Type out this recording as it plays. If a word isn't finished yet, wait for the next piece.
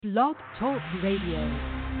Blog Talk Radio.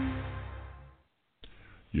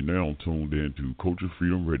 You're now tuned in to Culture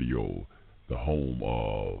Freedom Radio, the home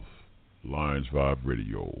of Lions Vibe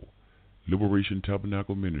Radio, Liberation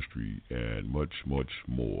Tabernacle Ministry, and much, much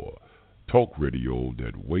more. Talk radio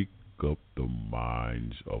that wake up the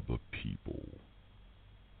minds of the people.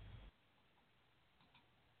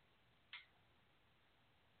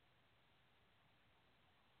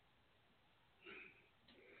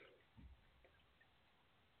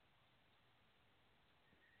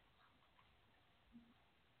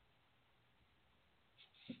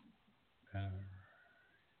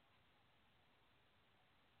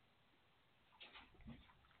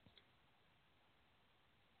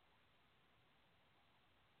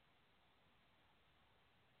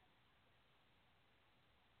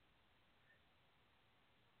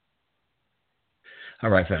 All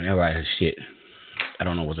right, family. All right, shit. I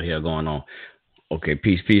don't know what the hell going on. Okay,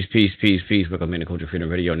 peace, peace, peace, peace, peace. Welcome in the Culture Freedom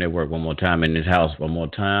Radio Network. One more time in this house. One more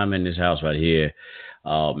time in this house right here.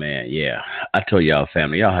 Oh, man, yeah. I told y'all,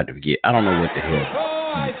 family, y'all had to forget. I don't know what the hell.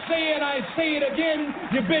 Oh, I say it again.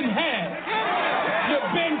 You've been had.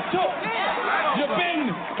 You've been took. You've been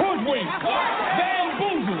hoodwinked.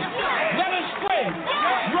 Bamboozled. Led astray.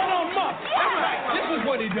 Run amok. This is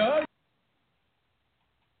what he does.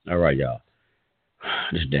 All right, y'all.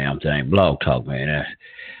 This damn thing. Blog Talk, man.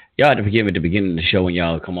 Y'all have to forgive me at the beginning of the show when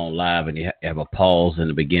y'all come on live and you have a pause in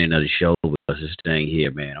the beginning of the show because this thing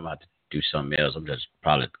here, man, I'm about to do something else. I'm just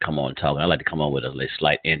probably come on talking. I like to come on with a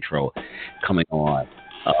slight intro coming on.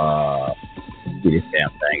 This damn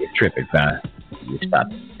thing is tripping, fine. You stop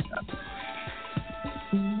it.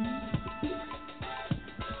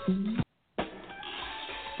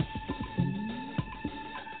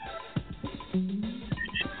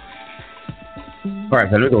 All right,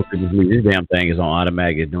 so let's go through this. This damn thing is on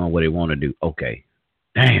automatic. It's doing what it want to do. Okay.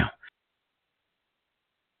 Damn.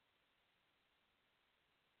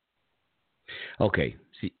 Okay.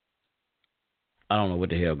 See, I don't know what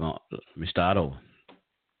the hell going on. Let me start over.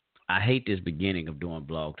 I hate this beginning of doing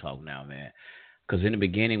Blog Talk now, man. Because in the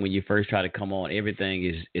beginning, when you first try to come on, everything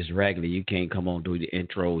is regular. You can't come on do the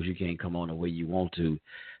intros. You can't come on the way you want to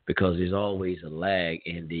because there's always a lag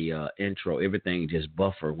in the intro. Everything just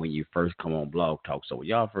buffer when you first come on Blog Talk. So when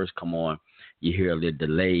y'all first come on, you hear a little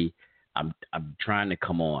delay. I'm trying to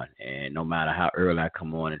come on, and no matter how early I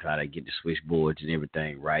come on and try to get the switchboards and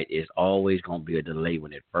everything right, it's always going to be a delay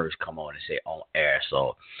when it first come on and say on air.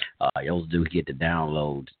 So y'all do get the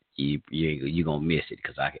downloads. You're going to miss it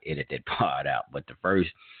because I can edit that part out. But the first,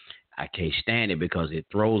 I can't stand it because it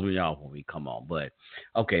throws me off when we come on. But,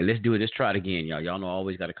 okay, let's do it. Let's try it again, y'all. Y'all know I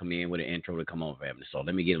always got to come in with an intro to come on, family. So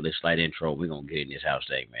let me get a little slight intro. We're going to get in this house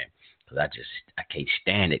thing, man, because I can't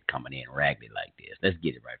stand it coming in raggedy like this. Let's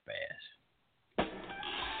get it right fast.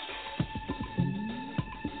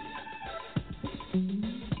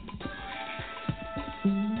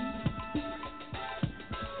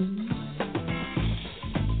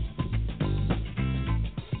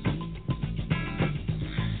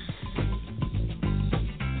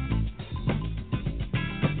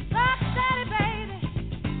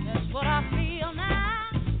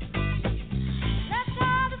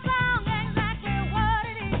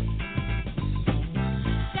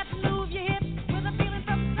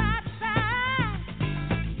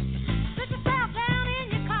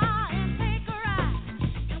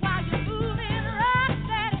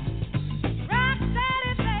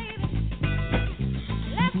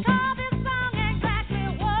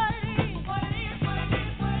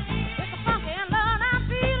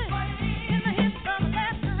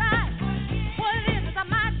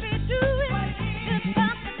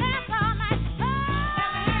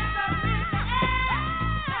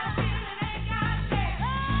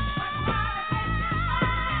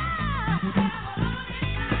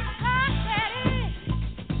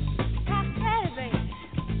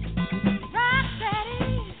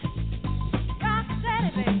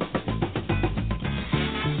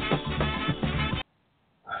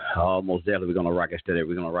 Most definitely, we're gonna rock it steady.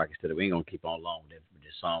 We're gonna rock it steady. We ain't gonna keep on long with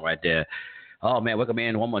this song right there. Oh man, welcome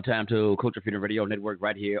in one more time to Culture Freedom Radio Network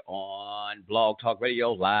right here on Blog Talk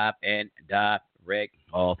Radio, live and direct.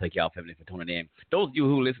 Oh, thank y'all, family, for tuning in. Those of you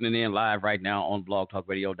who are listening in live right now on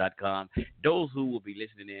blogtalkradio.com, those who will be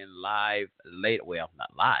listening in live later, well, not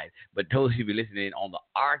live, but those who will be listening in on the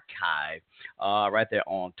archive, right there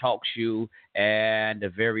on TalkShoe and the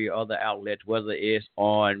very other outlets, whether it's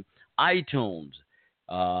on iTunes.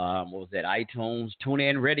 What was that? iTunes,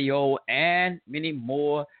 TuneIn Radio, and many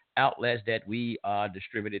more outlets that we are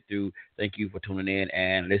distributed through. Thank you for tuning in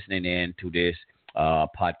and listening in to this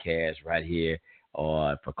podcast right here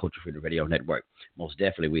or for Culture Freedom Radio Network. Most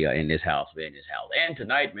definitely, we are in this house. We're in this house. And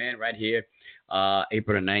tonight, man, right here,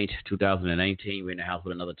 April the 9th, 2019, we're in the house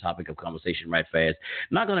with another topic of conversation right fast.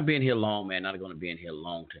 Not going to be in here long, man. Not going to be in here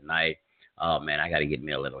long tonight. Man, I got to get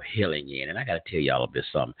me a little healing in, and I got to tell y'all a bit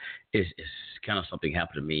something. It's kind of something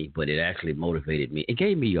happened to me, but it actually motivated me. It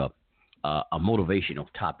gave me a motivational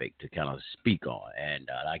topic to kind of speak on, and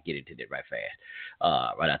I'll get into that right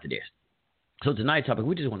fast, right after this. So tonight's topic,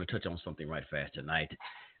 we just want to touch on something right fast tonight.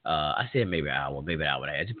 I said maybe an hour and a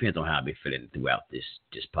half. It depends on how I be feeling throughout this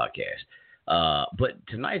podcast. But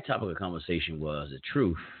tonight's topic of conversation was the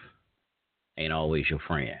truth ain't always your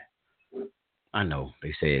friend. I know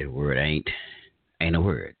they say the word ain't a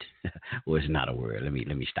word. Well, it's not a word. Let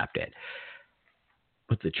me stop that.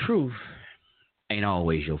 But the truth ain't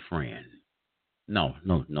always your friend. No,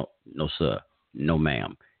 sir. No,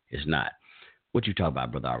 ma'am. It's not. What you talking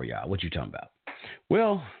about, Brother Ariel? What you talking about?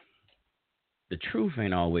 Well, the truth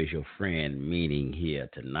ain't always your friend, meaning here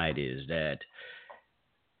tonight is that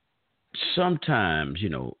sometimes,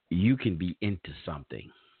 you can be into something.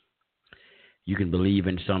 You can believe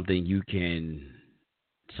in something. You can,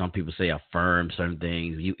 some people say, affirm certain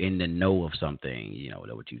things. You in the know of something,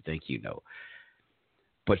 what you think you know.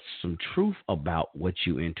 But some truth about what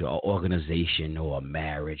you into, an organization or a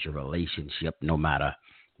marriage, a relationship, no matter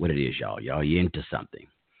what it is, y'all you're into something.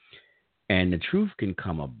 And the truth can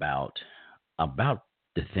come about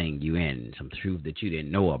the thing you in, some truth that you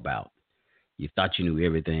didn't know about. You thought you knew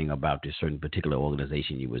everything about this certain particular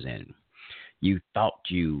organization you was in. You thought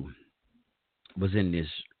you was in this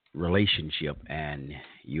relationship and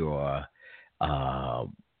your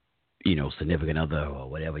significant other or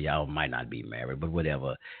whatever, y'all might not be married, but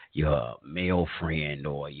whatever, your male friend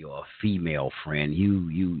or your female friend,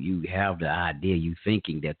 you have the idea, you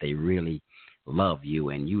thinking that they really love you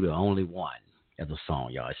and you the only one. There's a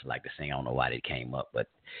song, y'all, I should like to sing. I don't know why it came up, but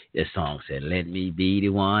this song said, let me be the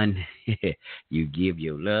one you give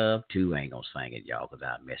your love to. I ain't gonna sing it, y'all, because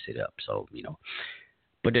I'll mess it up. So,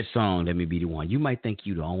 but this song, let me be the one. You might think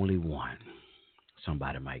you the only one.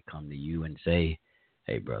 Somebody might come to you and say,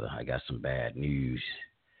 hey, brother, I got some bad news.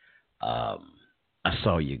 I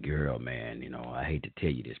saw your girl, man. I hate to tell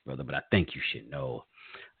you this, brother, but I think you should know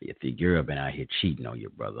if your girl been out here cheating on your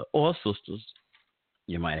brother or sisters.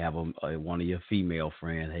 You might have one of your female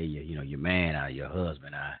friends. Hey, your man or your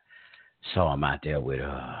husband, I saw him out there with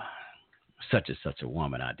such and such a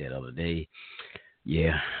woman out there the other day.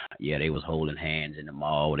 Yeah, they was holding hands in the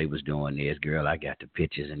mall. They was doing this. Girl, I got the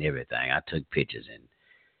pictures and everything. I took pictures, and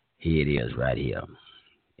here it is right here.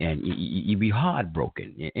 And you be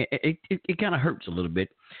heartbroken. It kind of hurts a little bit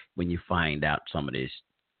when you find out some of these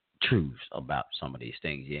truths about some of these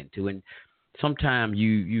things you're into. And sometimes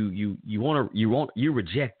you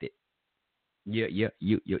reject it.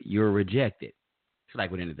 You're rejected. It's like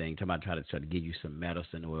with anything. Somebody try to give you some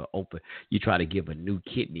medicine or you try to give a new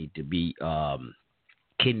kidney to be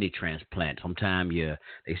kidney transplant. Sometimes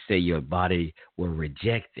they say your body will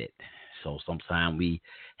reject it. So sometimes we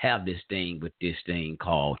have this thing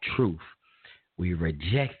called truth. We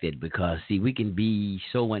reject it because, see, we can be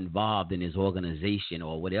so involved in this organization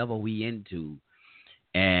or whatever we into,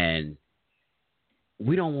 and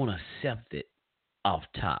we don't want to accept it off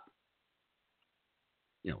top.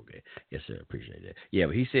 Okay. Yes, sir. Appreciate that. Yeah,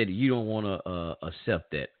 but he said you don't want to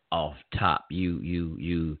accept that off top.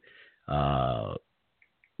 You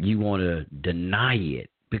want to deny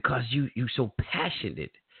it because you so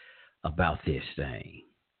passionate about this thing.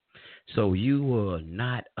 So you will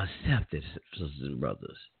not accept it, sisters and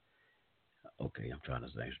brothers. Okay, I'm trying to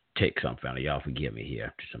take something out of y'all. Forgive me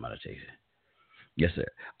here. Somebody takes it. Yes, sir.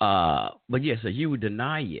 But yes, sir, you would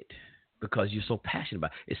deny it because you're so passionate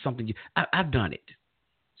about it. It's something I've done it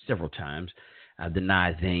several times. I've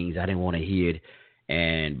denied things. I didn't want to hear it.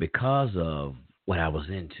 And because of what I was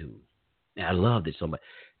into, and I loved it so much.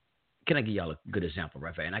 Can I give y'all a good example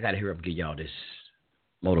right there? And I got to hurry up and give y'all this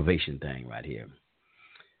motivation thing right here.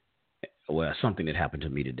 Well, something that happened to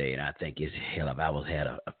me today, and I think it's hell if I had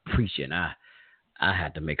a preacher, and I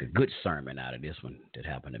had to make a good sermon out of this one that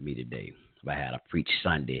happened to me today. If I had to preach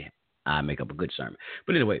Sunday, I'd make up a good sermon.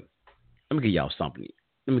 But anyway, let me give y'all something.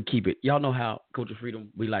 Let me keep it. Y'all know how Culture Freedom,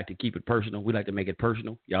 we like to keep it personal. We like to make it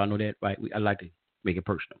personal. Y'all know that, right? I like to make it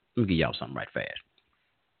personal. Let me give y'all something right fast.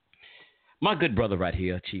 My good brother right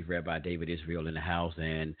here, Chief Rabbi David Israel in the house,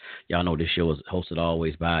 and y'all know this show is hosted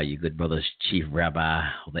always by your good brother, Chief Rabbi,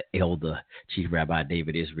 the Elder, Chief Rabbi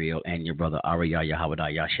David Israel, and your brother, Ariya Yahweh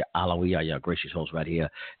Yasha Alawi, your gracious host right here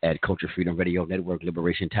at Culture Freedom Radio Network,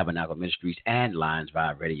 Liberation Tabernacle Ministries, and Lions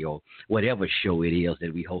Vibe Radio. Whatever show it is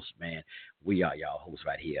that we host, man, we are y'all hosts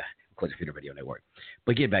right here, Culture Freedom Radio Network.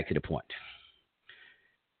 But get back to the point.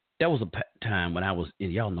 there was a time when I was,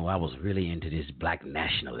 y'all know, I was really into this black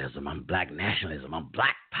nationalism. I'm black nationalism. I'm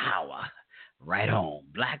black power. Right on,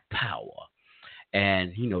 black power.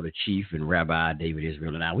 And, you know, the chief and Rabbi David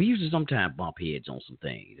Israel and I, we used to sometimes bump heads on some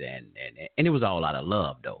things. And it was all out of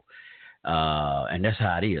love, though. And that's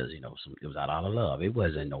how it is, you know. It was out of love. It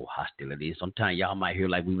wasn't no hostility. Sometimes y'all might hear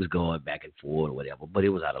like we was going back and forth or whatever, but it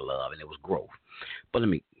was out of love and it was growth. But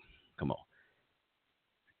come on.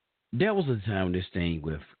 There was a time this thing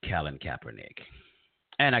with Colin Kaepernick.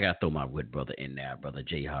 And I got to throw my good brother in there, Brother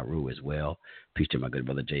J. Haru as well. Peace to my good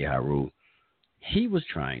brother J. Haru. He was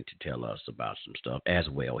trying to tell us about some stuff as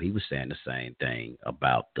well. He was saying the same thing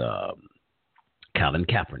about Colin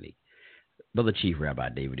Kaepernick. Brother Chief Rabbi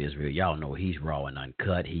David Israel, y'all know he's raw and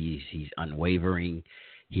uncut. He's unwavering.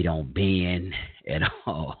 He don't bend at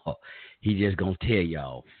all. He just going to tell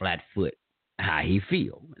y'all flat foot how he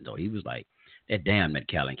feel. And so he was like, that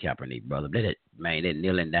Colin Kaepernick, brother. That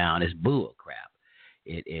kneeling down is bull crap.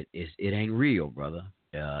 It ain't real, brother.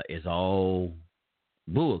 It's all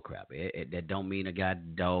bull crap. That don't mean a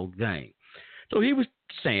god dog thing. So he was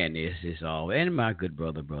saying this is all, and my good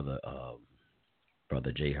brother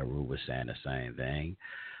J. Haru was saying the same thing.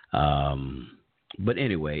 But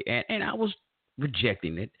anyway, and I was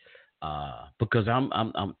rejecting it because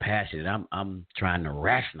I'm passionate. I'm trying to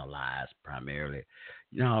rationalize primarily.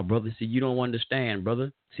 No, brother. See, you don't understand,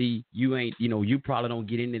 brother. See, you ain't. You know, you probably don't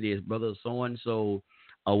get into this, brother. So and so,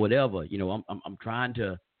 or whatever. You know, I'm trying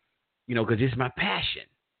to. You know, because it's my passion.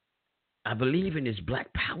 I believe in this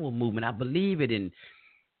Black Power movement. I believe it, and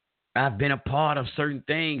I've been a part of certain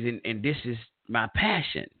things, and this is my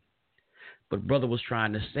passion. But brother was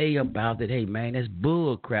trying to say about it, hey, man, that's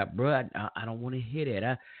bull crap, bro. I don't want to hear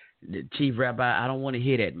that. The Chief Rabbi, I don't want to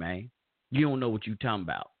hear that, man. You don't know what you're talking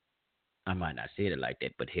about. I might not say it like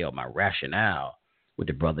that, but hell, my rationale with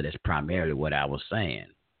the brother, that's primarily what I was saying.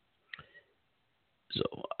 So,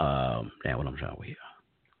 what I'm trying to hear.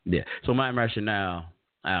 Yeah. So my rationale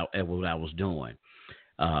at what I was doing,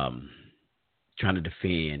 trying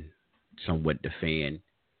to somewhat defend,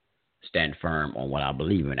 stand firm on what I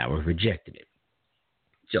believe in. I was rejecting it.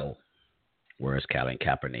 So, where's Colin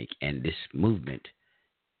Kaepernick and this movement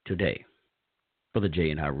today? Brother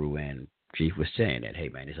Jay and Haru and Chief was saying that, hey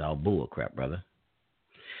man, it's all bull crap, brother.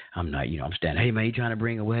 I'm not, I'm standing, hey man, you trying to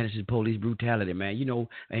bring awareness to police brutality, man.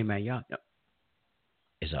 Hey man, y'all,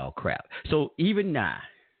 it's all crap. So even now,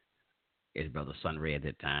 as Brother Sunray at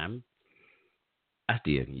that time, I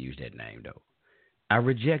still can use that name though. I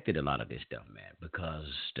rejected a lot of this stuff, man, because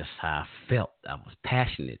that's how I felt. I was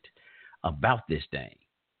passionate about this thing.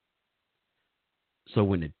 So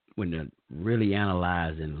when they really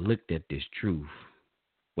analyzed and looked at this truth,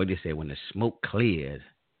 what they say, when the smoke cleared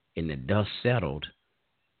and the dust settled,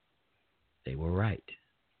 they were right.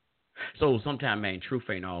 So sometimes, man, truth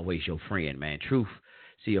ain't always your friend, man. Truth,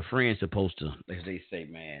 see, a friend's supposed to, as they say,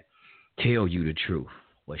 man, tell you the truth.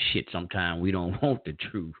 Well, shit, sometimes we don't want the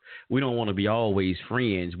truth. We don't want to be always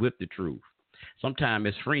friends with the truth. Sometimes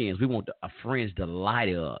as friends, we want our friends to lie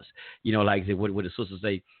to us. Like what the sister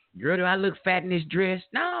say, girl, do I look fat in this dress?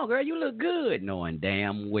 No, girl, you look good. Knowing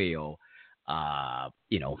damn well,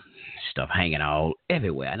 stuff hanging all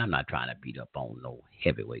everywhere. And I'm not trying to beat up on no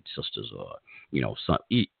heavyweight sisters or,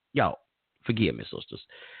 y'all, forgive me, sisters.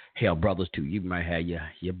 Hell, brothers, too. You might have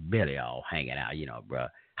your belly all hanging out, bro.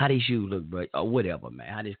 How these shoes look, bro, or whatever,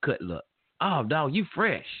 man. How this cut look. Oh, dog, you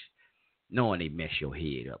fresh. Knowing they mess your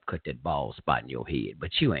head up, cut that bald spot in your head, but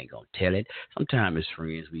you ain't gonna tell it. Sometimes as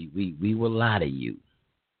friends, we will lie to you.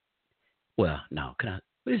 Well, no,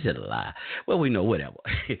 what is it, a lie? Well, we know, whatever.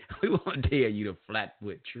 We won't tell you the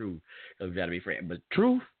flat-foot truth, because we gotta be friends. But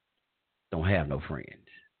truth don't have no friends.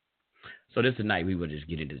 So this tonight, we will just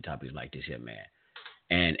get into the topics like this here, man.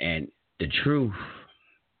 And the truth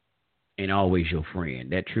ain't always your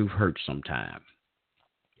friend. That truth hurts sometimes.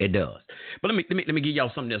 It does. But let me give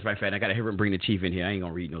y'all something else right fast. I gotta hear him bring the chief in here. I ain't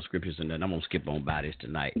gonna read no scriptures and nothing. I'm gonna skip on by this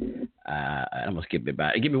tonight. I'm gonna skip it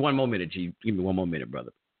by. Give me one more minute, Chief. Give me one more minute,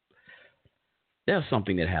 brother. There's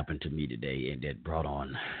something that happened to me today and that brought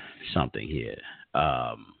on something here.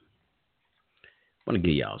 I want to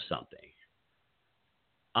give y'all something.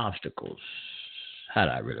 Obstacles. How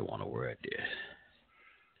do I really want to word this?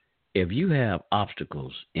 If you have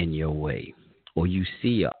obstacles in your way, or you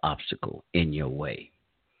see an obstacle in your way,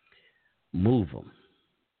 move them,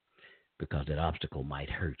 because that obstacle might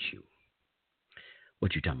hurt you.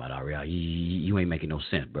 What you talking about, Ariel? You ain't making no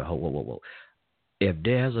sense, bro. Whoa. If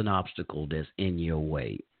there's an obstacle that's in your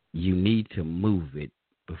way, you need to move it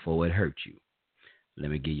before it hurts you.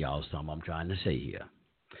 Let me give y'all something I'm trying to say here.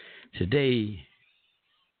 Today,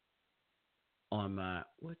 on my,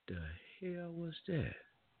 what the hell was that?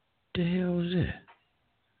 The hell was that?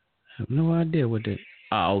 I have no idea what that.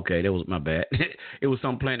 Oh, okay, that was my bad. It was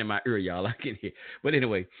something playing in my ear, y'all. I can hear. But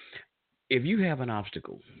anyway, if you have an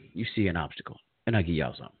obstacle, you see an obstacle, and I give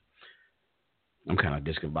y'all something. I'm kind of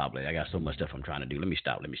discombobulated. I got so much stuff I'm trying to do. Let me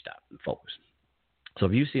stop and focus. So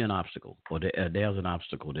if you see an obstacle, or there's an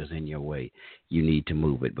obstacle that's in your way, you need to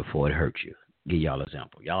move it before it hurts you. Give y'all an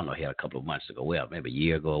example. Y'all know, I had a couple of months ago, well, maybe a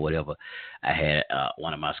year ago or whatever, I had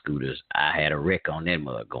one of my scooters. I had a wreck on that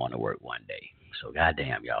mug going to work one day. So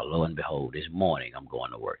goddamn, y'all, lo and behold, this morning I'm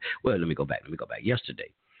going to work. Well, let me go back.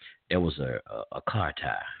 Yesterday, there was a car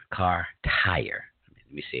tire.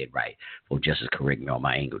 Let me say it right. For Justice correct me on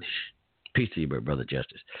my English. Peace to you, brother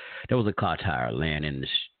Justice. There was a car tire laying in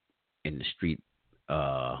the street,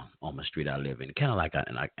 on the street I live in, kind of like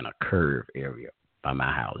in a curve area by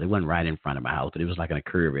my house. It wasn't right in front of my house, but it was like in a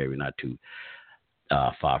curve area, not too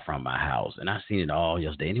far from my house. And I seen it all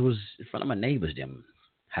yesterday, and it was in front of my neighbor's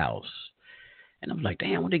house. And I was like,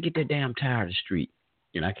 damn, when they get that damn tire to the street?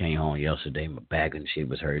 And I came home yesterday, my back and shit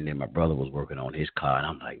was hurting, and my brother was working on his car, and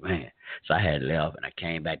I'm like, man. So I had left, and I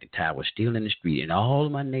came back, the tire was still in the street, and all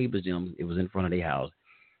of my neighbors, it was in front of their house.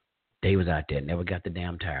 They was out there, never got the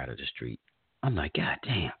damn tire to the street. I'm like, God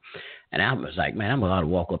damn. And I was like, man, I'm allowed to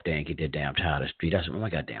walk up there and get that damn tire to the street. I said, my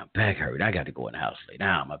goddamn back hurt. I got to go in the house lay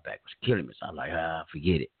down. My back was killing me. So I'm like,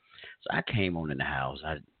 forget it. So I came on in the house.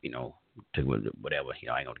 I took whatever,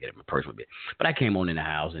 I ain't going to get it my personal bit. But I came on in the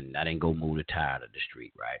house, and I didn't go move the tire to the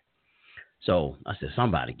street, right? So I said,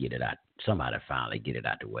 somebody get it out. Somebody finally get it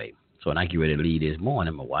out the way. So when I get ready to leave this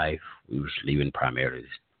morning, my wife, we was leaving primarily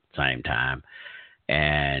the same time,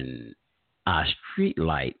 and our street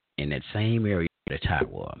light in that same area where the tire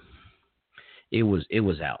was, it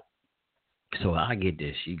was out. So I get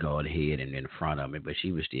this. She go ahead and in front of me, but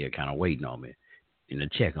she was still kind of waiting on me and to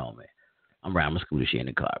check on me. I'm riding my scooter, she in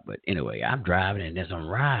the car. But anyway, I'm driving, and as I'm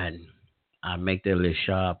riding, I make that little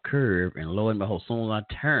sharp curve, and lo and behold, as soon as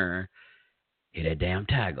I turn, hit that damn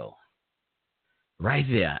tire go. Right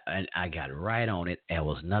there, and I got right on it. There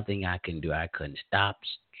was nothing I can do. I couldn't stop,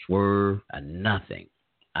 swerve, or nothing.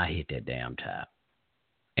 I hit that damn tire.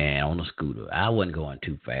 And on the scooter, I wasn't going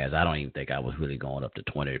too fast. I don't even think I was really going up to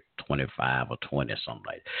 20, 25 or 20 or something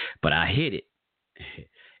like that. But I hit it.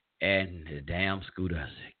 And the damn scooter, I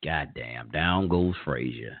said, God damn, down goes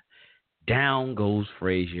Frazier. Down goes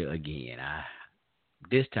Frazier again.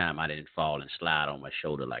 This time I didn't fall and slide on my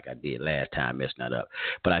shoulder like I did last time, messing that up.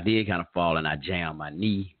 But I did kind of fall, and I jammed my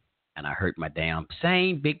knee, and I hurt my damn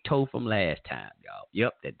same big toe from last time, y'all.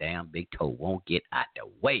 Yep, that damn big toe won't get out the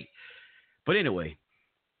way. But anyway,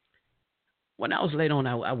 when I was late on,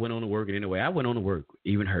 I went on to work, and anyway, I went on to work,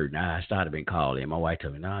 even hurt. Now, I started being called in. My wife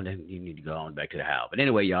told me, no, then you need to go on back to the house. But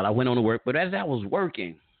anyway, y'all, I went on to work. But as I was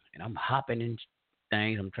working, and I'm hopping in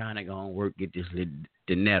things, I'm trying to go on work, get this little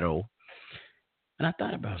dinero. And I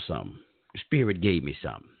thought about something. The Spirit gave me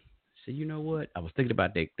something. I said, you know what? I was thinking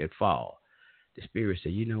about that fall. The Spirit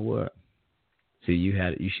said, you know what? See,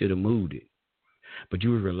 you should have moved it. But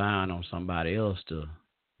you were relying on somebody else to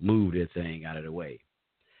move that thing out of the way.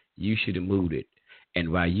 You should have moved it.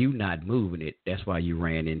 And while you not moving it, that's why you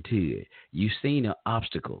ran into it. You seen an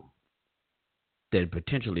obstacle that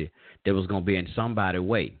potentially that was going to be in somebody's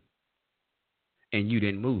way, and you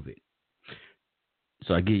didn't move it.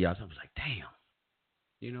 So I give y'all something like, damn,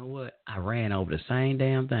 you know what? I ran over the same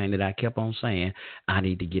damn thing that I kept on saying. I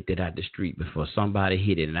need to get that out the street before somebody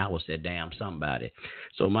hit it, and I was that damn somebody.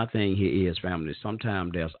 So my thing here is, family,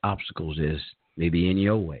 sometimes there's obstacles that's maybe in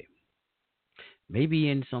your way, maybe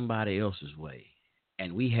in somebody else's way,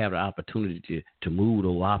 and we have the opportunity to move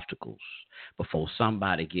those obstacles before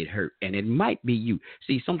somebody get hurt. And it might be you.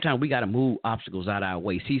 See, sometimes we got to move obstacles out of our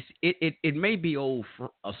way. See, it may be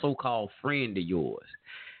a so-called friend of yours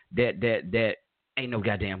that ain't no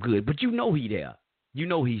goddamn good, but you know he there. You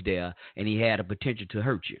know he's there, and he had a potential to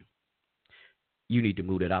hurt you. You need to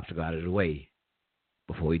move that obstacle out of the way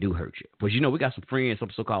before he do hurt you. But we got some friends, some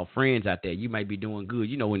so-called friends out there. You might be doing good.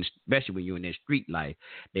 Especially when you're in that street life,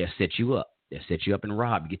 they'll set you up. They'll set you up and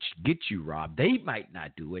rob, get you robbed. They might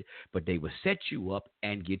not do it, but they will set you up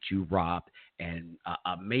and get you robbed and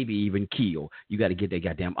maybe even kill. You got to get that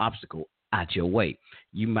goddamn obstacle out your way.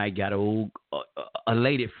 You might got a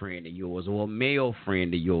lady friend of yours or a male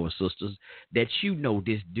friend of yours, sisters, that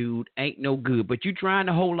this dude ain't no good, but you trying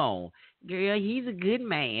to hold on. Girl, he's a good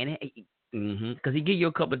man. Because he give you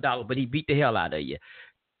a couple of dollars, but he beat the hell out of you.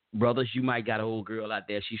 Brothers, you might got an old girl out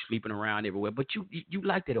there. She's sleeping around everywhere, but you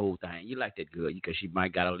like that old thing. You like that girl because she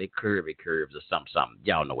might got a little curvy curves or something.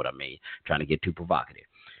 Y'all know what I mean. Trying to get too provocative.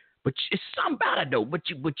 But it's something about her, though. But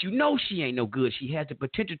she ain't no good. She has the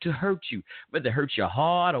potential to hurt you, whether it hurts your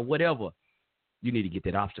heart or whatever. you need to get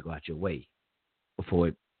that obstacle out your way before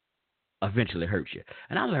it eventually hurts you.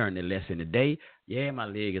 And I learned the lesson today. Yeah, my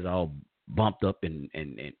leg is all bumped up and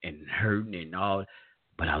hurting and all,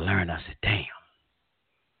 but I learned. I said, damn,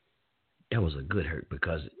 that was a good hurt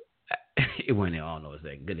because it wasn't. I don't know, it's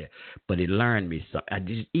that good, but it learned me something. I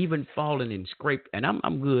just even falling and scrape, and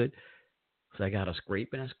I'm good. So I got a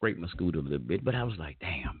scrape and I scraped my scooter a little bit, but I was like,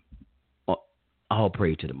 damn, all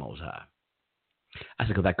praise to the Most High. I said,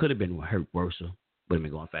 because I could have been hurt worse, but I'm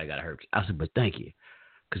going, I got hurt. I said, but thank you,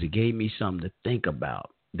 because it gave me something to think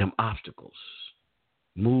about. Them obstacles,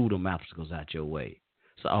 move them obstacles out your way.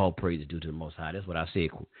 So all praise is due to the Most High. That's what I said.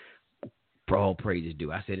 All praises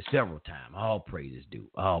due. I said it several times. All praises due.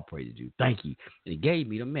 All praises due. Thank you. And it gave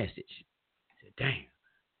me the message. I said, damn.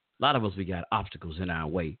 A lot of us, we got obstacles in our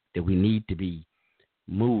way that we need to be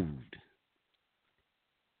moved.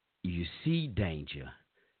 You see danger,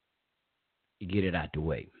 you get it out the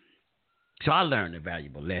way. So I learned a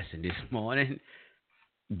valuable lesson this morning.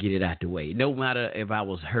 Get it out the way. No matter if I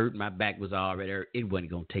was hurt, my back was already hurt, it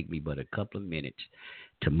wasn't going to take me but a couple of minutes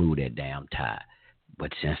to move that damn tire.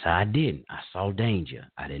 But since I didn't, I saw danger.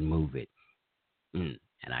 I didn't move it.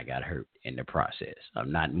 And I got hurt in the process of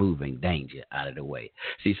not moving danger out of the way.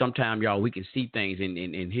 See, sometimes, y'all, we can see things,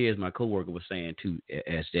 and here's my coworker was saying, too,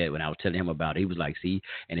 as that when I was telling him about it, he was like, see,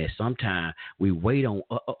 and that sometimes we wait on,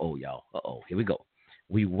 here we go.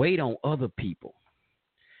 We wait on other people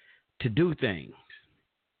to do things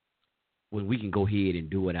when we can go ahead and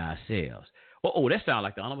do it ourselves. That sounds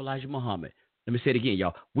like the Honorable Elijah Muhammad. Let me say it again,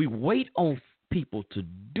 y'all. We wait on people to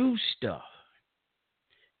do stuff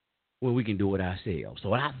when we can do it ourselves.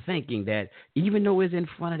 So I'm thinking that even though it's in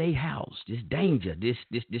front of their house, this danger, this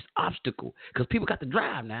obstacle, because people got to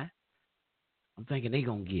drive now, I'm thinking they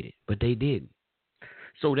going to get it, but they didn't.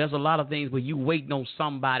 So there's a lot of things where you waiting on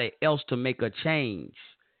somebody else to make a change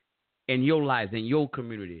in your life, in your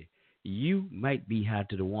community. You might be have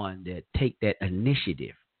to the one that take that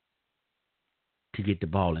initiative to get the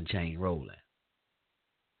ball and chain rolling.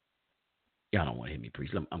 Y'all don't want to hear me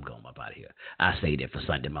preach. I'm going up out of here. I say that for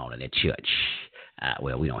Sunday morning at church.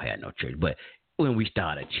 We don't have no church, but when we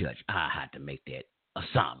start a church, I had to make that a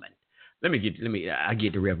sermon. I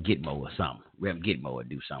get the Reverend Gitmo or something. Reverend Gitmo will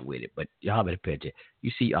do something with it. But y'all better pay attention.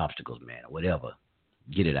 You see obstacles, man, or whatever,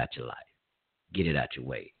 get it out your life. Get it out your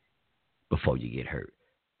way before you get hurt.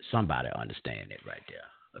 Somebody understand that right there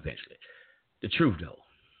eventually. The truth, though.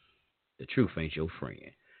 The truth ain't your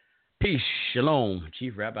friend. Peace, shalom,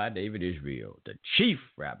 Chief Rabbi David Israel, the Chief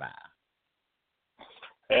Rabbi.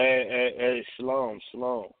 Hey, shalom.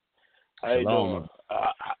 How you doing?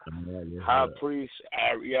 High Priest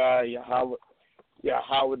Yahweh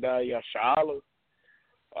Yashala.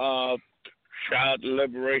 Shout out to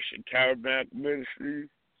Liberation Tabernacle Ministry,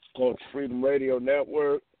 called Freedom Radio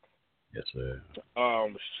Network. Yes, sir.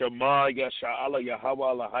 Shema Yashala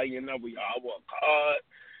Yahweh Lahayinabu Yahweh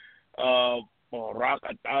God.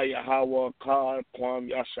 Barakatah Yahweh God. Kwam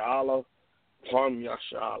Yashala.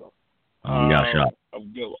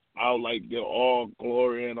 I would like to give all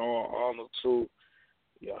glory and all honor to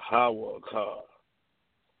Yahweh God.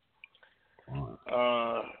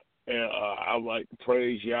 And I would like to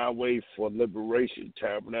praise Yahweh for Liberation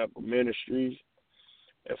Tabernacle Ministries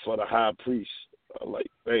and for the High Priest. I like to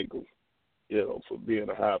thank him, for being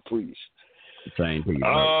a High Priest. Same to you.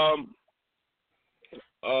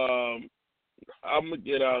 I'm going to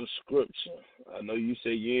get out of scripture. I know you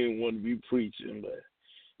say you ain't want to be preaching, but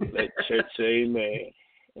let church say amen.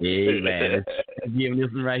 Amen. Let's give him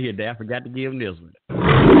this one right here, Dad. I forgot to give him this one.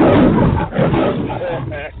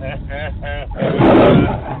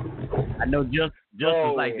 I know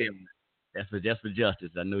justice like that. That's for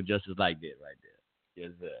justice. I know justice like that right there.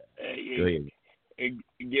 Yes, sir. Go ahead.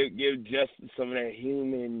 Give justice some of that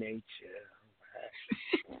human nature.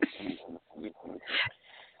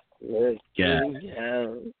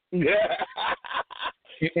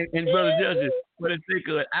 And Brother Justice, for the sake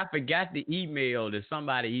of it, I forgot the email that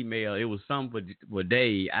somebody emailed. It was something for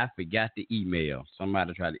Dave. I forgot the email.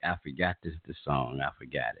 Somebody tried to. I forgot the song. I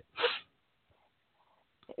forgot it.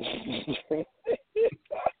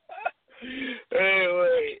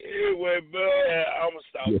 Anyway, man, I'm gonna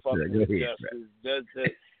stop fucking with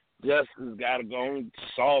Justice. Justice gotta go and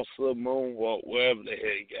salsa, moonwalk, whatever the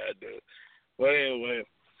hell he gotta do. But anyway,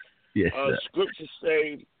 yes, scripture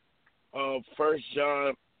say, 1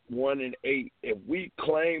 John 1:8, if we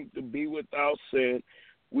claim to be without sin,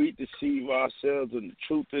 we deceive ourselves and the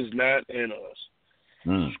truth is not in us.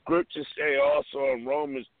 Scripture say also in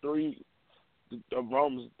Romans 3, the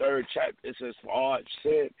Romans 3rd chapter, it says, for all have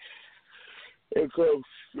sinned and come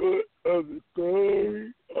short of the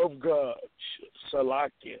glory of God.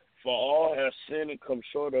 Salakia. For all have sinned and come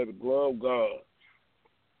short of the glory of God.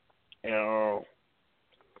 And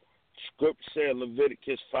Scripture said,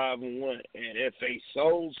 Leviticus 5:1, and if a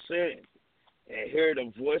soul sin and hear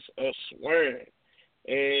the voice of swearing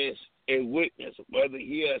as a witness, whether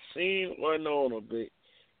he has seen or known of it,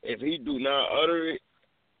 if he do not utter it,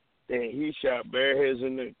 then he shall bear his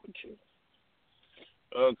iniquity.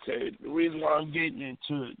 Okay, the reason why I'm getting into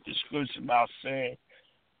the discussion about sin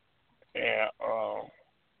and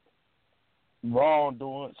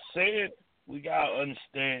wrongdoing, sin, we got to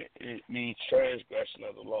understand it means transgression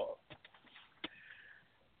of the law.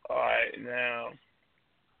 All right, now,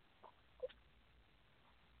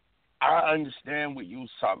 I understand what you was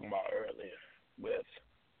talking about earlier with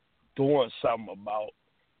doing something about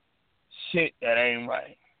shit that ain't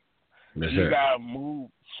right. Yes, You sir. got to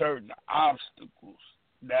move certain obstacles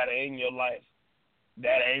that are in your life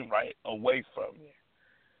that ain't right away from you.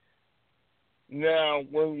 Now,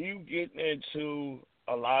 when you get into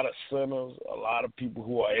a lot of sinners, a lot of people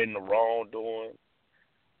who are in the wrongdoing,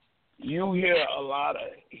 you hear a lot of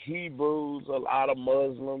Hebrews, a lot of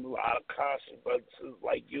Muslims, a lot of consequences,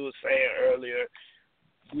 like you were saying earlier.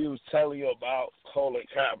 We was telling you about Colin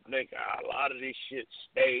Kaepernick. A lot of this shit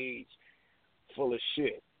staged, full of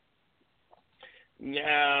shit.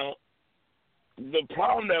 Now, the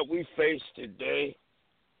problem that we face today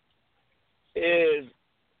is,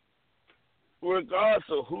 regardless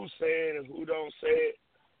of who's saying and who don't say it,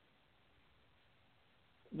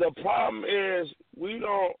 the problem is we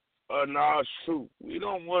don't acknowledge truth. We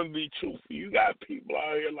don't want to be truthful. You got people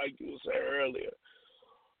out here, like you were saying earlier,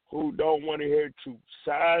 who don't want to hear truth.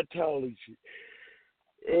 Scientology.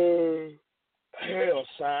 Hell,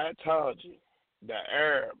 Scientology. The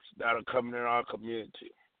Arabs that are coming in our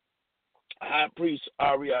community. High Priest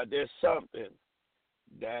Aria, there's something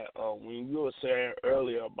that when you were saying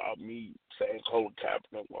earlier about me saying Colin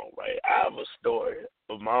Kaepernick won't, right? I have a story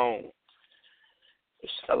of my own.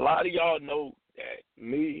 A lot of y'all know that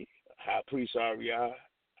me, High Priest Aria,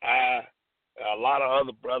 a lot of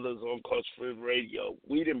other brothers on Culture Freedom Radio,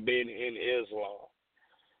 we done been in Islam.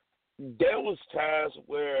 There was times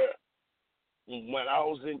where when I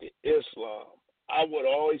was into Islam, I would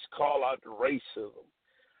always call out the racism,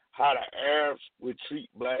 how the Arabs would treat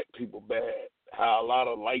black people bad, how a lot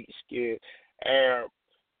of light-skinned Arabs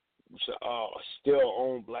still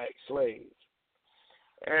own black slaves.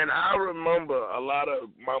 And I remember a lot of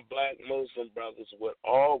my black Muslim brothers would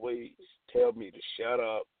always tell me to shut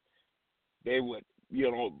up. They would,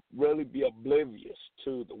 really be oblivious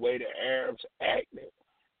to the way the Arabs acted.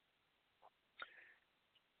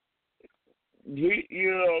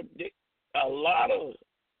 A lot of,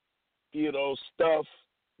 stuff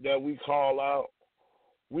that we call out,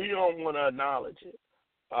 we don't want to acknowledge it.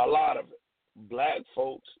 A lot of it. Black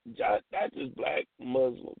folks, not just black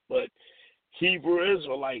Muslims, but Hebrew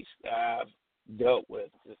Israelites that I've dealt with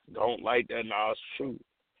don't like that. Now, it's true.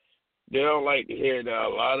 They don't like to hear that a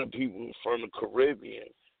lot of people from the Caribbean,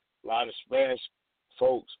 a lot of Spanish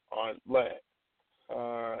folks aren't black.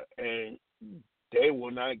 And they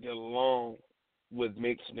will not get along with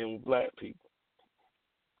mixing in with black people.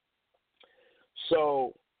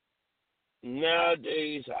 So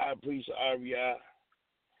nowadays, I preach REI.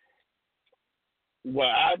 What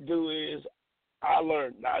I do is I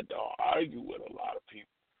learned not to argue with a lot of people.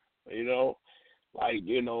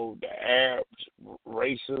 The Arabs,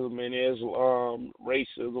 racism in Islam,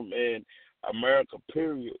 racism in America,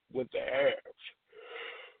 period, with the Arabs.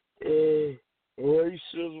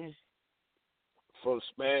 Racism for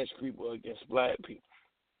Spanish people against black people.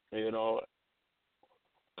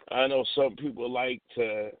 I know some people like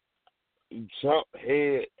to jump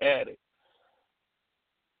head at it.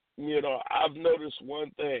 I've noticed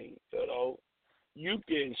one thing, you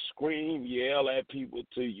can scream, yell at people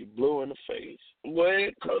till you're blue in the face. When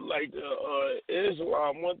it comes like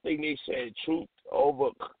Islam, one thing they said, truth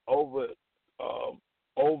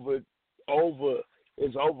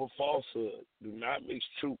is over falsehood. Do not mix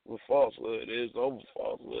truth with falsehood. It is over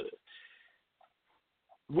falsehood.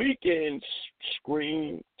 We can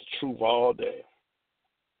scream the truth all day.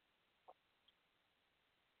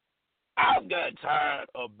 I've got tired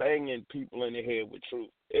of banging people in the head with truth.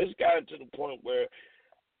 It's gotten to the point where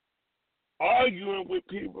arguing with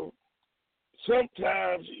people,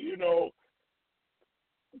 sometimes,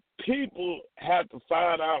 people have to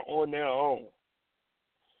find out on their own.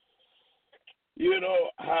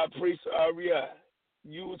 High Priest Aria,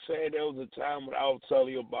 you were saying there was a time when I was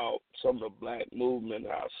telling you about some of the black movement,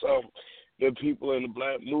 how some of the people in the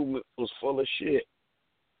black movement was full of shit.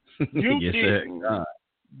 Yes, sir.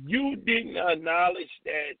 You didn't acknowledge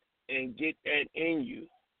that and get that in you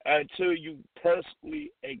until you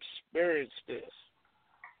personally experience this.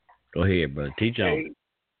 Go ahead, brother. Teach on. Okay?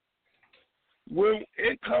 When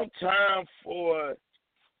it comes time for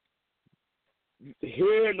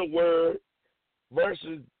hearing the word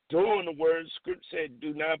versus doing the word, Scripture said,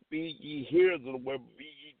 "Do not be ye hearers of the word, but be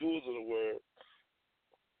ye doers of the word."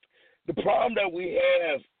 The problem that we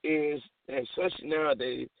have is, and especially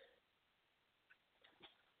nowadays,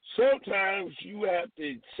 sometimes you have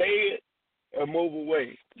to say it and move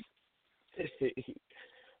away.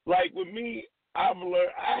 Like with me, I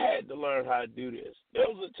had to learn how to do this. There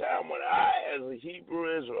was a time when I, as a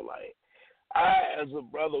Hebrew Israelite, as a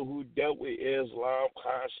brother who dealt with Islam,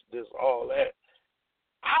 consciousness, all that,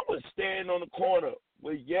 I would stand on the corner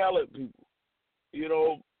and yell at people,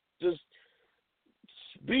 just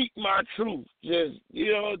speak my truth. Just,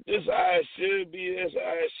 this how it should be, this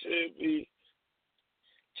how it should be.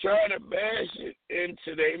 Trying to bash it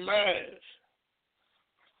into their minds.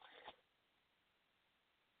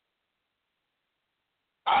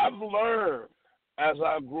 I've learned as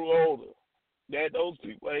I grew older that those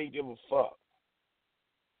people ain't give a fuck.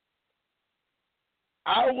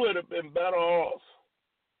 I would have been better off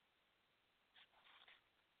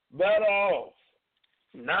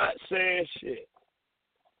not saying shit.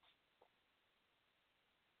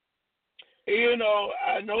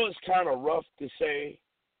 I know it's kind of rough to say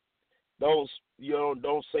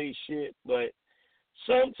don't say shit, but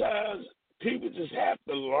sometimes people just have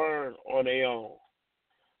to learn on their own.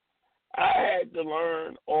 I had to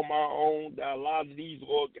learn on my own that a lot of these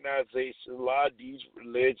organizations, a lot of these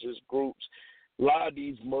religious groups, a lot of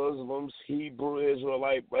these Muslims, Hebrew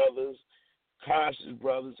Israelite brothers, conscious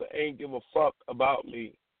brothers, ain't give a fuck about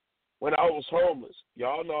me. When I was homeless,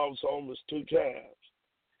 y'all know I was homeless 2 times.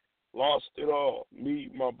 Lost it all. Me,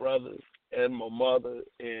 my brother, and my mother,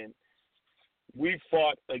 and we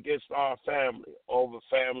fought against our family over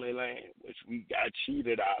family land, which we got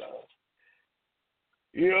cheated out of.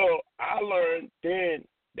 I learned then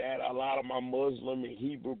that a lot of my Muslim and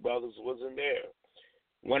Hebrew brothers wasn't there.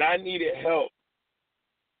 When I needed help,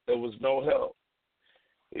 there was no help.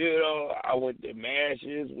 I went to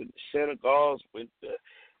masses, went to synagogues, went to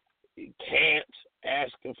camps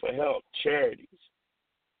asking for help, charities.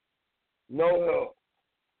 No help.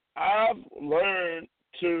 I've learned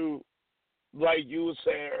to, like you were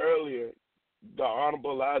saying earlier, the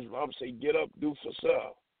Honorable Elijah Muhammad say, get up, do for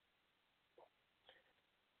self.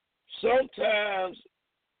 Sometimes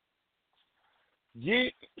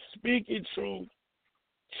speaking truth,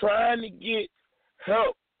 trying to get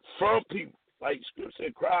help from people, like Scripture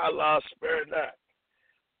said, cry aloud, spare not.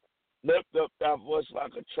 Lift up thy voice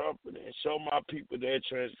like a trumpet and show my people their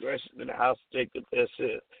transgression in the house take of their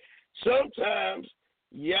sin. Sometimes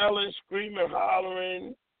yelling, screaming,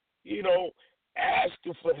 hollering,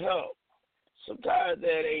 asking for help. Sometimes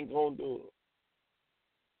that ain't going to do it.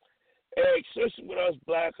 And especially with us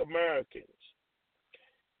Black Americans.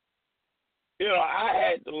 I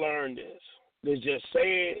had to learn this. To just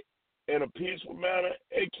say it in a peaceful manner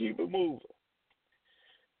and keep it moving.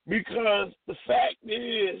 Because the fact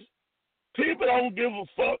is, people don't give a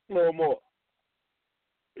fuck no more.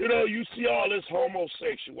 You see all this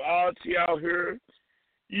homosexuality out here.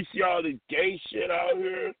 You see all this gay shit out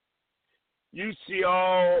here. You see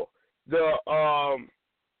all the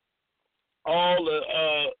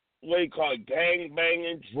what you call it, gang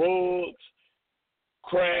banging, drugs,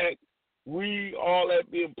 crack, weed, all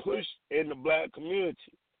that being pushed in the Black community.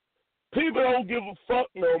 People don't give a fuck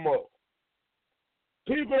no more.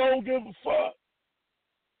 People don't give a fuck.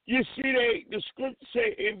 You see, the Scripture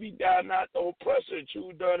say, envy thou not the oppressor, and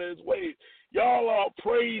chew done his ways. Y'all are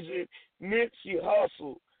praising Nipsey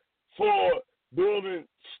Hussle for building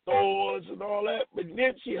stores and all that, but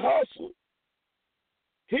Nipsey Hussle,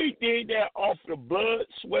 he did that off the blood,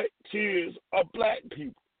 sweat, tears of Black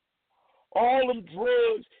people. All them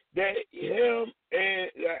drugs that him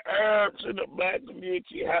and the Arabs in the Black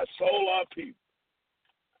community have sold our people,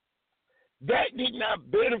 that did not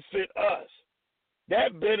benefit us.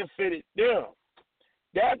 That benefited them.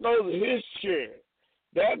 That goes to his share.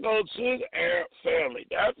 That goes to his Arab family.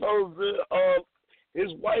 That goes to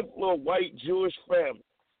his wife, little white Jewish family.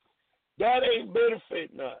 That ain't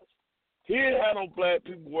benefiting us. He didn't have no Black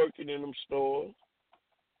people working in them stores.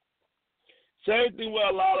 Same thing with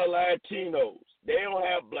a lot of Latinos. They don't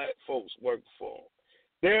have Black folks working for them.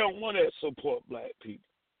 They don't want to support Black people.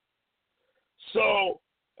 So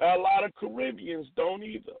a lot of Caribbeans don't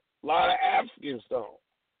either. A lot of Africans don't.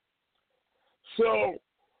 So,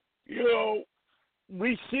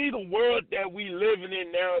 we see the world that we living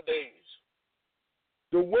in nowadays.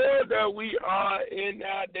 The world that we are in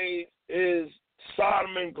nowadays is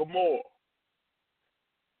Sodom and Gomorrah.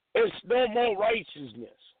 It's no more righteousness.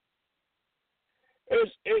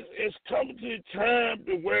 It's coming to the time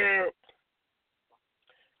to where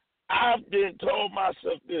I've been told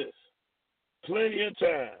myself this plenty of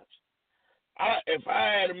times. If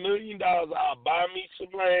I had $1 million, I'd buy me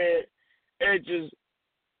some land and just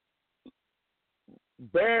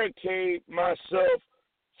barricade myself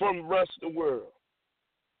from the rest of the world.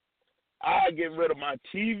 I get rid of my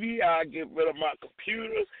TV. I get rid of my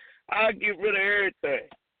computer. I get rid of everything.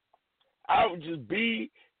 I would just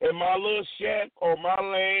be in my little shack on my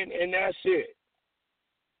land, and that's it.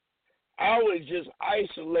 I would just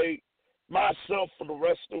isolate myself from the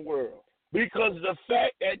rest of the world. Because the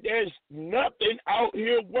fact that there's nothing out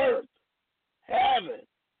here worth having.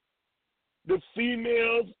 The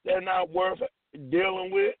females, they're not worth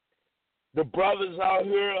dealing with. The brothers out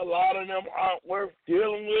here, a lot of them aren't worth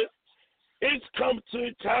dealing with. It's come to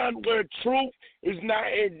a time where truth is not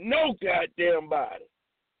in no goddamn body.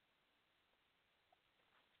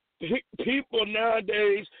 People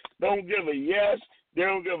nowadays don't give a yes. They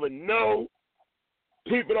don't give a no.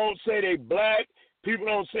 People don't say they black. People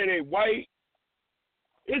don't say they white.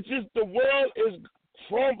 It's just the world is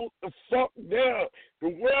crumbled the fuck down. The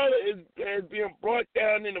world is being brought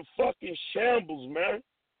down in a fucking shambles, man.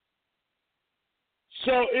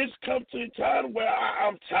 So it's come to a time where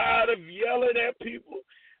I'm tired of yelling at people.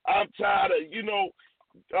 I'm tired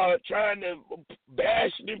of, trying to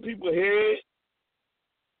bash in people's head.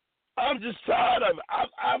 I'm just tired of it.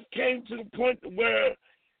 I've came to the point where,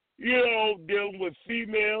 dealing with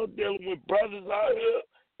females, dealing with brothers out here,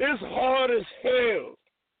 it's hard as hell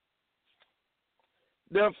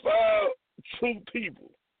to find true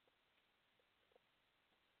people.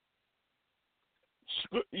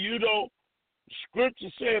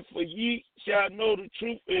 Scripture said, for ye shall know the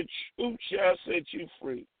truth, and truth shall set you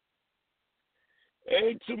free. There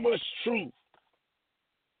ain't too much truth.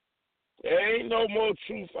 There ain't no more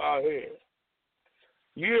truth out here.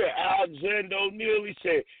 Yeah, Alexander O'Neal, he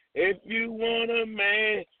said, if you want a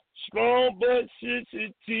man, strong but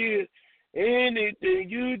sensitive, anything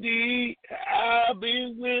you need, I'll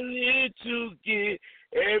be willing to give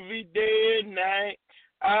every day and night.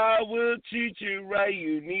 I will teach you right.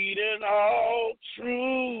 You need an all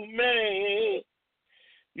true man.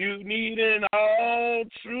 You need an all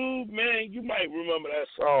true man. You might remember that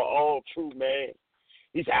song, All True Man.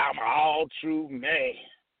 He said, I'm an all true man.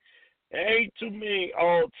 There ain't too many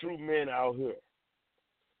all true men out here.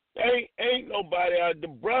 Ain't nobody out. The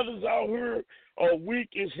brothers out here are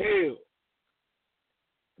weak as hell.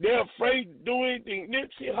 They're afraid to do anything.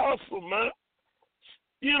 Nipsey Hussle, man.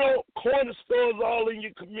 Corner stores all in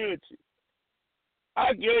your community.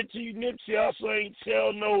 I guarantee you Nipsey Hussle ain't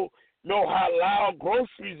sell no halal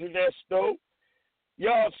groceries in that store.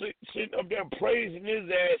 Y'all sitting up there praising his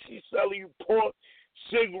ass. He's selling you pork,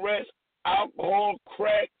 cigarettes, alcohol,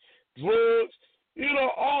 crack, drugs.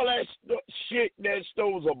 All that shit in that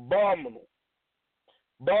store was abominable.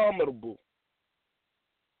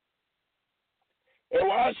 And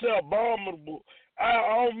when I say abominable, I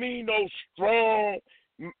don't mean no strong,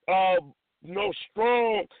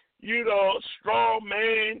 strong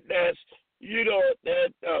man that's,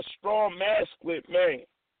 that strong masculine man.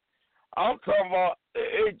 I'm talking about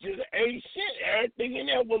it just ain't shit. Everything in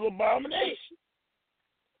there was abomination.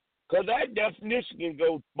 Because that definition can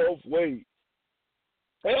go both ways.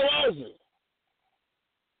 It wasn't.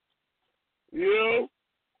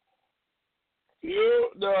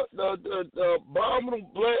 The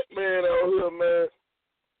abominable black man out here, man,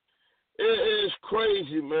 it is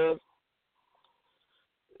crazy, man.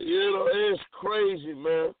 It's crazy,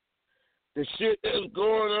 man. The shit that's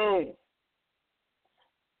going on.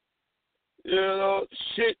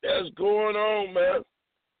 Shit that's going on, man.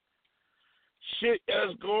 Shit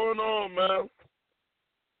that's going on, man.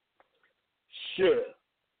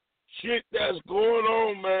 Shit that's going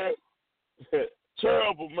on, man.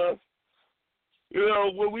 Terrible, man.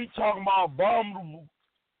 When we talking about abominable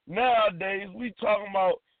nowadays, we talking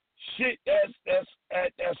about shit that's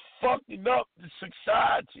fucking up the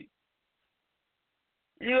society.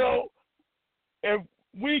 If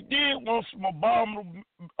we did want some abominable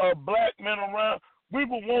black men around, we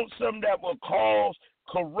would want something that would cause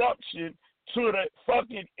corruption to the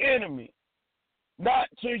fucking enemy, not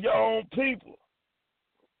to your own people.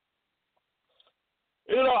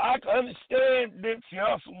 I can understand Nipsey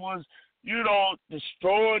Hussle was,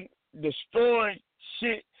 destroying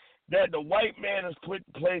shit that the white man has put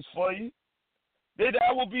in place for you. Then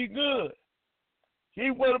that would be good.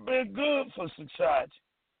 He would have been good for society.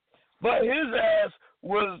 But his ass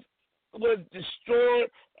was destroying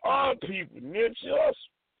our people, Nipsey Hussle.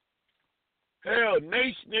 Hell,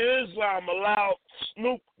 Nation of Islam allowed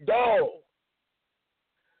Snoop Dogg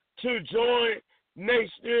to join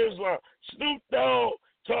Nation of Islam. Snoop Dogg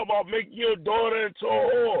talk about making your daughter into a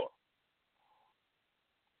whore.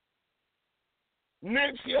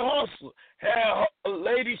 Nipsey Hussle had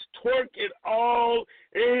ladies twerking all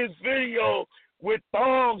in his video with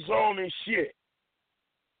thongs on and shit.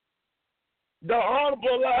 The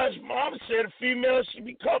Honorable Elijah Muhammad said a female should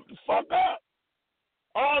be cut the fuck up.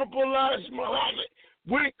 Honorable Elijah Muhammad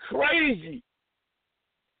went crazy.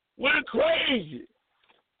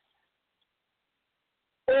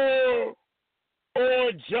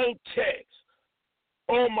 Or Joe Tex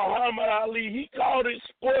or Muhammad Ali. He called it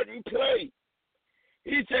sport and play.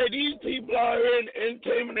 He said these people out here in the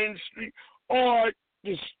entertainment industry are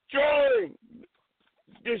destroying,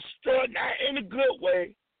 not in a good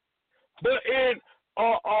way, but in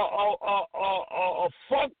a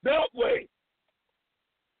fucked up way,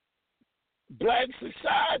 black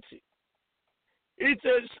society. He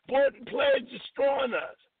said sport and play is destroying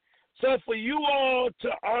us. So for you all to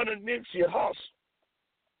honor Nipsey Hussle,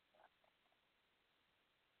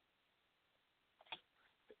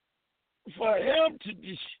 for him to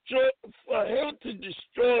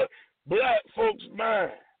destroy black folks'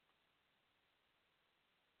 mind,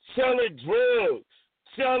 selling drugs,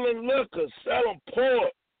 selling liquor, selling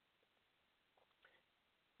pork.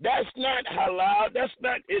 That's not halal. That's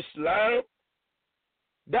not Islam.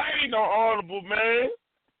 That ain't no honorable man.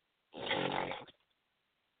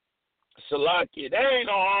 Salakia, that ain't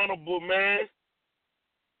no honorable man.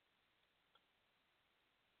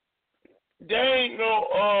 That ain't no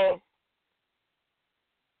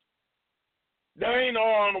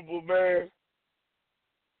honorable man.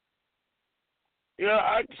 Yeah,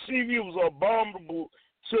 I can see if he was abominable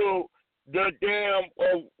to the damn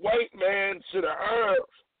white man to the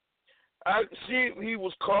Arabs. I can see if he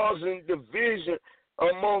was causing division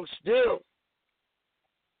amongst them.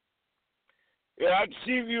 Yeah, I can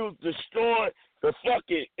see if he was destroying the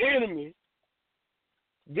fucking enemy.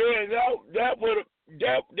 Then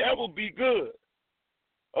that would be good.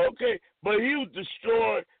 Okay, but he was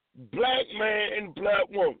destroying black man and black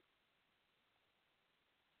woman.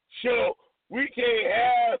 So we can't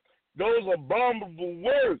have those abominable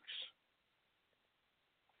works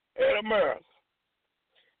in America,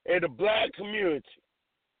 in the black community.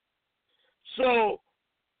 So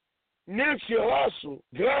Nipsey Hussle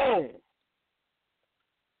gone.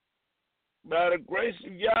 By the grace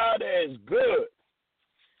of God, that's good.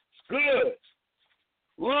 It's good.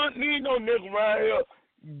 We don't need no nigga around here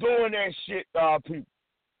doing that shit to our people.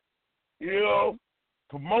 You know,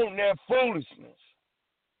 promoting that foolishness.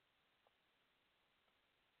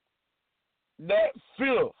 That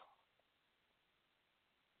filth.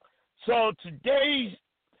 So today's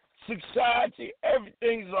society,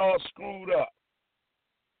 everything's all screwed up.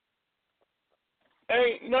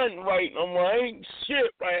 Ain't nothing right no more. Ain't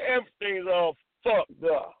shit right. Everything's all fucked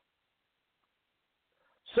up.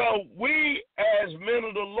 So we, as men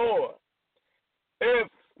of the Lord, if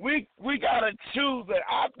we gotta choose that.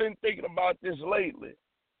 I've been thinking about this lately.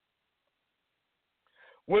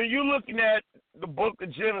 When you're looking at the book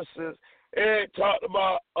of Genesis, it talked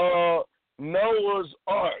about Noah's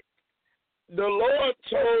Ark. The Lord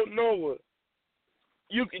told Noah,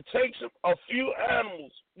 you can take a few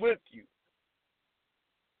animals with you.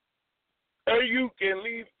 And you can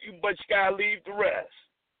leave, but you gotta leave the rest.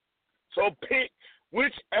 So pick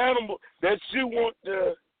which animal that you want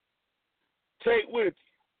to take with you.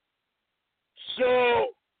 So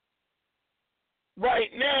right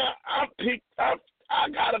now I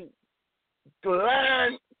gotta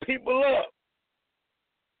line people up.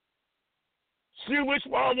 See which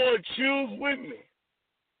one I want to choose with me.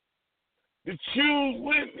 To choose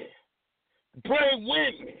with me. Bring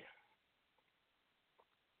with me.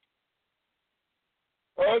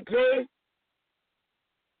 Okay?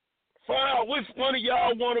 Find out which one of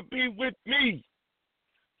y'all want to be with me.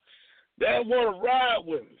 That want to ride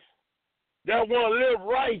with me. That want to live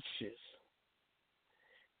righteous.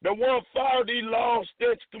 That want to follow these laws,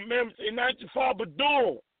 statutes, commandments, and not to follow, but do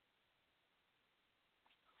them.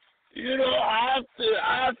 You know, I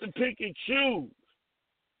have to pick and choose.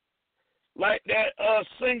 Like that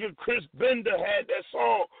singer Chris Bender had that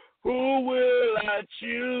song, Who Will I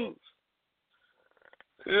Choose?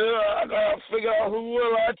 Yeah, I gotta figure out who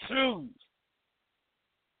will I choose.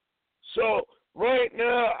 So right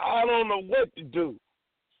now, I don't know what to do.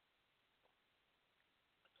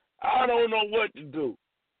 I don't know what to do.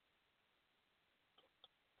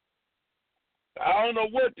 I don't know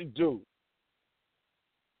what to do.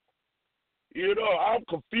 You know, I'm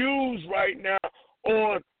confused right now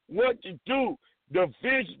on what to do The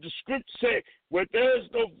vision, the scripture say, where there is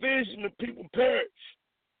no vision, the people perish.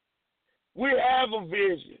 We have a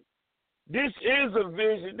vision. This is a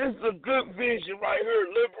vision. This is a good vision right here.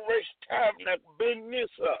 Liberation Tabernacle, bend this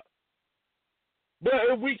up. But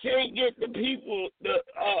if we can't get the people,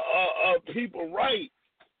 people right,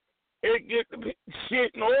 and get the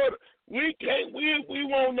shit in order, we can't. We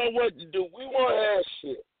won't know what to do. We won't have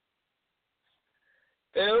shit,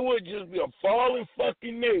 and it would just be a falling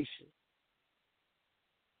fucking nation.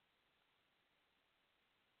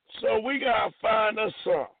 So we gotta find us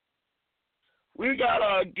some. We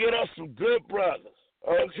gotta get us some good brothers,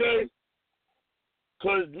 okay?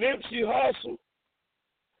 Cause Nipsey Hussle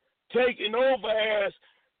taking over as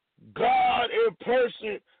God in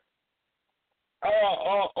person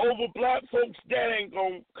over black folks, that ain't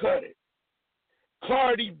gonna cut it.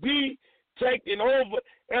 Cardi B taking over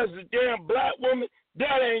as a damn black woman,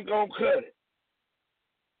 that ain't gonna cut it.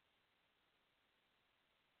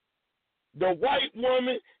 The white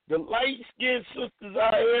woman, the light-skinned sisters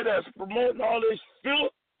out here that's promoting all this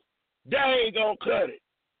filth, that ain't gonna cut it.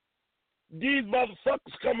 These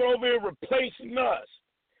motherfuckers coming over here replacing us,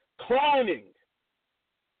 cloning,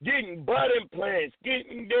 getting butt implants,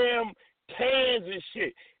 getting damn tans and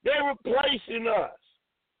shit. They're replacing us.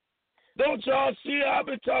 Don't y'all see? I've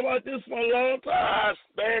been talking about this for a long time. How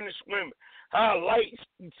Spanish women, how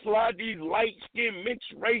these light-skinned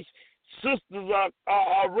mixed race sisters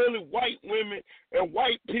are really white women and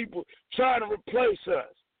white people trying to replace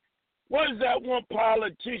us. What is that one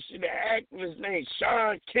politician, the activist named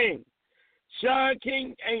Shaun King? Shaun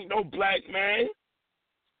King ain't no black man.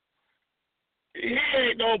 He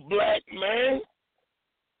ain't no black man.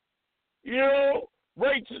 You know,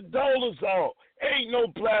 Rachel Dolezal ain't no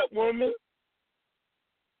black woman.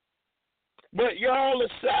 But y'all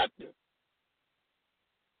accept it.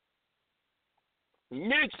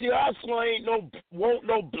 Nipsey Hussle ain't want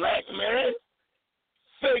no black man.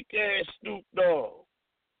 Fake ass Snoop Dogg.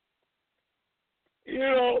 You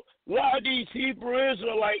know, a lot of these Hebrew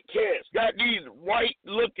Israelite cats got these white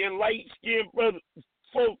looking, light skinned brothers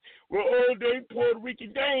folks with they Puerto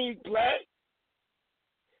Rican, they ain't black.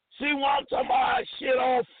 See what I'm talking about? Shit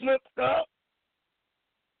all flipped up.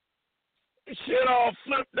 Shit all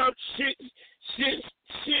flipped up.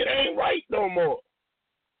 Shit ain't right no more.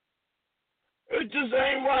 It just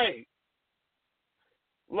ain't right.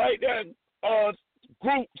 Like that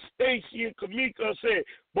group, Stacy and Kamiko said,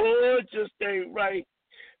 boy, it just ain't right.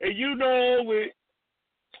 And you know it.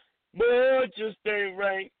 Boy, it just ain't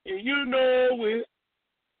right. And you know it.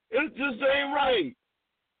 It just ain't right.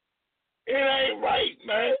 It ain't right,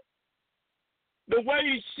 man. The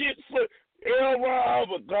way shit for L.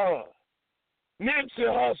 Robert gone. Nipsey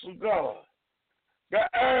Hussle gone. Got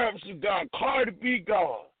Arabs gone. Cardi B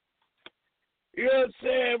gone. You know what I'm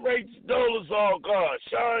saying? Rachel Dolezal gone.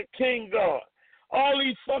 Shaun King gone. All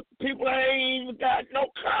these fucking people that ain't even got no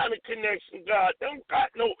kind of connection, God. They don't got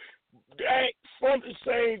no, they ain't from the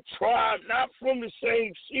same tribe, not from the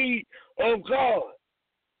same seed of God.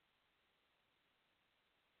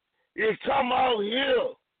 You come out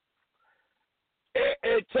here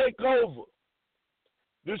and take over.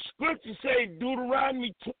 The scripture say,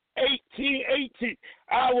 Deuteronomy 18:18,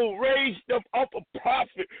 I will raise them up a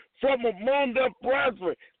prophet from among their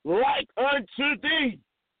brethren, like unto thee.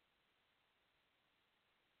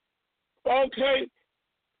 Okay?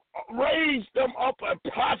 Raise them up a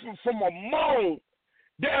prophet from among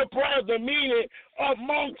their brethren, meaning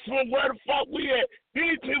amongst from where the fuck we at.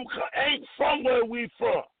 These people ain't from where we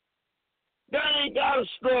from. They ain't got a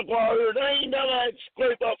struggle out here. They ain't never had to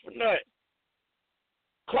scrape up for nothing.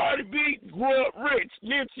 Cardi B grew up rich.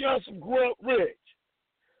 Nipsey Hussle grew up rich.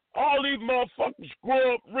 All these motherfuckers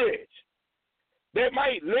grew up rich. They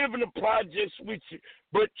might live in the projects with you,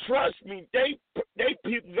 but trust me, they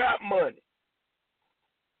people got money.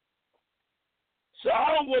 So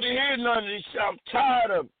I don't want to hear none of this shit. I'm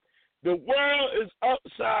tired of it. The world is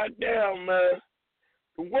upside down, man.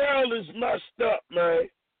 The world is messed up, man.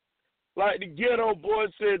 Like the ghetto boy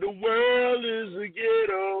said, the world is a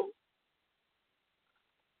ghetto.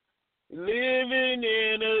 Living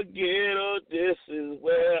in a ghetto, this is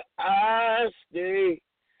where I stay.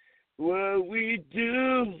 What we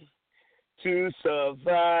do to survive.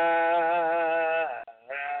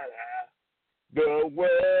 The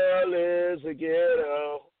world is a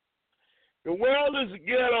ghetto. The world is a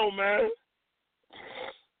ghetto, man.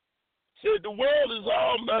 Said the world is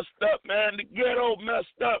all messed up, man. The ghetto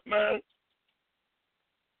messed up, man.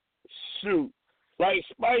 Shoot. Like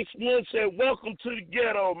Spice One said, welcome to the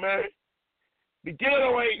ghetto, man. The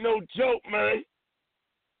ghetto ain't no joke, man.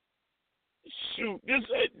 Shoot, this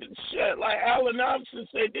ain't shit. Like Allen Iverson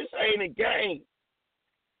said, this ain't a game.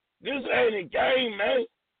 This ain't a game, man.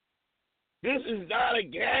 This is not a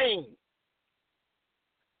game.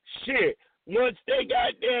 Shit. Once they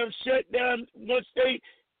goddamn shut down, once they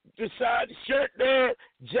decide to shut down,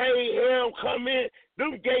 J.L. come in,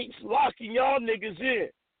 them gates locking y'all niggas in.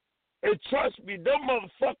 And trust me, them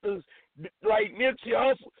motherfuckers like Nipsey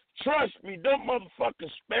Hussle, trust me, them motherfuckers,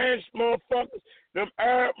 Spanish motherfuckers, them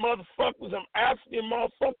Arab motherfuckers, them African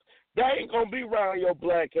motherfuckers, they ain't gonna be around your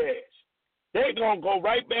black ass. They gonna go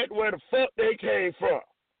right back to where the fuck they came from.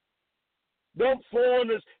 Them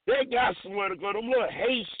foreigners, they got somewhere to go. Them little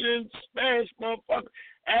Haitians, Spanish motherfuckers,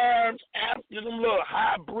 Arabs, Africans, them little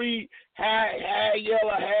high-breed, high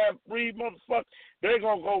yellow, half-breed motherfuckers, they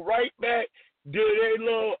gonna go right back to their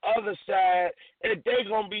little other side, and they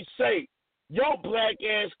gonna be safe. Your black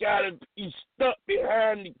ass gotta be stuck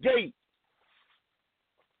behind the gate.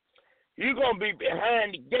 You gonna be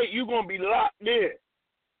behind the gate. You gonna be locked in.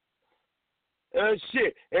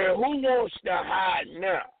 Shit. And who wants to hide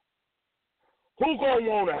now? Who gonna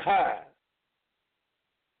wanna hide?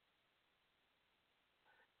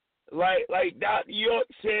 Like Dr. York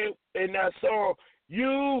said in that song,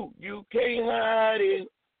 you can't hide it.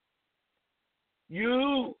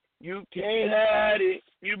 You can't hide it.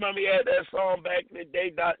 You remember he had that song back in the day,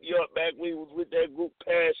 Dr. York, back when he was with that group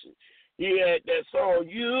Passion. He had that song,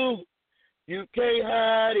 you can't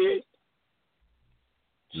hide it.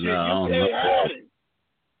 Shit, no, you can't hide it.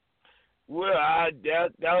 Well,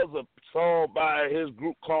 that was a song by his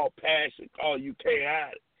group called Passion, called You Can't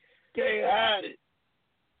Hide It. Can't hide it.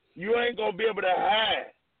 You ain't gonna be able to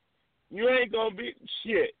hide. You ain't gonna be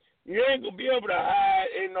shit. You ain't gonna be able to hide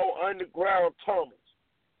in no underground tunnels.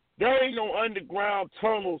 There ain't no underground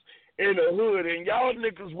tunnels in the hood, and y'all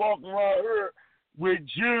niggas walking around here with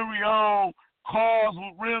jewelry on, cars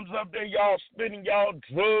with rims up there. Y'all spending y'all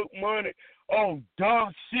drug money on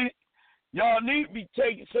dumb shit. Y'all need to be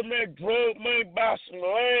taking some of that drug money, buy some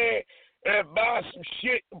land, and buy some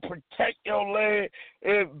shit to protect your land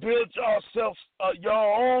and build yourself your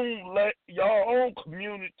own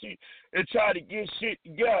community and try to get shit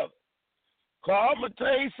together. Cause I'm gonna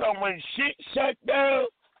tell you something, when shit shut down,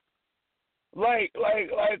 like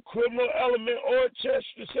Criminal Element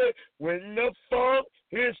Orchestra said, when the funk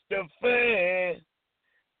hits the fan,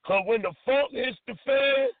 cause when the funk hits the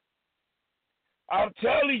fan, I'm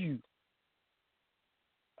telling you,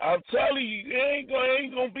 it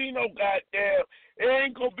ain't gonna be no goddamn. It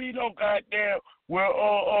ain't gonna be no goddamn. Well,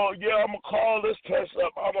 yeah, I'm gonna call this person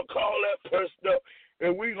up. I'm gonna call that person up,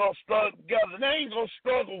 and we gonna struggle together. They ain't gonna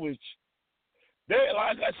struggle with you. They,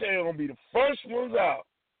 like I said, they're gonna be the first ones out.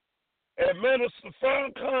 And Minister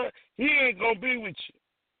Farrakhan, he ain't gonna be with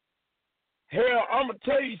you. Hell, I'm gonna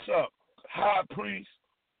tell you something, High Priest.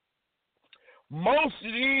 Most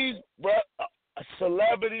of these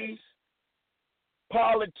celebrities,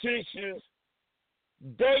 politicians,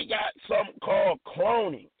 they got something called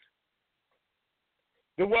cloning.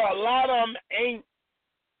 Where a lot of them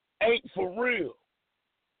ain't for real.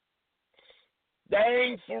 They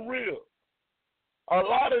ain't for real. A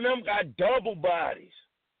lot of them got double bodies.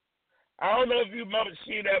 I don't know if you remember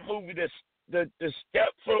seeing that movie, the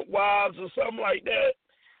Stepford Wives or something like that.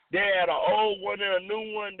 They had an old one and a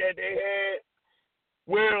new one that they had.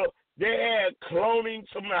 Well, they had cloning.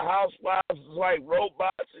 Some of the housewives was like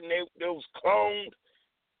robots, and they was cloned.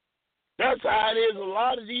 That's how it is. A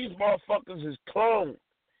lot of these motherfuckers is cloned.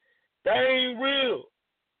 They ain't real.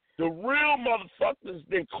 The real motherfuckers,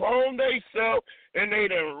 they cloned themselves, and they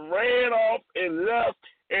done ran off and left,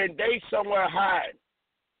 and they somewhere hiding.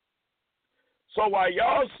 So while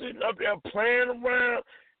y'all sitting up there playing around,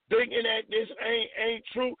 thinking that this ain't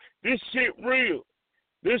true, this shit real.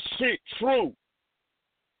 This shit true.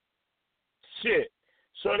 Shit.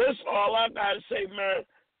 So that's all I gotta say, man.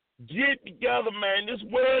 Get together, man. This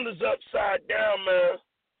world is upside down, man.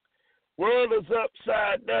 World is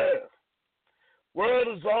upside down.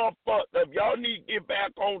 World is all fucked up. Y'all need to get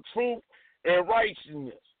back on truth and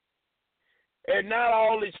righteousness. And not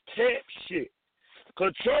all this camp shit.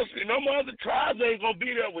 Because trust me, no other tribes ain't going to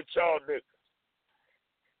be there with y'all niggas.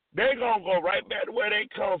 They going to go right back to where they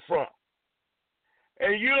come from.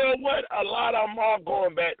 And you know what? A lot of them are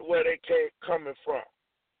going back to where they coming from.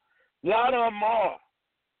 A lot of them are.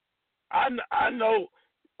 I know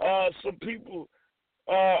some people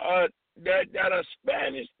that are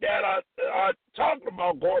Spanish that are talking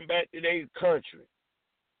about going back to their country,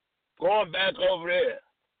 going back over there.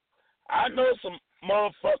 I know some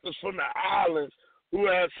motherfuckers from the islands who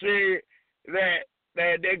have said that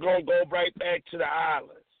they're going to go right back to the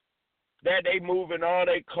islands, that they moving all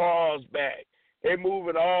their cars back, they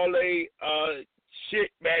moving all their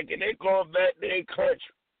shit back, and they going back to their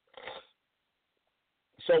country.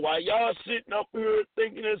 So while y'all sitting up here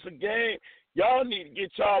thinking it's a game, y'all need to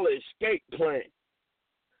get y'all an escape plan.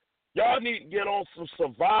 Y'all need to get on some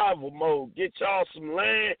survival mode. Get y'all some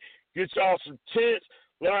land, get y'all some tents,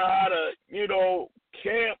 learn how to,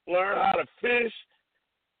 camp, learn how to fish,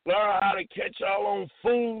 learn how to catch y'all own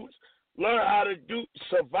foods, learn how to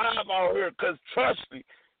survive out here. Because trust me,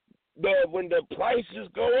 when the prices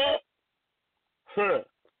go up,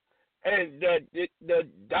 and the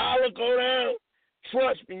dollar go down,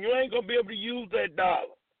 trust me, you ain't going to be able to use that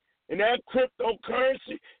dollar. And that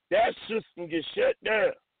cryptocurrency, that system gets shut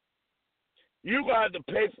down. You got to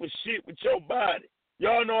pay for shit with your body.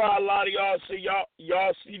 Y'all know how a lot of y'all see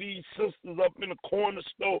y'all see these sisters up in the corner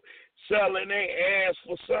store selling their ass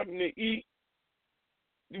for something to eat.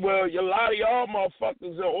 Well, a lot of y'all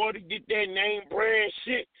motherfuckers, in order to get that name brand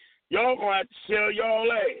shit, y'all gonna have to sell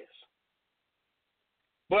y'all ass.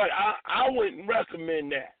 But I wouldn't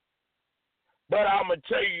recommend that. But I'm gonna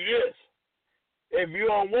tell you this: if you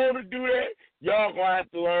don't want to do that, y'all gonna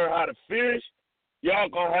have to learn how to fish. Y'all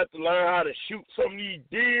gonna have to learn how to shoot some of these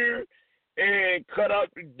deer and cut up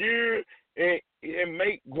the deer and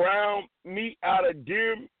make ground meat out of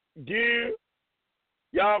deer.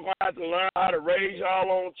 Y'all gonna have to learn how to raise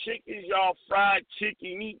y'all own chickens. Y'all fried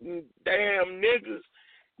chicken eating damn niggas.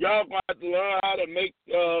 Y'all gonna have to learn how to make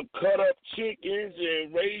cut up chickens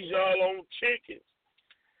and raise y'all own chickens.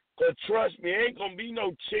 Cause trust me, ain't gonna be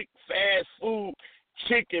no fast food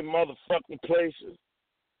chicken motherfucking places.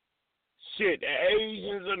 Shit, the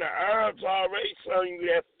Asians and the Arabs already selling you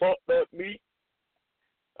that fucked up meat.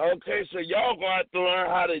 Okay, so y'all gonna have to learn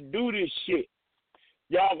how to do this shit.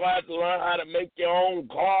 Y'all gonna have to learn how to make your own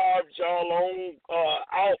garbs, y'all own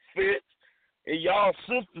outfits, and y'all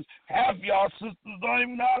sisters, half y'all sisters don't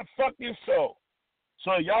even know how to fucking sew.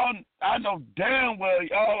 So y'all, I know damn well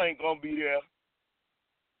y'all ain't gonna be there.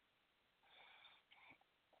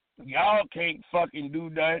 Y'all can't fucking do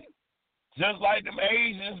nothing. Just like them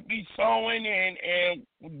Asians be sewing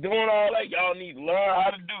and doing all that, y'all need to learn how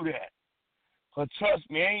to do that. Cause trust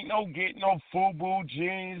me, ain't no getting no FUBU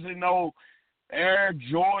jeans and no Air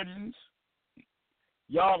Jordans.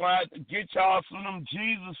 Y'all gonna have to get y'all some of them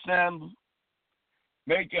Jesus sandals.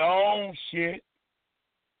 Make your own shit.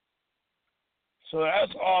 So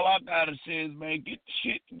that's all I gotta say is, man, get the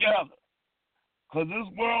shit together. Cause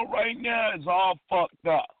this world right now is all fucked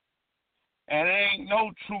up. And there ain't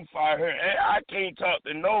no truth out here. I can't talk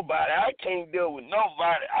to nobody. I can't deal with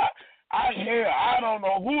nobody. I don't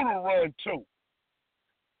know who to run to.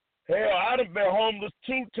 Hell, I done been homeless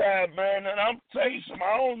 2 times, man, and I'm telling you something,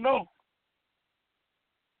 I don't know.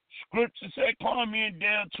 Scripture said, call me in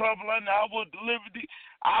damn trouble, and I will deliver thee.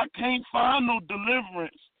 I can't find no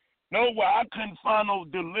deliverance. Nowhere. I couldn't find no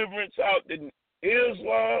deliverance out in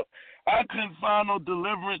Islam. I couldn't find no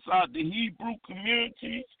deliverance out the Hebrew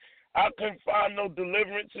communities. I couldn't find no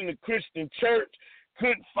deliverance in the Christian church.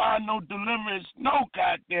 Couldn't find no deliverance no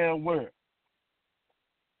goddamn where.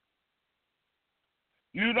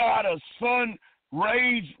 You know how the sun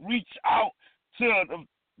rays reach out to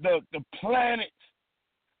the planets?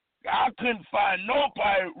 I couldn't find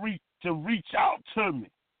nobody to reach out to me.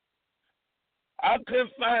 I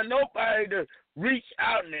couldn't find nobody to reach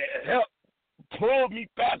out and help pull me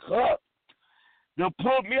back up. To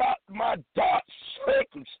pull me out of my dark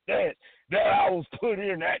circumstance that I was put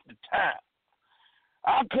in at the time.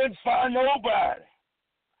 I couldn't find nobody.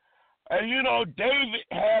 And David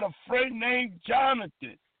had a friend named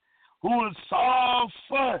Jonathan, who was Saul's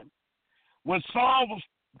son. When Saul was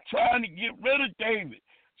trying to get rid of David,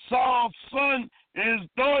 Saul's son and his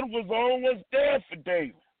daughter was always there for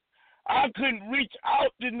David. I couldn't reach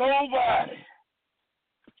out to nobody.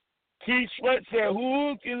 Keith Sweat said,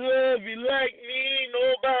 who can love you like me?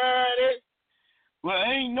 Nobody. Well,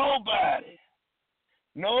 ain't nobody.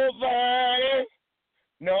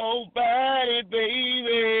 Nobody,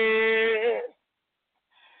 baby.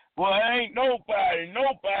 Well, ain't nobody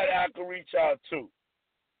I can reach out to.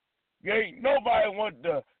 Ain't nobody want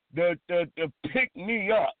to pick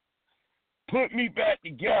me up, put me back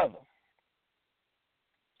together.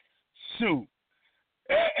 Shoot.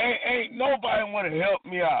 Ain't nobody want to help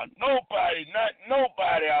me out. Nobody, not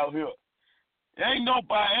nobody out here. Ain't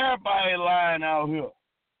nobody, everybody lying out here.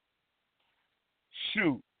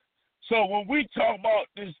 Shoot. So when we talk about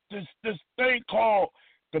this thing called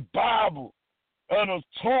the Bible and the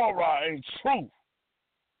Torah and truth,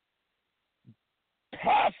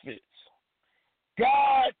 prophets,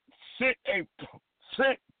 God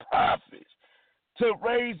sent prophets to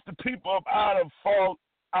raise the people up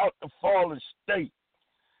out the fallen state.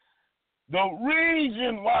 The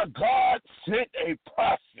reason why God sent a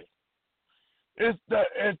prophet is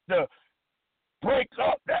the break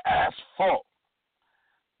up the asphalt,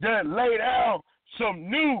 then lay down some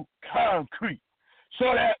new concrete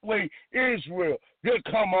so that way Israel will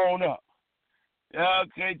come on up.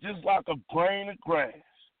 Okay, just like a grain of grass.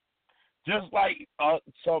 Just like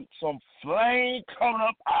some flame coming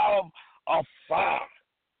up out of a fire.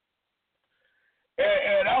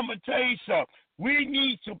 And I'm going to tell you something. We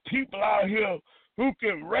need some people out here who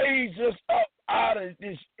can raise us up out of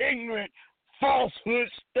this ignorant falsehood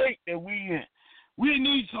state that we in. We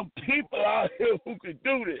need some people out here who can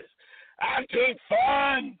do this. I can't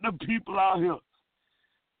find the people out here.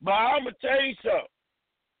 But I'm going to tell you something.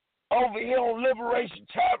 Over here on Liberation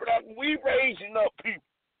Tabernacle, we raising up people.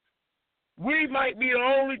 We might be the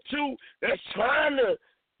only two that's trying to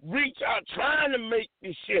reach out, trying to make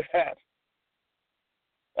this shit happen.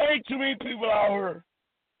 Ain't too many people out here.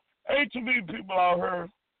 Ain't too many people out here.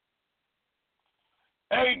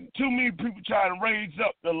 Ain't too many people trying to raise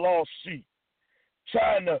up the lost sheep,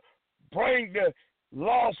 trying to bring the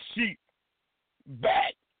lost sheep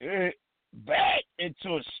back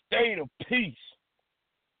into a state of peace.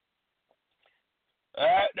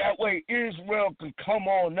 That way Israel can come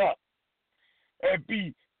on up and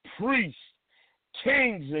be priests,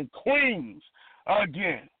 kings, and queens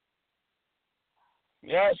again.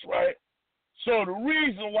 Yeah, that's right. So the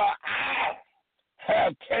reason why I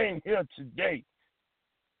have came here today,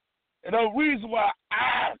 and the reason why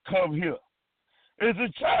I come here is to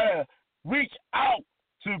try to reach out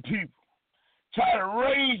to people, try to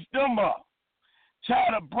raise them up, try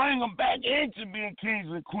to bring them back into being kings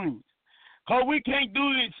and queens. Because we can't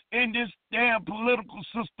do this in this damn political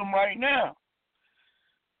system right now.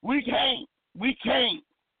 We can't.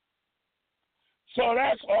 So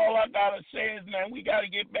that's all I got to say is, man, we got to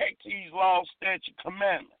get back to these laws, statutes,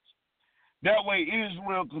 commandments. That way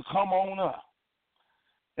Israel can come on up.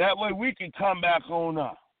 That way we can come back on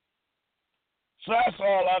up. So that's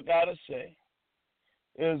all I got to say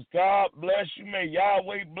is God bless you. May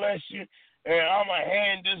Yahweh bless you. And I'm going to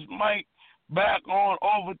hand this mic back on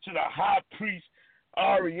over to the high priest,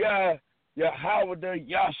 Ariah, Yahweh,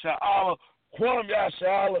 Yasha'Allah, Kwam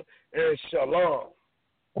Yasha'Allah, and Shalom.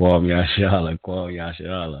 Kwam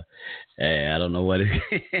Yasha'Allah. Hey, I don't know what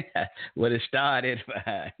it started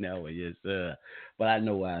by. No, yes, sir. But I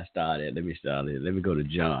know why I started. Let me start it. Let me go to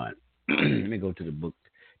John. Let me go to the book,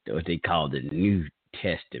 what they call the New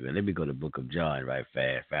Testament. Let me go to the book of John right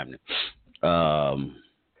fast, family.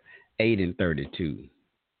 8:32.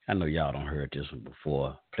 I know y'all don't heard this one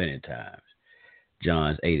before plenty of times.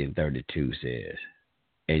 John 8:32 says,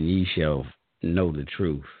 "And ye shall know the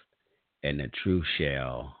truth, and the truth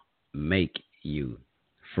shall make you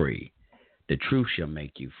free." The truth shall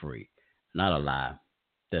make you free, not a lie.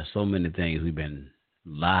 There's so many things we've been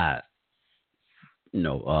lied,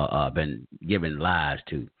 been given lies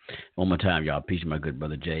to. One more time, y'all. Peace to my good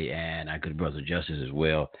brother Jay and our good brother Justice as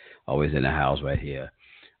well. Always in the house right here.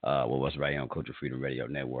 With us right here on Culture Freedom Radio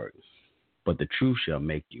Network. But the truth shall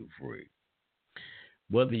make you free.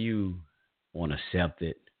 Whether you want to accept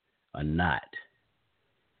it or not,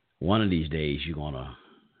 one of these days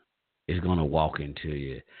it's gonna walk into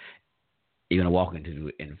you. You're gonna walk into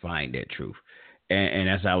it and find that truth. And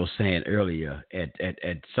as I was saying earlier,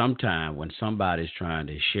 at some time when somebody's trying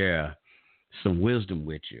to share some wisdom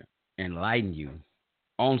with you, enlighten you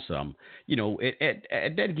on some,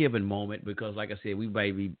 at that given moment, because like I said, we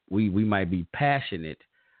might be passionate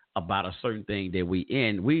about a certain thing that we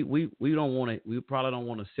in. We probably don't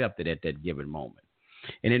want to accept it at that given moment,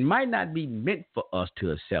 and it might not be meant for us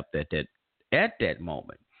to accept that at that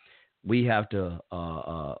moment. We have to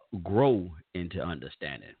grow into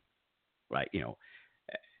understanding, right?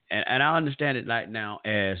 And I understand it right now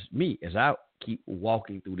as I keep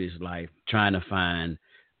walking through this life, trying to find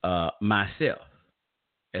myself.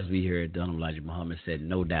 As we heard Donald Elijah Muhammad said,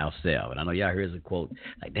 "No doubt self." And I know y'all heard the quote,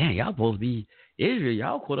 like, "Damn, y'all supposed to be Israel.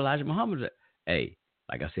 Y'all quote Elijah Muhammad." Hey,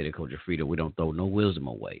 like I said at Culture Freedom, we don't throw no wisdom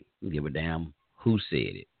away. We give a damn who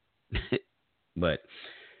said it. But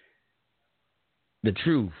the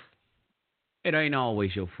truth, it ain't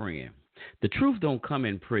always your friend. The truth don't come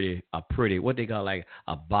in a pretty, what they call like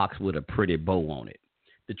a box with a pretty bow on it.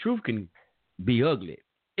 The truth can be ugly.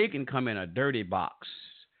 It can come in a dirty box.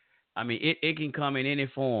 I mean, it can come in any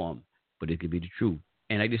form, but it could be the truth.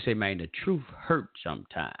 And like they say, man, the truth hurts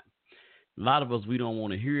sometimes. A lot of us, we don't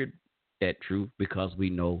want to hear that truth because we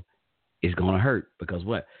know it's going to hurt. Because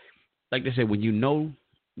what? Like they say, when you know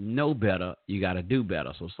better, you got to do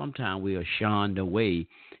better. So sometimes we are shunned away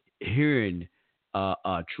hearing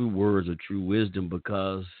true words or true wisdom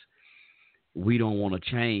because we don't want to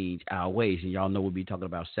change our ways. And y'all know we'll be talking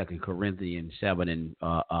about 2 Corinthians 7 and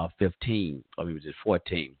 15, or maybe it's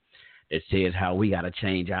 14. It says how we got to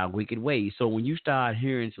change our wicked ways. So when you start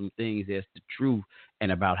hearing some things that's the truth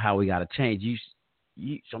and about how we got to change,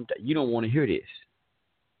 sometimes you don't want to hear this.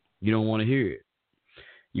 You don't want to hear it.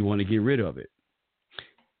 You want to get rid of it.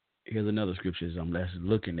 Here's another scripture I'm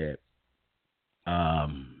looking at.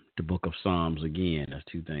 The book of Psalms again. There's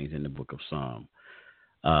two things in the book of Psalm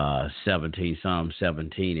 17, Psalm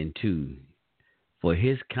 17 and 2. For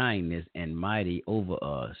his kindness and mighty over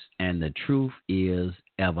us, and the truth is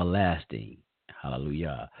everlasting.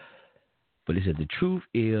 Hallelujah. But it said the truth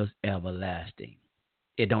is everlasting.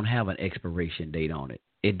 It don't have an expiration date on it.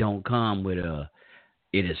 It don't come with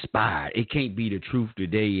it expired. It can't be the truth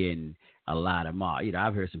today and a lot of more.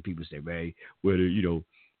 I've heard some people say, man, whether,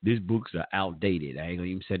 these books are outdated. I ain't gonna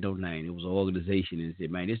even say no name. It was an organization and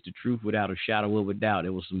said, man, it's the truth without a shadow of a doubt. It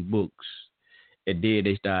was some books. And then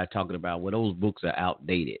they started talking about, well, those books are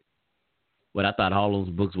outdated. But I thought all those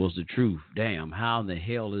books was the truth. Damn, how in the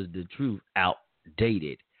hell is the truth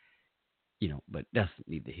outdated? But that's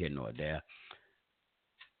neither here nor there.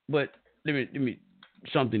 But let me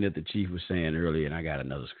something that the chief was saying earlier, and I got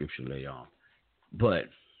another scripture later on. But,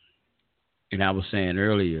 and I was saying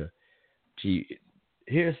earlier,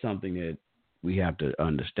 here's something that we have to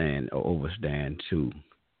understand or understand too.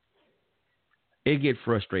 It get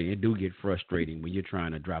frustrating. It do get frustrating when you're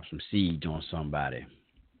trying to drop some seeds on somebody.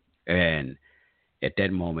 And at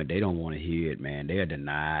that moment, they don't want to hear it, man. They're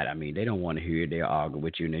denied. I mean, they don't want to hear it. They'll argue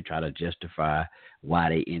with you, and they try to justify why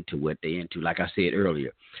they into what they into. Like I said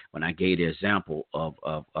earlier, when I gave the example of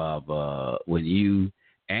when you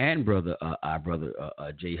and our brother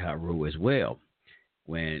Jay Haru as well,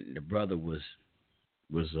 when the brother was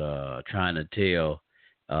trying to tell,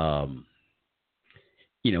 trying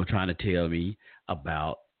to tell me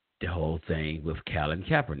about the whole thing with Colin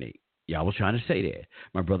Kaepernick. Y'all was trying to say that.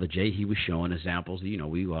 My brother Jay, he was showing examples.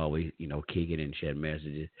 We always, kick it and share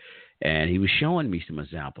messages. And he was showing me some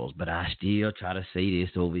examples. But I still try to say this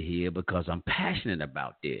over here because I'm passionate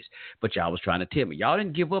about this. But y'all was trying to tell me. Y'all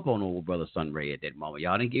didn't give up on old brother Sunray at that moment.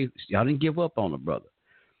 Y'all didn't give up on the brother.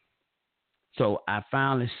 So I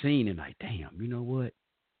finally seen it like, damn, you know what?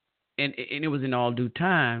 And it was in all due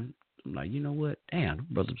time. I'm like, you know what? Damn, the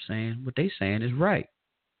brother's saying what they saying is right.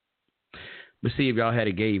 But see, if y'all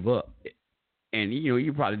had gave up, and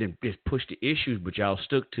you probably didn't just push the issues, but y'all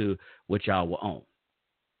stuck to what y'all were on.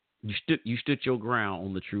 You stood your ground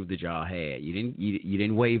on the truth that y'all had. You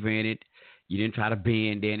didn't waver in it. You didn't try to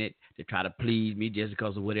bend in it to try to please me just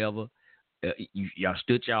because of whatever. Y'all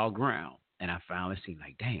stood y'all ground, and I finally seen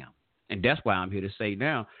like, damn. And that's why I'm here to say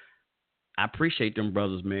now, I appreciate them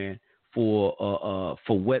brothers, man, for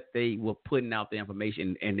what they were putting out the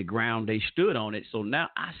information and the ground they stood on it. So now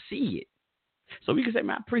I see it. So we can say,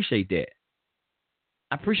 man, I appreciate that.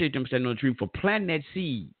 I appreciate them standing on the truth for planting that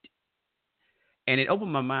seed. And it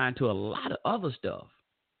opened my mind to a lot of other stuff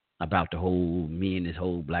about the whole me and this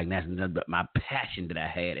whole black nationalism, but my passion that I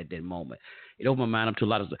had at that moment. It opened my mind up to a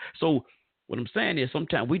lot of stuff. So what I'm saying is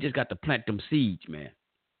sometimes we just got to plant them seeds, man.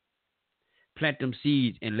 Plant them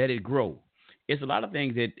seeds and let it grow. It's a lot of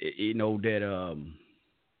things that,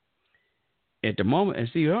 at the moment, and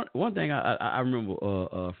see, one thing I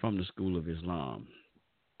remember from the School of Islam,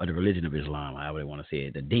 or the religion of Islam, however they want to say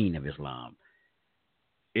it, the Deen of Islam,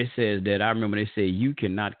 it says that, I remember they say you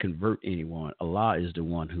cannot convert anyone. Allah is the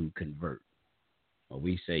one who convert. Or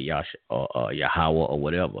we say Yahweh or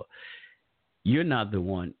whatever. You're not the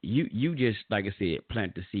one. You just, like I said,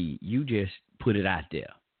 plant the seed. You just put it out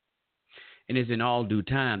there. And it's in all due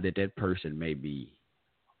time that person may be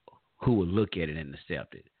who will look at it and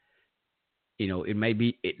accept it. It may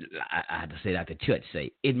be, I have to say like the church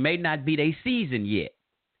say, it may not be their season yet.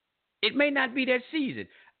 It may not be that season.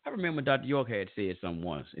 I remember Dr. York had said something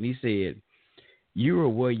once, and he said, you are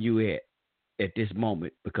where you at this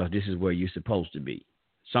moment because this is where you're supposed to be.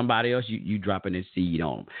 Somebody else, you dropping that seed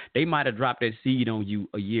on them. They might have dropped that seed on you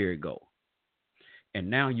a year ago. And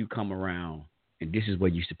now you come around, and this is where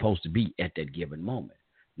you're supposed to be at that given moment.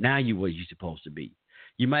 Now you're where you're supposed to be.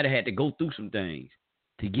 You might have had to go through some things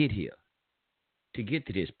to get here, to get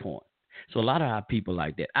to this point. So a lot of our people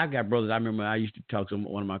like that. I got brothers. I remember I used to talk to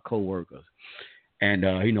one of my coworkers, and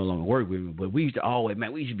he no longer work with me, but we used to always,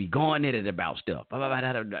 man, we used to be going at it about stuff, about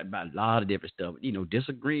a lot of different stuff,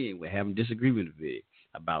 disagreeing with, having disagreement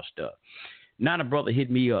about stuff. Now the brother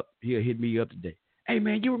hit me up. He'll hit me up today. Hey,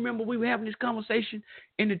 man, you remember we were having this conversation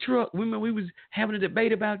in the truck? Remember we was having a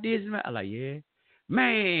debate about this? And I'm like, yeah.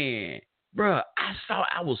 Man, bro,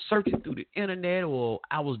 I was searching through the internet, or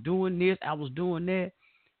I was doing this, I was doing that.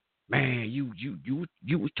 Man, you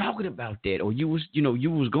was talking about that, or you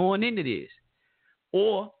was going into this.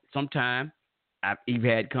 Or sometime We've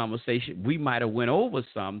had conversation. We might have went over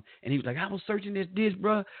some, and he was like, I was searching this,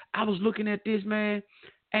 bro. I was looking at this, man.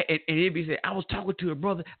 And he'd be saying, I was talking to a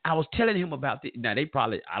brother. I was telling him about this. Now, they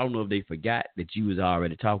probably, I don't know if they forgot that you was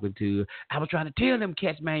already talking to. I was trying to tell them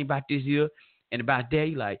cats, man, about this here and about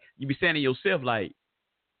that. You be saying to yourself, like,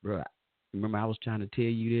 bro, remember I was trying to tell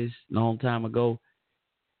you this long time ago?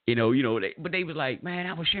 But they was like, man,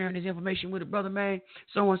 I was sharing this information with a brother, man,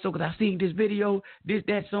 so-and-so, because I seen this video, this,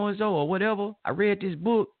 that, so-and-so, or whatever. I read this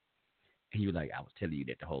book. And you were like, I was telling you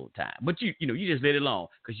that the whole time. But, you just let it alone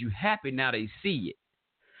because you happy now they see it.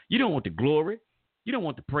 You don't want the glory. You don't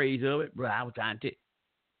want the praise of it. Bro, I was trying to.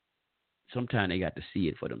 Sometimes they got to see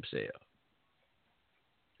it for themselves.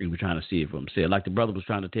 They were trying to see it for themselves. Like the brother was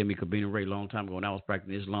trying to tell me, Kabina Ray, a long time ago, when I was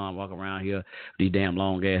practicing Islam, walking around here, these damn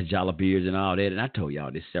long-ass jalabeers and all that. And I told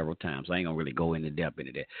y'all this several times. So I ain't going to really go into depth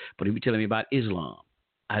into that. But he was telling me about Islam.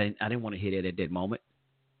 I didn't want to hear that at that moment.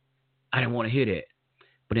 I didn't want to hear that.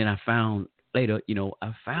 But then I found later,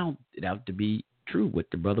 I found it out to be true what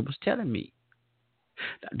the brother was telling me.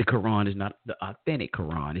 The Quran is not the authentic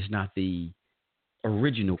Quran. It's not the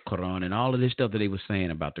original Quran and all of this stuff that they were saying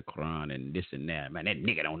about the Quran and this and that. Man, that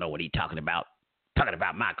nigga don't know what he talking about. Talking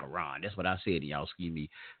about my Quran. That's what I said. And y'all excuse me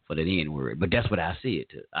for that N word. But that's what I said.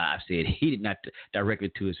 I said he did not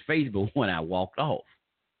directly to his face, but when I walked off.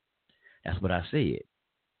 That's what I said.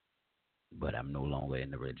 But I'm no longer in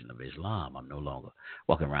the religion of Islam. I'm no longer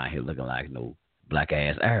walking around here looking like no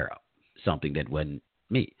black-ass Arab. Something that wasn't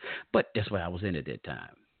me. But that's what I was in at that time.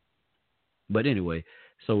 But anyway,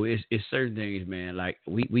 so it's certain things, man, like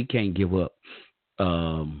we can't give up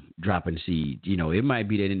dropping seeds. It might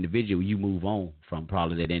be that individual you move on from,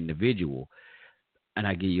 probably that individual. And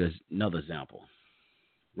I give you another example.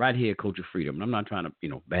 Right here, Coach of Freedom. And I'm not trying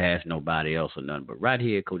to, bash nobody else or nothing, but right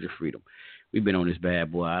here, Coach of Freedom. We've been on this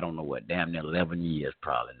bad boy, I don't know what, damn near 11 years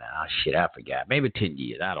probably now. Shit, I forgot. Maybe 10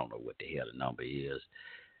 years. I don't know what the hell the number is.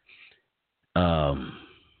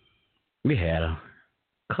 We had a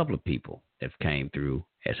couple of people that came through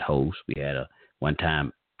as hosts. We had a one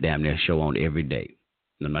time damn near show on every day.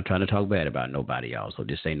 And I'm not trying to talk bad about nobody, y'all. So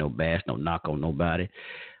this ain't no bash, no knock on nobody.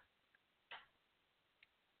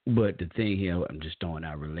 But the thing here, I'm just throwing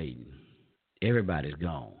out relating. Everybody's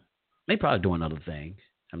gone. They probably doing other things.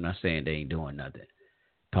 I'm not saying they ain't doing nothing.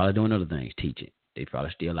 Probably doing other things, teaching. They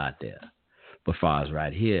probably still out there. But as far as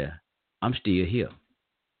right here, I'm still here.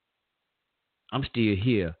 I'm still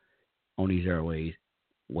here on these airways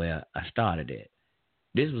where I started at.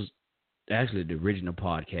 This was actually the original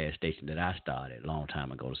podcast station that I started a long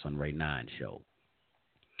time ago, the Sun Ray 9 show.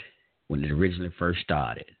 When it originally first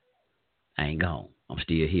started, I ain't gone. I'm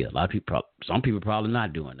still here. A lot of people, some people probably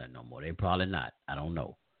not doing that no more. They probably not. I don't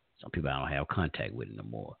know. Some people I don't have contact with no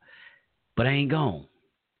more. But I ain't gone.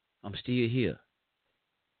 I'm still here.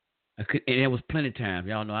 And there was plenty of times,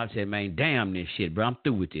 y'all know, I said, man, damn this shit, bro. I'm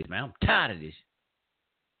through with this, man. I'm tired of this.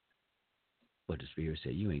 But the Spirit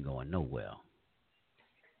said, you ain't going nowhere.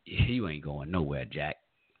 You ain't going nowhere, Jack.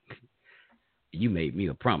 You made me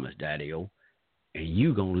a promise, Daddy-O, and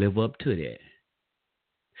you going to live up to that.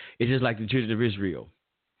 It's just like the children of Israel.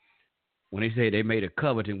 When they say they made a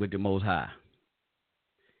covenant with the Most High,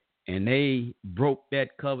 and they broke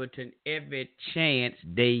that covenant every chance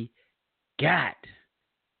they got.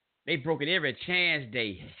 They broke it every chance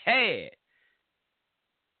they had.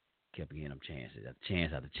 Kept getting them chances,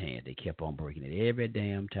 chance after chance. They kept on breaking it every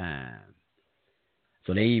damn time.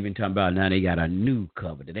 So they even talking about now they got a new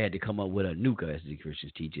covenant. They had to come up with a new covenant. As the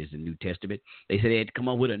Christians teach us in the New Testament, they said they had to come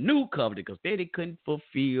up with a new covenant because they couldn't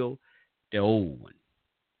fulfill the old one.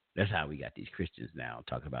 That's how we got these Christians now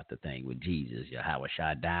talking about the thing with Jesus, Yahweh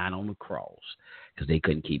Shai dying on the cross because they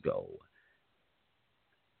couldn't keep the old one.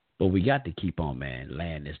 But we got to keep on, man,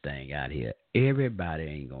 laying this thing out here. Everybody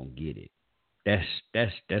ain't gonna get it. That's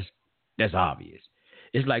obvious.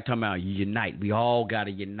 It's like talking about you unite. We all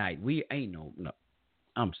gotta unite. We ain't no.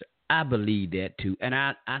 I believe that too, and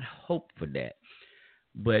I hope for that.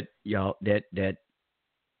 But y'all, that ain't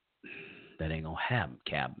gonna happen,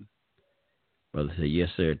 Captain. Brother said, yes,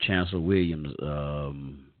 sir. Chancellor Williams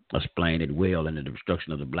explained it well in The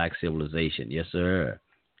Destruction of the Black Civilization. Yes, sir.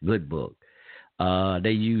 Good book.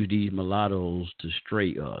 They use these mulattoes to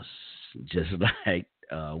stray us, just like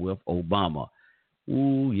with Obama.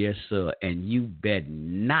 Ooh, yes, sir. And you bet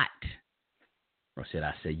not. Or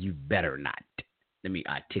I said, you better not. Let me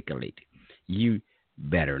articulate. You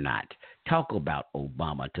better not talk about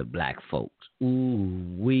Obama to black folks.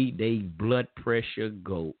 Ooh, they blood pressure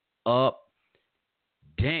go up.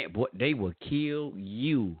 Damn, boy, they will kill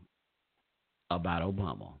you about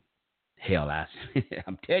Obama. Hell,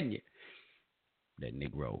 I'm telling you. that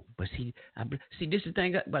Negro. But see, this is the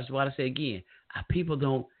thing. That's what I say again. Our people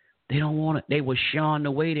don't. They don't want it. They will shun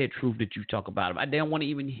away that truth that you talk about him. They don't want to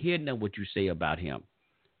even hear what you say about him.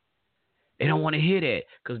 They don't want to hear that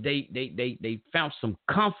because they found some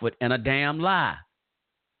comfort in a damn lie.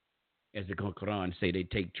 As the Quran say, they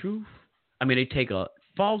take truth. They take a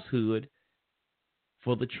falsehood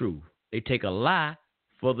for the truth. They take a lie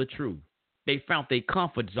for the truth. They found their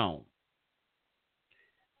comfort zone.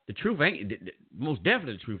 The truth ain't, most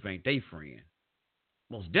definitely the truth ain't they friend.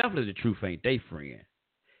 Most definitely the truth ain't they friend.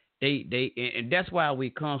 And that's why we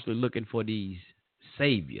constantly looking for these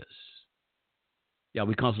saviors. Yeah,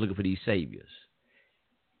 we constantly looking for these saviors.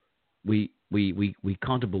 We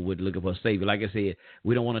comfortable with looking for a savior. Like I said,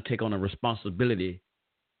 we don't want to take on the responsibility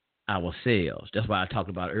ourselves. That's why I talked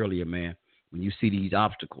about earlier, man. When you see these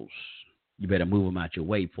obstacles, you better move them out your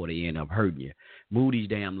way before they end up hurting you. Move these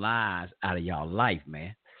damn lies out of y'all life,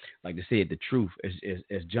 man. Like they said, the truth,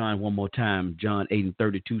 as John, one more time, John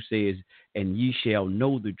 8:32 says, and ye shall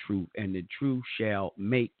know the truth, and the truth shall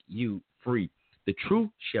make you free. The truth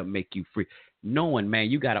shall make you free. Knowing, man,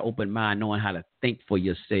 you got an open mind, knowing how to think for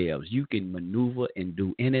yourselves. You can maneuver and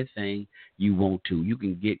do anything you want to. You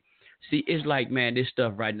can get, see, it's like, man, this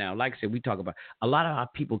stuff right now, like I said, we talk about, a lot of our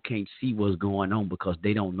people can't see what's going on because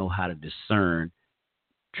they don't know how to discern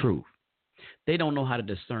truth. They don't know how to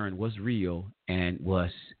discern what's real and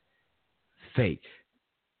what's fake.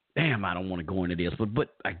 Damn, I don't want to go into this, but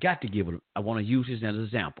I got to give it. I want to use this as an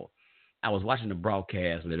example. I was watching the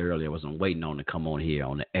broadcast a little earlier. I wasn't waiting on to come on here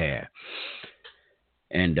on the air,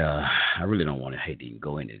 and I really don't want to hate to even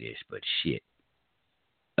go into this, but shit.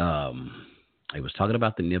 I was talking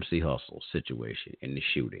about the Nipsey Hussle situation and the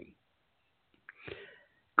shooting.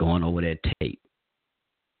 Going over that tape.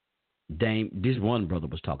 This one brother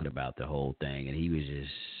was talking about the whole thing, and he was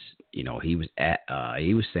just, he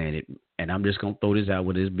was saying it, and I'm just gonna throw this out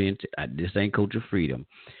with this being. This ain't Culture Freedom.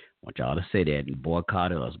 I want y'all to say that and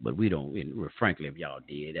boycott us, but we don't. Frankly, if y'all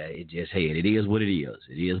did, it just it is what it is.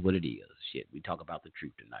 It is what it is. Shit, we talk about the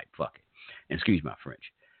truth tonight. Fuck it. And excuse my French.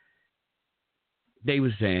 They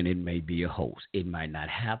were saying it may be a hoax. It might not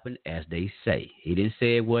happen as they say. He didn't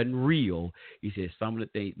say it wasn't real. He said some of the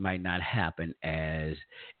things might not happen as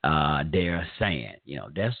they're saying.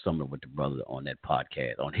 That's some of what the brother on that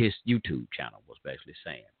podcast, on his YouTube channel, was basically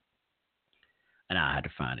saying. And I had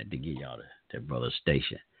to find it to give y'all the brother's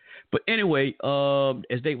station. But anyway,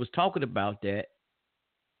 as they was talking about that,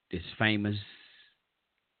 this famous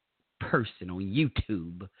person on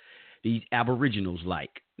YouTube, these aboriginals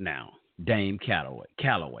like now, Dame Calloway,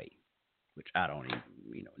 which I don't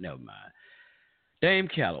even, never mind. Dame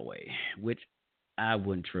Calloway, which I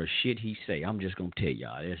wouldn't trust shit he say. I'm just going to tell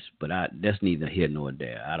y'all this, but that's neither here nor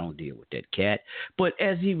there. I don't deal with that cat. But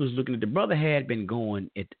as he was looking at, the brother had been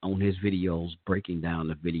going on his videos, breaking down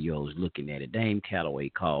the videos, looking at it. Dame Calloway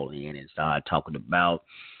called in and started talking about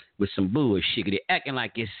with some bullshit. They acting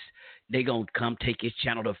like they gonna come take his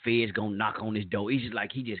channel. The feds gonna knock on his door. He's just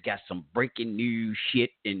like he just got some breaking news shit,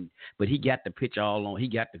 but he got the picture he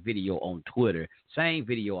got the video on Twitter, same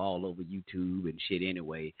video all over YouTube and shit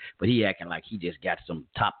anyway. But he acting like he just got some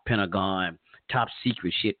top Pentagon, top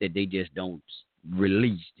secret shit that they just don't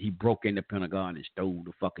release. He broke in the Pentagon and stole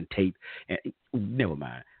the fucking tape. And never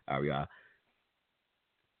mind, y'all.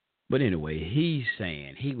 But anyway, he's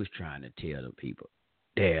saying he was trying to tell the people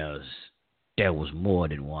there was more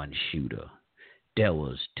than one shooter. There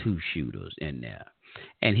was two shooters in there.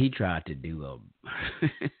 And he tried to do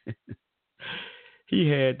he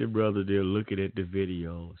had the brother there looking at the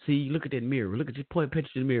video. See, look at that mirror. Look at the point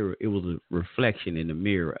picture in the mirror. It was a reflection in the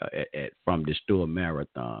mirror from the store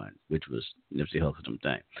Marathon, which was Nipsey Hussle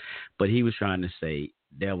thing. But he was trying to say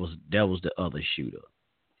that was the other shooter.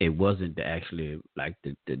 It wasn't actually like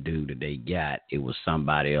the dude that they got. It was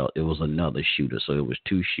somebody else. It was another shooter. So it was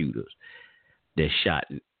two shooters that shot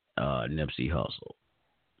Nipsey Hussle.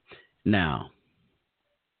 Now,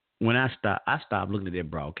 when I stopped looking at that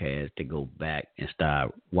broadcast to go back and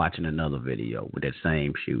start watching another video with that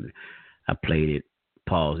same shooter. I played it,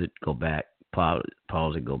 paused it, go back, pause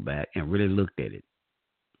it, go back, and really looked at it.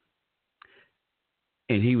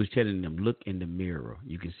 And he was telling them, look in the mirror.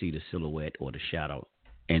 You can see the silhouette or the shadow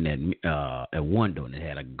in that a window, and it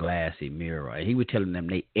had a glassy mirror. And he was telling them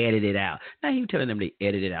they edited it out. Now he was telling them they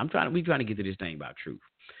edited it out. We trying to get to this thing about truth.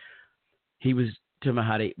 He was telling me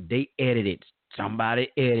how they edited. Somebody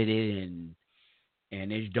edited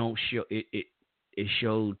and it don't show it. It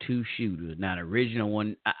showed two shooters. Now the original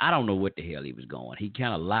one, I don't know what the hell he was going. He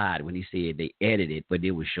kind of lied when he said they edited, but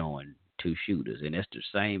it was showing two shooters, and that's the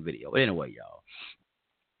same video. But anyway, y'all,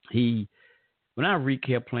 he When I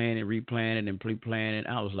kept playing it, replaying it, and replaying it,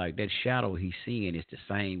 I was like, that shadow he's seeing is the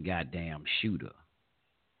same goddamn shooter.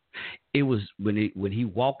 It was when he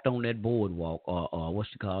walked on that boardwalk, or what's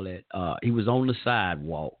you call it? He was on the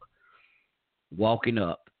sidewalk, walking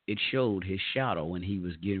up. It showed his shadow when he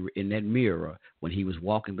was getting in that mirror when he was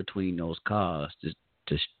walking between those cars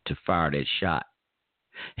to fire that shot.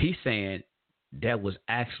 He's saying that was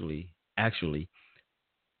actually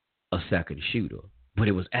a second shooter, but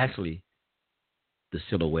it was actually the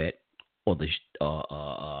silhouette or the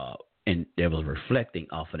and there was reflecting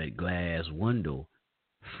off of that glass window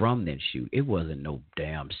from that shoot. It wasn't no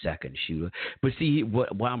damn second shooter. But see,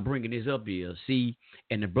 why I'm bringing this up is, see,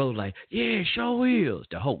 and the brother like, yeah, sure is,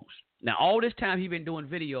 the host. Now, all this time he been doing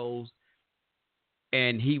videos,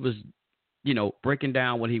 and he was, breaking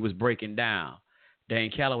down what he was breaking down.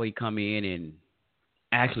 Dan Calloway come in and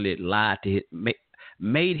actually lied to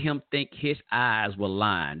made him think his eyes were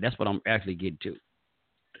lying. That's what I'm actually getting to.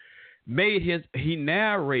 He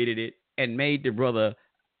narrated it and made the brother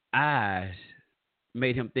eyes,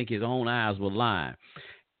 made him think his own eyes were lying.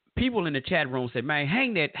 People in the chat room said, man,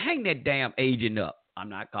 hang that damn agent up. I'm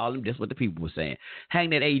not calling him, that's what the people were saying. Hang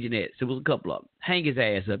that agent up. So it was a couple of them. Hang his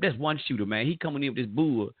ass up. That's one shooter, man. He coming in with this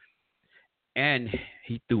bull, and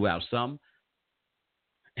he threw out some.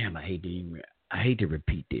 Damn, I hate to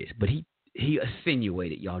repeat this, but he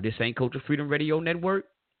insinuated, y'all, this ain't Culture Freedom Radio Network.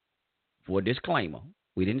 For a disclaimer,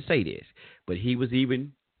 we didn't say this, but he was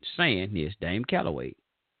even saying this, Dame Calloway,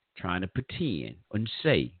 trying to pretend and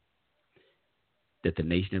say that the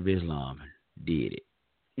Nation of Islam did it.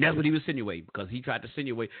 That's what he was insinuating, because he tried to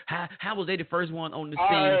insinuate. How was they the first one on the scene?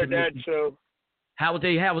 I heard that too. How was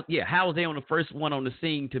they on the first one on the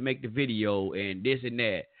scene to make the video and this and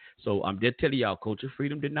that? So I'm just telling y'all, Culture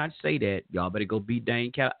Freedom did not say that. Y'all better go beat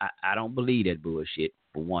Dane Calloway. I don't believe that bullshit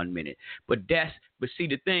for 1 minute. But see,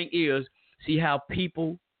 the thing is, see how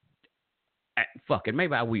people,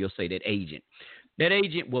 maybe I will say that agent. That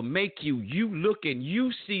agent will make you look and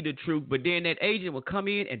you see the truth, but then that agent will come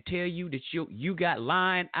in and tell you that you got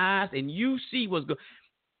lying eyes and you see what's going.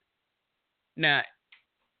 Now,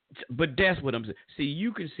 but that's what I'm saying. See,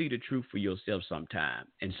 you can see the truth for yourself sometime,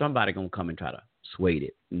 and somebody gonna come and try to sway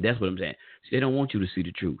it. And that's what I'm saying. See, they don't want you to see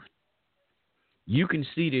the truth. You can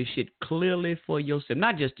see this shit clearly for yourself.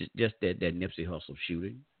 Not just that Nipsey Hussle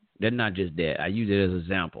shooting. That's not just that. I use it as an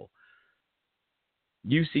example.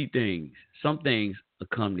 You see things. Some things will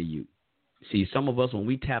come to you. See, some of us, when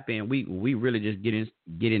we tap in, we really just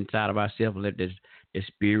get inside of ourselves and let the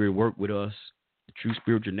spirit work with us, the true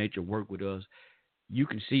spiritual nature work with us. You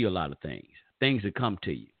can see a lot of things that come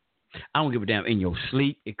to you. I don't give a damn. In your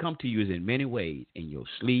sleep, it come to you in many ways. In your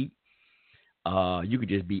sleep, you could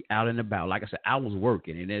just be out and about. Like I said, I was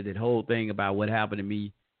working, and that whole thing about what happened to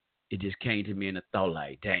me, it just came to me in a thought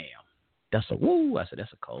like, damn. I said,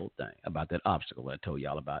 that's a cold thing about that obstacle that I told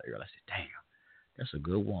y'all about earlier. I said, damn, that's a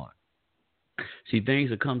good one. See,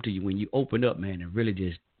 things will come to you when you open up, man, and really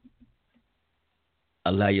just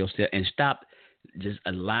allow yourself and stop just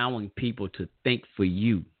allowing people to think for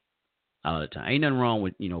you all the time. Ain't nothing wrong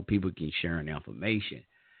with, people can sharing the information,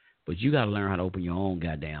 but you got to learn how to open your own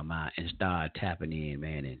goddamn mind and start tapping in,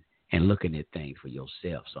 man, and looking at things for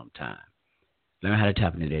yourself sometime. Learn how to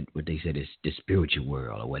tap into that, what they said is the spiritual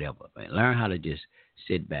world or whatever. Man. Learn how to just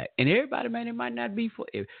sit back. And everybody, man, it might not be for,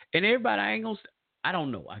 and everybody, I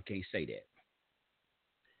don't know. I can't say that.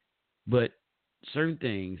 But certain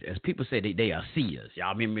things, as people say, they are seers.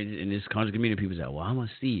 Y'all remember in this conscious community, people say, well, I'm a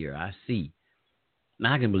seer. I see.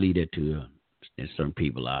 Now, I can believe that too. And certain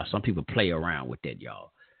people are. Some people play around with that,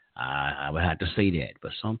 y'all. I would have to say that.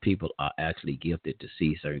 But some people are actually gifted to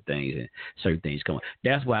see certain things and certain things come.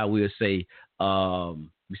 That's why we'll say,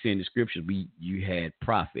 we see in the scriptures, you had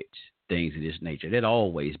prophets, things of this nature. That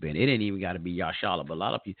always been. It ain't even got to be Yashala, but a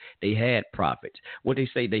lot of people, they had prophets. What they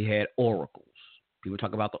say, they had oracles. People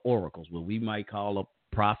talk about the oracles. Well, we might call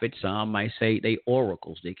a prophet. Some might say they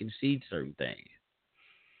oracles. They can see certain things.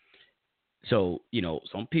 So,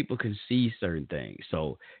 some people can see certain things.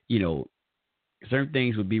 So, certain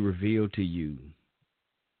things will be revealed to you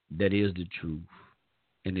that is the truth,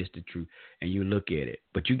 and it's the truth, and you look at it.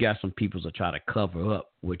 But you got some people that try to cover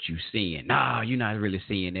up what you're seeing. No, you're not really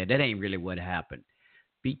seeing that. That ain't really what happened.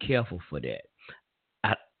 Be careful for that.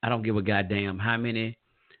 I don't give a goddamn how many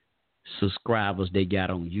subscribers they got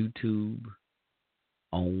on YouTube,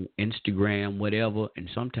 on Instagram, whatever. And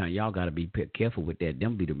sometimes y'all got to be careful with that.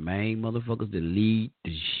 Them be the main motherfuckers that lead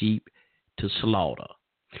the sheep to slaughter.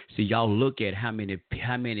 See, y'all look at how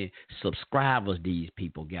many subscribers these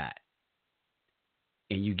people got,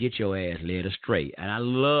 and you get your ass led astray.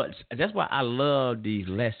 And that's why I love these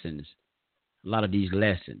lessons, a lot of these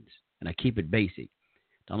lessons, and I keep it basic.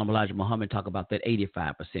 Donald Elijah Muhammad talk about that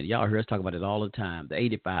 85%. Y'all hear us talk about it all the time, the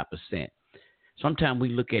 85%. Sometimes we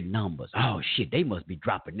look at numbers. Oh, shit, they must be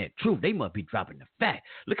dropping that truth. They must be dropping the fact.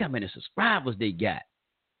 Look how many subscribers they got.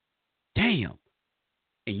 Damn.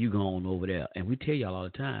 And you go on over there. And we tell y'all all the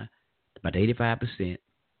time about the 85%.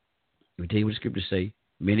 We tell you what the scriptures say.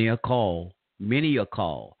 Many are called,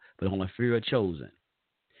 but only few are chosen.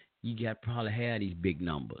 You got probably had these big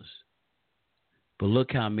numbers. But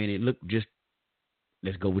look how many, let's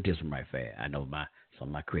go with this one right fast. I know some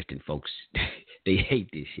of my Christian folks, they hate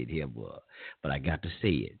this shit here, but I got to say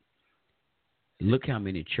it. Look how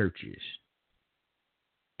many churches,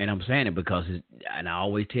 and I'm saying it because, and I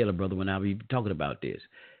always tell a brother when I be talking about this,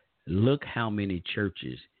 look how many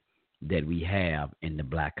churches that we have in the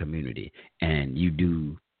black community, and you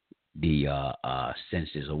do the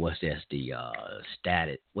census, or what's that, the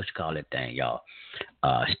status, what you call that thing, y'all,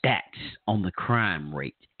 stats on the crime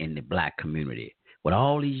rate in the black community. With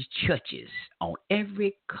all these churches on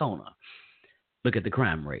every corner, look at the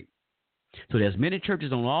crime rate. So there's many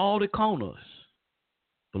churches on all the corners,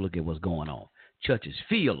 but look at what's going on. Churches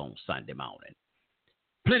filled on Sunday morning.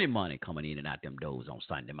 Plenty of money coming in and out them doors on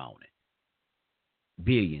Sunday morning.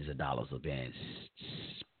 Billions of dollars are being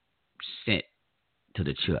sent to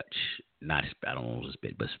the church. Not, I don't want to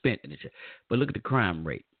spend, but spent in the church. But look at the crime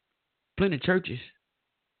rate. Plenty of churches,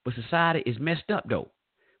 but society is messed up though.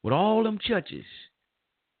 With all them churches,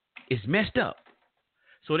 it's messed up.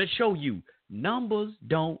 So that show you numbers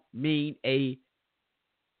don't mean a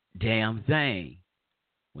damn thing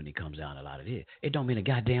when it comes down to a lot of this. It don't mean a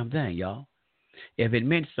goddamn thing, y'all. If it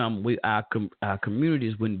meant something, our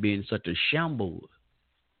communities wouldn't be in such a shambles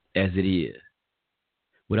as it is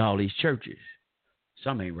with all these churches.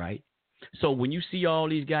 Something ain't right. So when you see all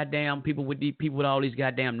these goddamn people with all these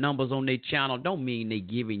goddamn numbers on their channel, don't mean they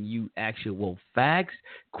giving you actual facts.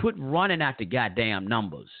 Quit running out the goddamn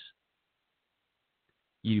numbers.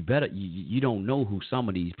 You don't know who some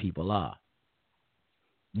of these people are.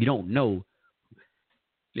 You don't know.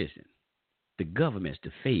 Listen, the governments,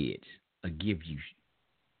 the feds, will give you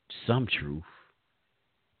some truth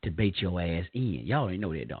to bait your ass in. Y'all already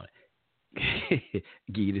know that, don't it?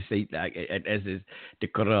 Give you to say, like, as the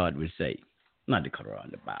Quran would say. Not the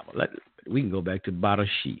Quran, the Bible. We can go back to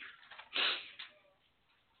Barashif.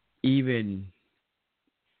 Even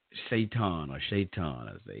Satan, I say,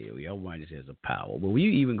 your mind just has a power. But when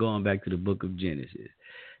you even going back to the book of Genesis,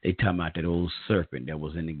 they talking about that old serpent that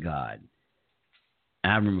was in the garden.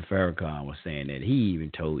 I remember Farrakhan was saying that he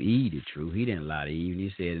even told Eve the truth. He didn't lie to Eve.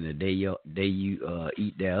 He said, in the day you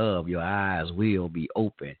eat thereof, your eyes will be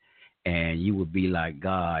open, and you will be like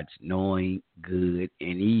gods, knowing good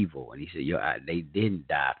and evil. And he said, they didn't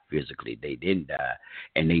die physically. They didn't die,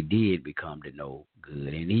 and they did become to know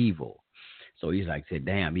good and evil. So he's like, said,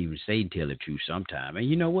 damn, even Satan tell the truth sometime. And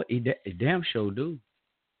you know what? He damn sure do.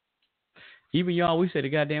 Even y'all, we say the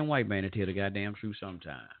goddamn white man will tell the goddamn truth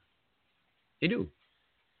sometime. He do.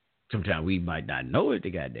 Sometimes we might not know it, the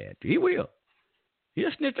goddamn. He will.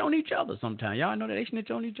 He'll snitch on each other sometimes. Y'all know that they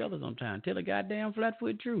snitch on each other sometimes. Tell the goddamn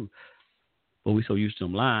flat-foot truth. But we so used to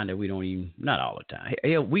them lying that we don't even, not all the time.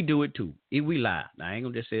 Hell, we do it too. We lie. Now, I ain't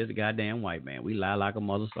going to just say it's the goddamn white man. We lie like a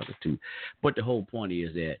motherfucker too. But the whole point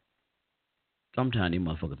is that sometimes them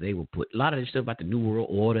motherfuckers, they will put a lot of this stuff about the New World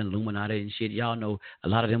Order and Illuminati and shit. Y'all know a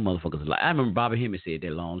lot of them motherfuckers lie. I remember Bobby Hemmett said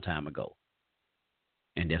that a long time ago.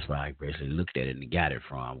 And that's why I basically looked at it and got it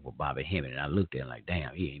from Bobby Hemmett. And I looked at it like,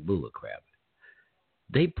 damn, he ain't bull crap.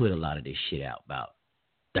 They put a lot of this shit out about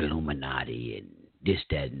the Illuminati and this,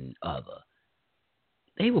 that, and other.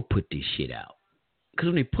 They will put this shit out. Because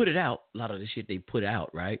when they put it out, a lot of the shit they put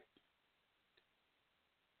out, right?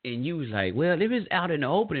 And you was like, well, if it's out in the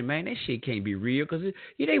opening, man, that shit can't be real. Because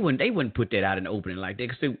they wouldn't put that out in the opening like that.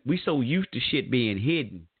 Because we so used to shit being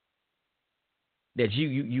hidden that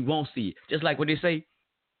you won't see it. Just like what they say,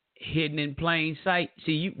 hidden in plain sight.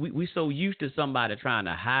 See, we so used to somebody trying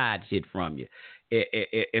to hide shit from you.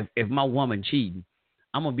 If my woman cheating,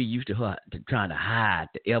 I'm going to be used to her trying to hide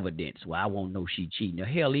the evidence where I won't know she cheating. Now,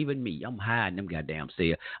 hell, even me, I'm hiding them goddamn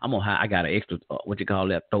cells. I'm going to hide. I got an extra,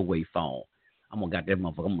 throwaway phone. I'm going to got that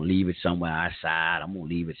motherfucker. I'm going to leave it somewhere outside. I'm going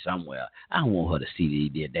to leave it somewhere. I don't want her to see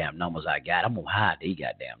the damn numbers I got. I'm going to hide these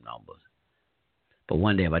goddamn numbers. But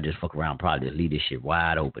one day if I just fuck around, probably just leave this shit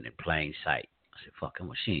wide open in plain sight. I said, fuck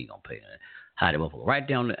him, she ain't going to pay that. Hide it motherfucker right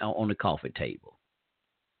down on the coffee table.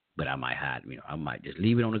 But I might hide, I might just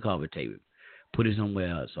leave it on the coffee table. Put it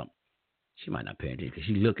somewhere or something. She might not pay attention because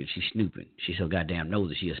she looking, she snooping. She so goddamn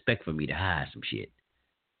nosy. She expect for me to hide some shit.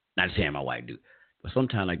 Not saying my wife do. But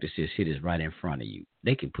sometimes like this shit is right in front of you.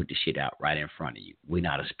 They can put the shit out right in front of you. We're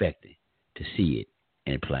not expecting to see it.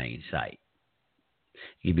 in plain sight.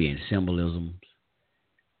 It can be in symbolisms,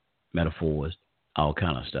 metaphors, all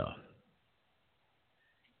kind of stuff.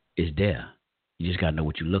 It's there. You just got to know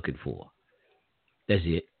what you're looking for. That's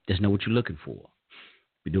it. Just know what you're looking for.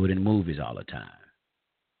 We do it in movies all the time.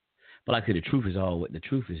 But like I said, the truth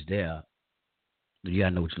is there. You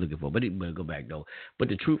gotta know what you're looking for. But go back though. But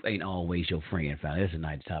the truth ain't always your friend, fam. That's a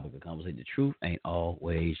nice topic of conversation. The truth ain't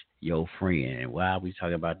always your friend. And why we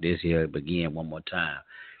talking about this here again one more time?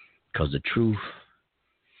 Because the truth,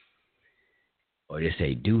 or they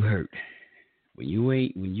say, do hurt. When you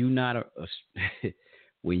ain't when you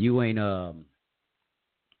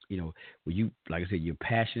like I said, you're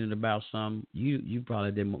passionate about something, you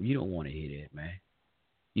probably didn't, you don't want to hear that, man.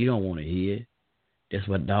 You don't want to hear it. That's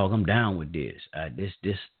what, dog, I'm down with this. This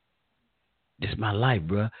my life,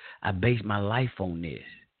 bro. I base my life on this.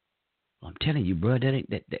 I'm telling you, bro, that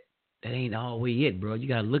ain't always it, bro. You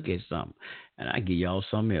gotta look at something. And I give y'all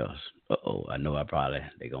something else. I know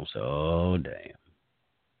they gonna say, oh damn.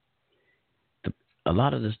 A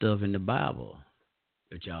lot of the stuff in the Bible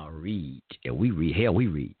that y'all read, that we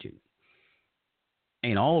read too,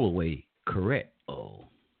 ain't all the way correct.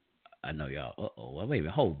 I know y'all. Well, wait a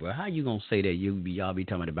minute, hold, bro. How you gonna say that y'all be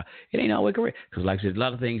talking about? It ain't always correct. Because like I said, a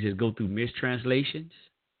lot of things just go through mistranslations.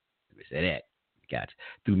 Let me say that. Gotcha.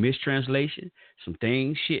 Through mistranslation, some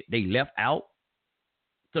things, they left out.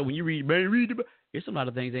 So when you read the book, there's a lot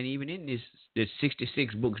of things that ain't even in this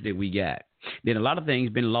 66 books that we got. Then a lot of things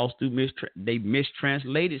been lost through they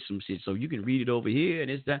mistranslated some shit. So you can read it over here, and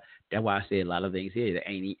it's that. That's why I said a lot of things here that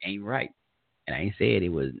ain't right. And I ain't said it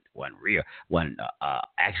wasn't real, wasn't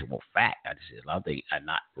actual fact. I just said a lot of things are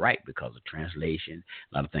not right because of translation.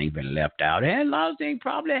 A lot of things been left out, and a lot of things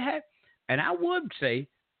probably have. And I would say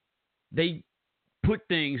they put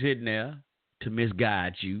things in there to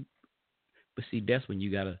misguide you. But see, that's when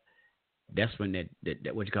you gotta. That's when that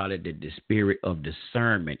what you call it, the spirit of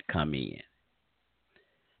discernment come in.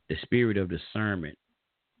 The spirit of discernment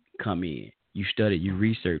come in. You study, you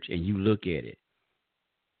research, and you look at it.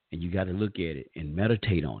 And you got to look at it and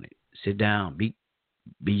meditate on it. Sit down, be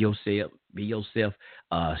yourself,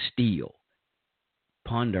 still.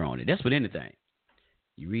 Ponder on it. That's with anything.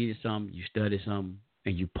 You read something, you study something,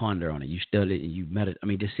 and you ponder on it. You study it and you meditate. I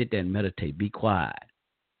mean, just sit there and meditate. Be quiet.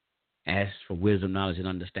 Ask for wisdom, knowledge, and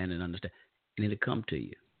understanding, and it'll come to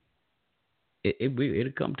you.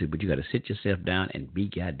 It'll come to you, but you got to sit yourself down and be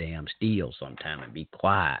goddamn still sometime and be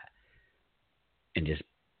quiet and just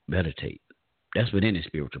meditate. That's within the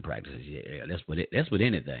spiritual practices. Yeah, that's with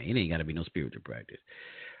anything. It ain't got to be no spiritual practice.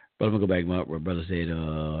 But I'm going to go back to what brother said.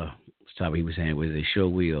 Topic he was saying was, they sure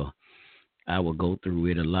will. I will go through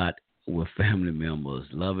it a lot with family members,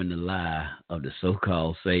 loving the lie of the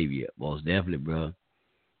so-called Savior. Most definitely, bro.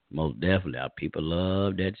 Most definitely. Our people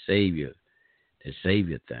love that Savior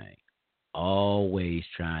thing. Always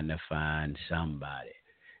trying to find somebody.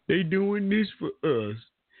 They doing this for us.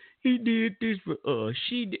 He did this for us.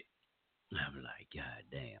 She did. I'm like, God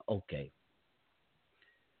damn.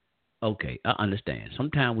 Okay, I understand.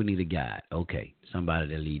 Sometimes we need a guide. Okay, somebody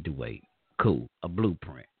to lead the way. Cool, a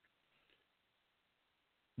blueprint.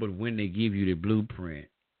 But when they give you the blueprint,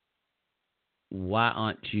 why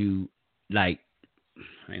aren't you, like,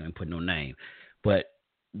 I ain't gonna put no name, but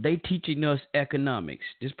they teaching us economics.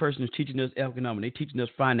 This person is teaching us economics. They teaching us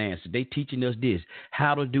finances. They teaching us this,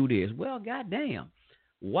 how to do this. Well, goddamn,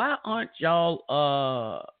 why aren't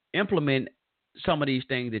y'all implement some of these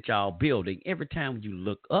things that y'all building? Every time you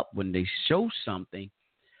look up, when they show something,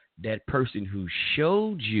 that person who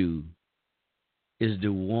showed you is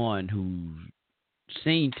the one who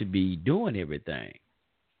seemed to be doing everything.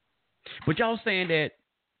 But y'all saying that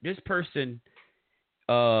this person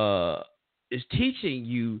is teaching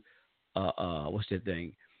you what's that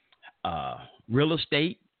thing? Real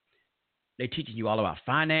estate. They're teaching you all about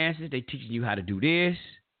finances. They're teaching you how to do this.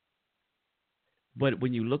 But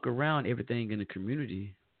when you look around, everything in the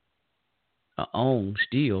community owned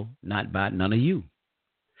still not by none of you.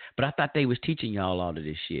 But I thought they was teaching y'all all of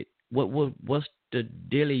this shit. What's the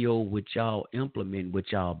dealio with y'all implementing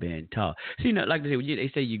what y'all been taught? See, like they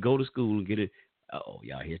say you go to school and get it. Oh,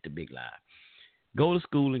 y'all, here's the big lie. Go to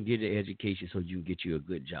school and get an education so you can get you a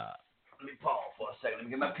good job. Let me pause for a second. Let me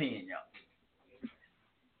get my pen, y'all.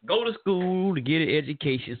 Go to school to get an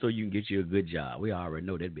education so you can get you a good job. We already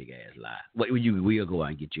know that big ass lie. We'll go out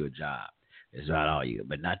and get you a job. That's not all you.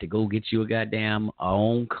 But not to go get you a goddamn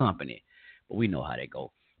own company. But we know how that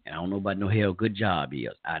go. And I don't know about no hell good job is.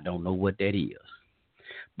 I don't know what that is.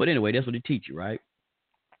 But anyway, that's what they teach you, right?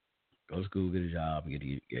 Go to school, get a job, and get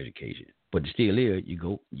an education. But still here,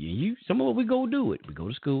 some of us, we go do it. We go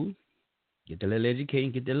to school, get the little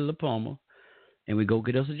education, get the little diploma, and we go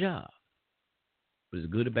get us a job. But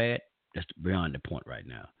it's good or bad, that's beyond the point right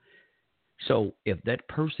now. So if that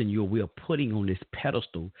person we are putting on this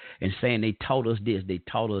pedestal and saying they taught us this, they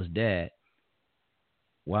taught us that,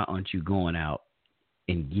 why aren't you going out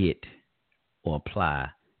and get or apply,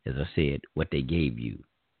 as I said, what they gave you?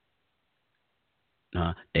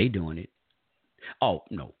 They doing it. Oh,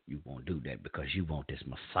 no, you won't do that because you want this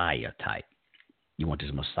Messiah type. You want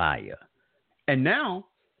this Messiah. And now,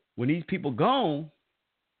 when these people gone,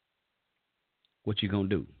 what you going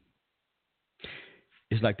to do?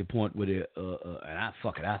 It's like the point where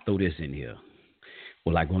I throw this in here.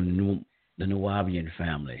 Well, like when the Nuwabian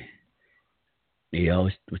family, they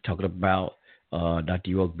always was talking about Dr.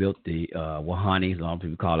 York built the Wahani, a lot of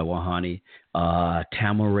people call it Wahani,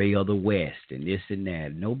 Tamaray of the West, and this and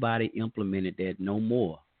that. Nobody implemented that no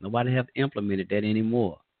more. Nobody have implemented that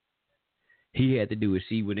anymore. He had to do it.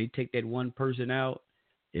 See, when they take that one person out,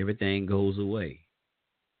 everything goes away.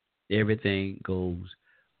 Everything goes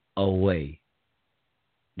away.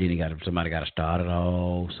 Then somebody got to start it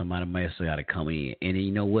all. Somebody else got to come in. And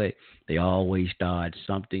you know what? They always start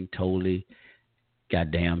something totally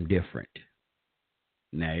goddamn different.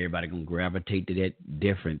 Now everybody going to gravitate to that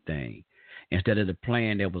different thing. Instead of the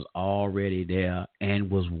plan that was already there and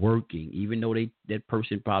was working, even though that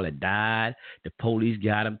person probably died, the police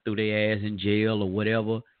got them, threw their ass in jail or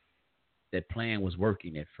whatever, that plan was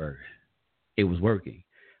working at first. It was working.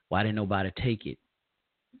 Why didn't nobody take it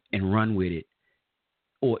and run with it?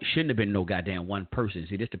 Or it shouldn't have been no goddamn one person.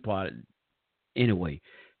 See, this the part. Anyway,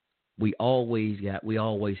 we always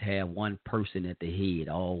have one person at the head,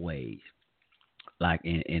 always. Like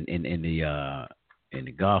in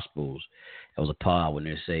the Gospels, there was a part when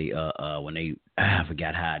they say I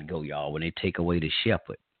forgot how it go, y'all. When they take away the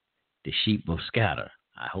shepherd, the sheep will scatter.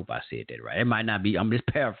 I hope I said that right. It might not be. I'm just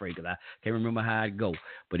paraphrasing because I can't remember how it go.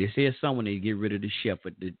 But it says someone they get rid of the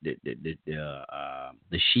shepherd,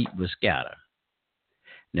 the sheep will scatter.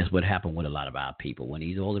 And that's what happened with a lot of our people. When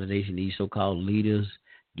these organizations, these so-called leaders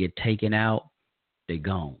get taken out, they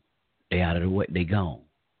gone. They out of the way. They gone.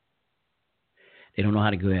 They don't know how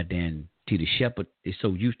to go out there and to the shepherd. They're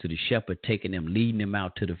so used to the shepherd taking them, leading them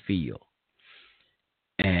out to the field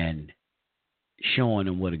and showing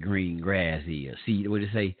them what a green grass is. See what they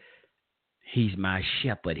say? He's my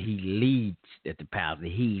shepherd. He leads at the pasture.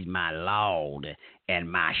 He's my Lord and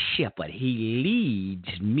my shepherd. He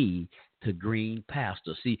leads me to green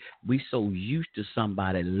pasture. See, we so used to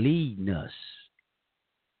somebody leading us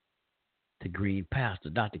to green pasture.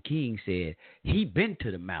 Dr. King said he been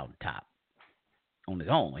to the mountaintop on his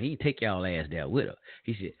own. He didn't take y'all ass there with her.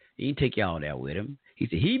 He said he didn't take y'all there with him. He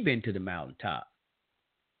said he been to the mountaintop.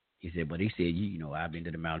 He said, but he said, I've been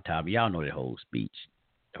to the mountaintop. Y'all know that whole speech,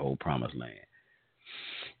 the whole promised land.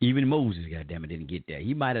 Even Moses, goddamn it, didn't get there.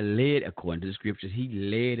 He might have led, according to the scriptures, he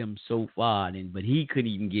led him so far, but he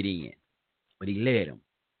couldn't even get in. But he led him.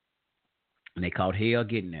 And they caught hell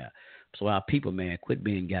getting there. So our people, man, quit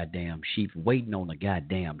being goddamn sheep, waiting on a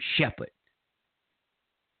goddamn shepherd.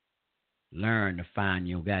 Learn to find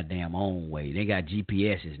your goddamn own way. They got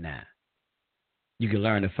GPSs now. You can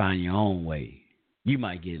learn to find your own way. You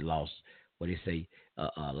might get lost, what they say,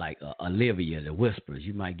 like Olivia, the Whispers.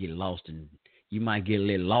 You might get lost and you might get a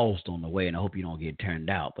little lost on the way, and I hope you don't get turned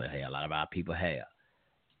out. But hey, a lot of our people have.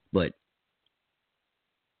 But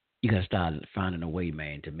you got to start finding a way,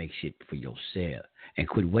 man, to make shit for yourself and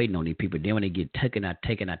quit waiting on these people. Then when they get taken out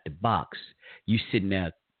the box, you sitting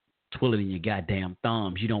there twiddling your goddamn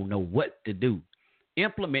thumbs. You don't know what to do.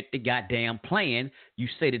 Implement the goddamn plan you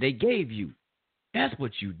say that they gave you. That's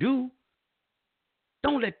what you do.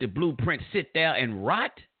 Don't let the blueprint sit there and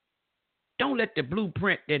rot. Don't let the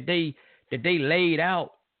blueprint that they laid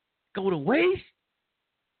out go to waste.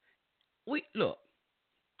 Look.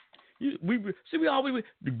 The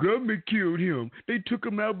government killed him. They took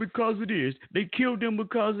him out because of this. They killed him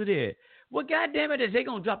because of that. Well, goddamn it, is they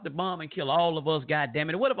gonna drop the bomb and kill all of us? Goddamn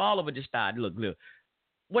it! What if all of us just started? Look.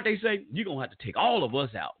 What they say? You gonna have to take all of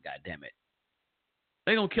us out. Goddamn it!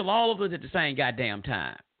 They gonna kill all of us at the same goddamn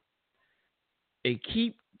time. They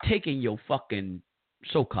keep taking your fucking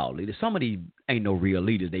so-called leaders. Some of these ain't no real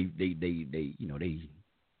leaders. They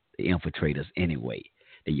infiltrate us anyway.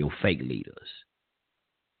 They're your fake leaders.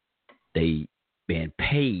 They been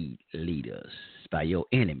paid leaders by your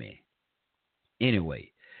enemy.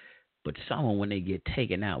 Anyway, but someone when they get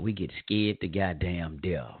taken out, we get scared to goddamn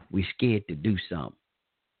death. We scared to do something.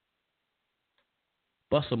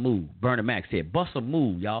 Bust a move. Bernie Mac said, bust a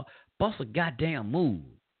move, y'all. Bust a goddamn move.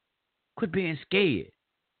 Quit being scared.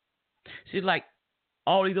 See, like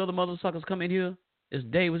all these other mother suckers come in here, as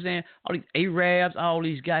Dave was saying, all these Arabs, all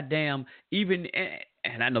these goddamn, even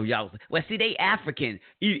And I know y'all. Well, see, they African.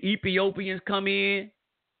 Ethiopians come in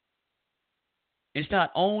and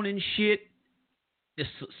start owning shit. The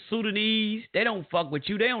Sudanese, they don't fuck with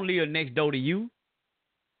you. They don't live next door to you.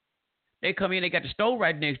 They come in, they got the store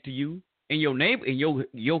right next to you in your neighbor, in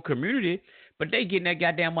your community, but they getting that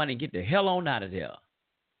goddamn money and get the hell on out of there.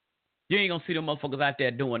 You ain't gonna see them motherfuckers out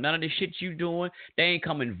there doing none of the shit you doing. They ain't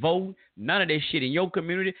coming vote. None of that shit in your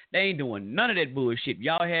community. They ain't doing none of that bullshit.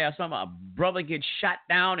 Y'all have a brother get shot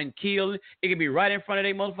down and killed. It could be right in front of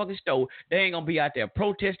their motherfucking store. They ain't gonna be out there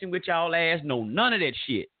protesting with y'all ass. No, none of that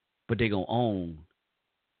shit. But they gonna own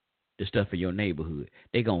the stuff in your neighborhood.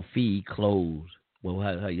 They gonna feed clothes. Well,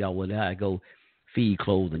 how y'all will I go feed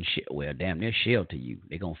clothes and shit? Well, damn, they're shelter you.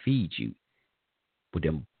 They gonna feed you with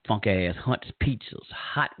them funk ass Hunt's pizzas,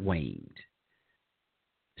 hot wings.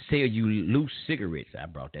 Sell you loose cigarettes. I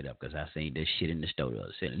brought that up because I seen this shit in the store.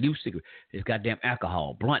 Selling loose cigarettes. There's goddamn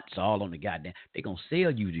alcohol, blunts all on the goddamn. They gonna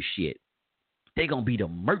sell you the shit. They gonna be the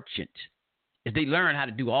merchant. If they learn how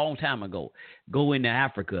to do a long time ago, go into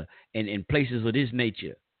Africa and in places of this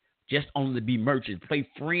nature, just only be merchants, play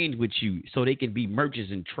friends with you so they can be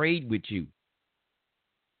merchants and trade with you.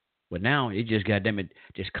 But now it just goddamn it,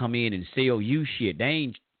 just come in and sell you shit. They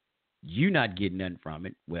ain't you not getting nothing from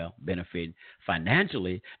it. Well, benefiting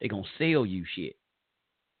financially, they gonna sell you shit.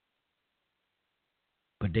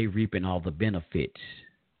 But they reaping all the benefits.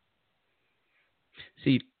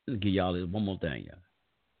 See, let me give y'all this one more thing, y'all.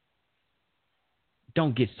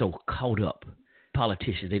 Don't get so caught up.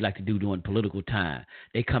 Politicians, they like to do during political time.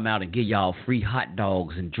 They come out and give y'all free hot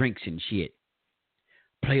dogs and drinks and shit.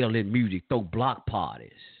 Play all that music, throw block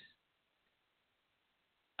parties.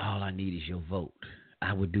 All I need is your vote.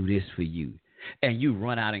 I would do this for you. And you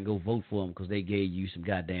run out and go vote for them because they gave you some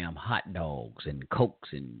goddamn hot dogs and Cokes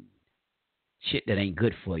and shit that ain't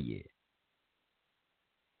good for you.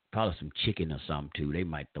 Probably some chicken or something, too. They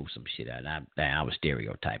might throw some shit out. I was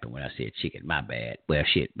stereotyping when I said chicken. My bad. Well,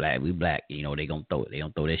 shit, we black. You know, they gonna throw it. They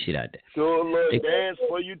gonna throw that shit out there. Do a little dance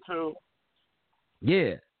for you, too.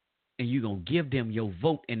 Yeah. And you gonna give them your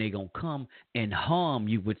vote, and they gonna come and harm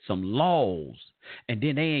you with some laws. And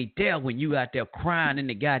then they ain't there when you out there crying in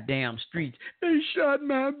the goddamn streets. They shot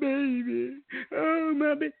my baby. Oh,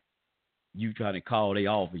 my baby. You trying to call their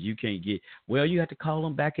office. You can't get. Well, you have to call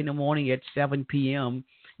them back in the morning at 7 p.m.,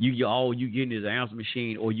 all you getting is an answer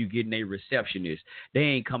machine or you getting a receptionist. They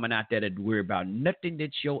ain't coming out there to worry about nothing that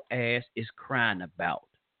your ass is crying about.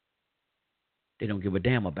 They don't give a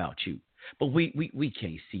damn about you. But we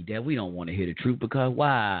can't see that. We don't want to hear the truth because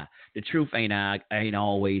why? The truth ain't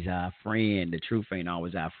always our friend. The truth ain't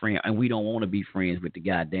always our friend. And we don't want to be friends with the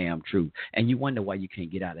goddamn truth. And you wonder why you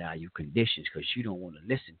can't get out of your conditions because you don't want to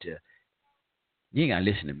listen to. You ain't got to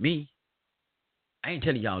listen to me. I ain't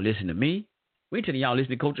telling y'all listen to me. We ain't telling y'all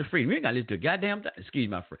listen to Culture Freedom. We ain't got to listen to a goddamn thing. Excuse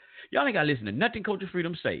my friend. Y'all ain't got to listen to nothing Culture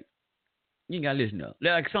Freedom say. You ain't got to listen to.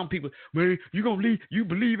 Like some people, man, you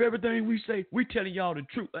believe everything we say. We telling y'all the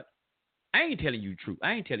truth. I ain't telling you the truth.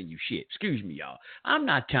 I ain't telling you shit. Excuse me, y'all. I'm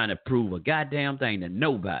not trying to prove a goddamn thing to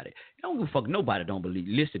nobody. I don't give a fuck. Nobody don't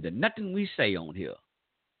listen to nothing we say on here.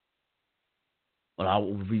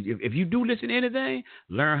 Well, if you do listen to anything,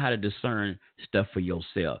 learn how to discern stuff for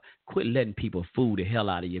yourself. Quit letting people fool the hell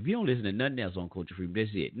out of you. If you don't listen to nothing else on Culture Freedom,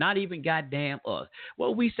 that's it. Not even goddamn us.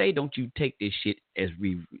 What we say, don't you take this shit as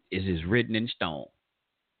is written in stone.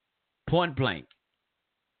 Point blank.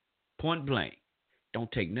 Point blank.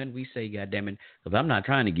 Don't take nothing we say, goddamn it, because I'm not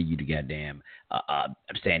trying to give you the goddamn. I'm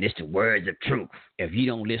saying it's the words of truth. If you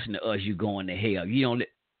don't listen to us, you going to hell. You don't.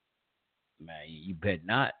 Man, you better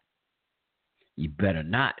not. You better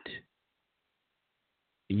not.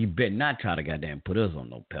 You better not try to goddamn put us on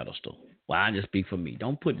no pedestal. Well, I just speak for me.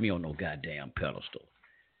 Don't put me on no goddamn pedestal.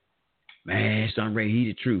 Man, son Ray, he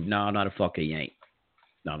the truth. No, not the fuck he ain't.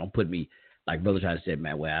 No, don't put me like Brother Ty said,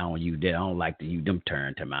 man. Well, I don't use that. I don't like to use them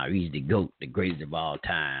terms to my. He's the GOAT, the greatest of all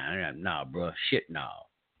time. Nah, bro, shit, no.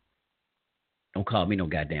 Don't call me no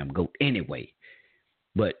goddamn GOAT anyway.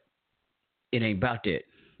 But it ain't about that.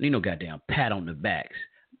 Ain't no goddamn pat on the backs.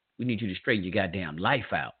 We need you to straighten your goddamn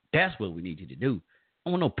life out. That's what we need you to do.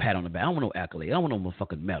 I don't want no pat on the back. I don't want no accolade. I don't want no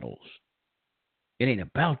motherfucking medals. It ain't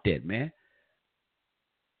about that, man.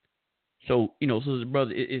 So, so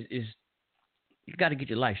brother, is you got to get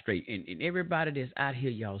your life straight. And everybody that's out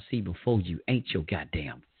here y'all see before you ain't your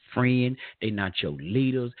goddamn friend. They not your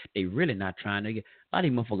leaders. They really not trying to get. A lot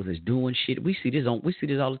of these motherfuckers is doing shit. We see this all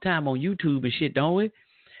the time on YouTube and shit, don't we?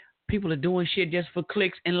 People are doing shit just for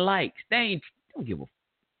clicks and likes. They don't give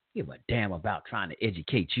a damn about trying to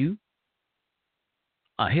educate you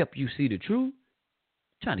or help you see the truth.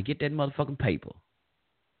 Trying to get that motherfucking paper.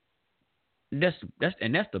 That's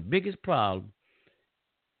the biggest problem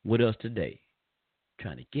with us today,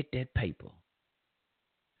 trying to get that paper.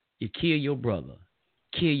 You kill your brother,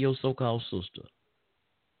 kill your so-called sister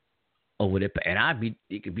over that. And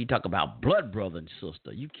it could be talking about blood brother and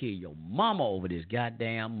sister. You kill your mama over this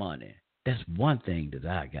goddamn money. That's one thing that's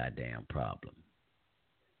our goddamn problem.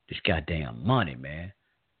 This goddamn money, man.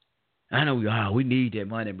 I know we need that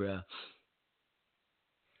money, bro.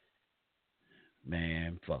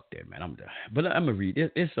 Man, fuck that, man. I'm done. But I'm gonna read.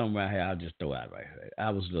 It's something right here. I'll just throw out right here.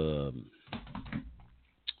 I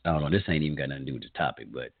don't know. This ain't even got nothing to do with the topic,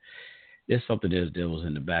 but there's something that was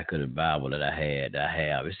in the back of the Bible that I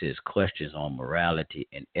have. It says questions on morality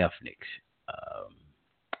and ethics,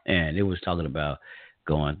 and it was talking about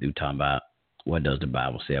talking about what does the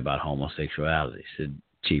Bible say about homosexuality. So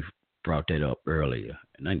Chief brought that up earlier,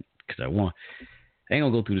 and I ain't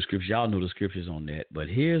gonna go through the scriptures. Y'all know the scriptures on that, but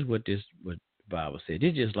here's what the Bible said.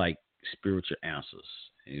 It's just like spiritual answers.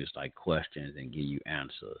 It's like questions and give you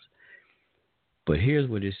answers. But here's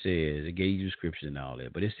what it says. It gave you the scriptures and all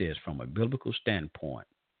that. But it says, from a biblical standpoint,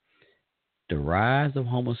 the rise of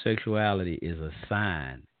homosexuality is a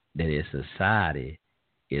sign that its society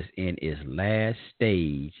is in its last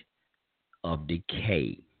stage of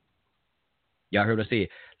decay. Y'all heard what I said?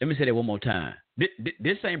 Let me say that one more time.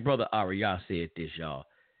 This same brother Ariah said this, y'all.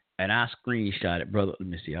 And I screenshot it, brother. Let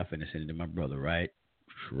me see. I'm finna send it to my brother right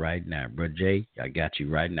now. Brother Jay, I got you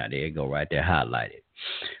right now. There you go, right there, highlighted.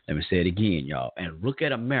 Let me say it again, y'all. And look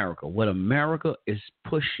at America. What America is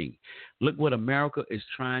pushing. Look what America is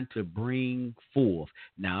trying to bring forth.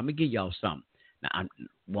 Now, let me give y'all something. Now,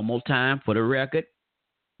 one more time for the record.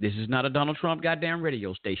 This is not a Donald Trump goddamn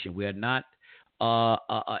radio station. We are not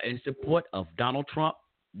in support of Donald Trump.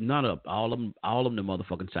 None of all of them the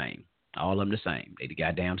motherfucking same. All of them the same. They the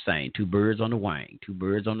goddamn same. Two birds on the wing. Two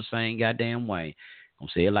birds on the same goddamn wing.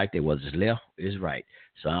 Don't say it like that. Whether it's left is right.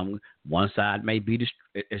 One side may be the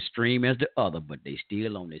extreme as the other, but they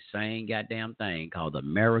still on the same goddamn thing called the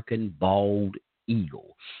American bald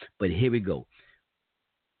eagle. But here we go.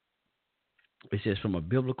 It says, from a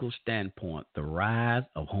biblical standpoint, the rise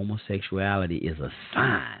of homosexuality is a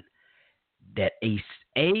sign that a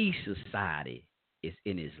society is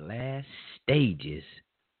in its last stages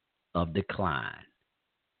of decline.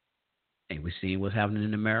 And we're seeing what's happening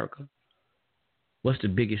in America. What's the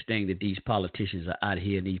biggest thing that these politicians are out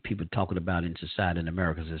here and these people talking about in society, in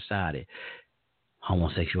American society?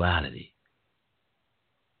 Homosexuality.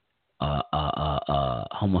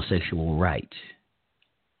 Homosexual rights.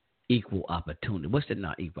 Equal opportunity. What's that?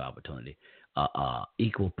 Not equal opportunity.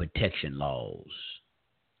 Equal protection laws.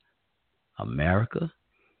 America.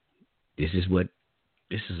 This is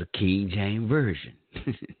a King James version.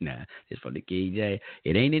 Nah, it's from the King James.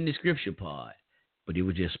 It ain't in the scripture part, but it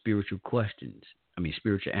was just spiritual questions.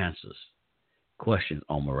 Spiritual answers. Questions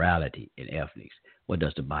on morality and ethics. What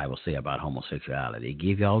does the Bible say about homosexuality? It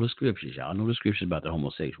give you all the scriptures. Y'all know the scriptures about the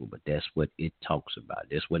homosexual, but that's what it talks about.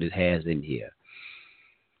 That's what it has in here.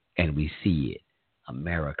 And we see it.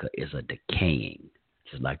 America is a decaying,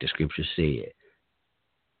 just like the scripture said.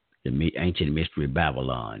 The ancient mystery of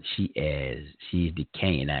Babylon. She's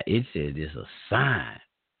decaying. Now it says it's a sign.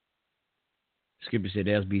 Scripture said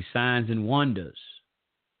there'll be signs and wonders.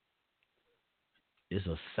 It's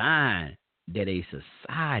a sign that a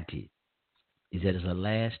society is at its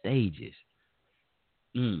last stages.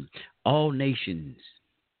 All nations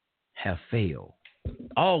have failed.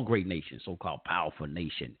 All great nations, so-called powerful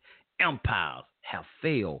nations, empires have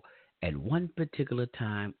failed at one particular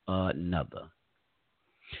time or another.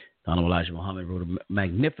 Donald Elijah Muhammad wrote a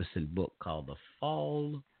magnificent book called The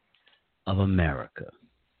Fall of America.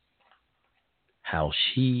 How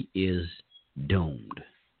she is doomed.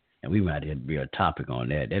 And we might have to be a topic on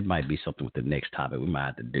that. That might be something with the next topic we might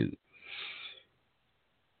have to do.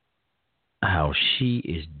 How she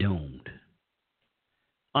is doomed.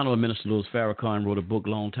 Honorable Minister Louis Farrakhan wrote a book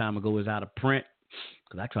a long time ago. It's out of print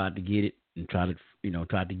because I tried to get it and tried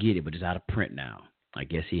to get it, but it's out of print now. I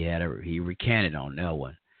guess he recanted on that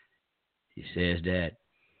one. He says that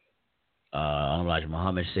Honorable Elijah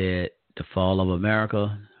Muhammad said the fall of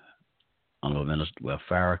America. Honorable Minister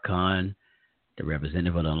Farrakhan, the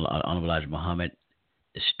representative of Honorable Elijah Muhammad,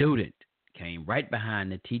 the student, came right behind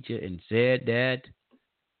the teacher and said that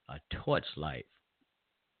a torchlight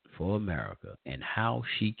for America and how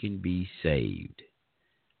she can be saved.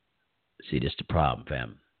 See, this is the problem,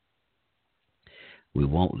 fam. We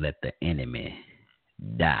won't let the enemy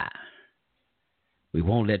die. We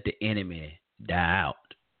won't let the enemy die out.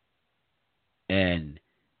 And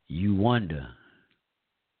you wonder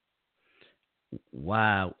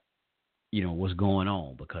why, what's going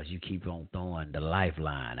on, because you keep on throwing the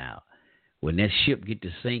lifeline out. When that ship get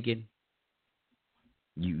to sinking,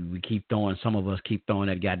 Some of us keep throwing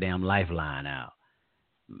that goddamn lifeline out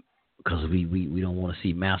because we don't want to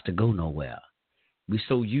see master go nowhere. We're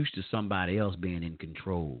so used to somebody else being in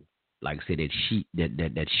control. Like I said, that sheep,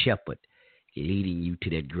 that shepherd leading you to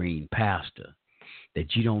that green pasture,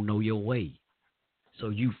 that you don't know your way. So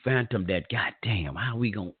you phantom that, goddamn, how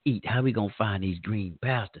we going to eat? How we going to find these green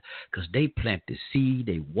pastures? Because they plant the seed,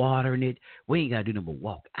 they watering it. We ain't got to do nothing but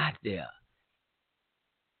walk out there.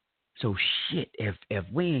 So shit, if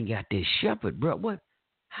we ain't got this shepherd, bro,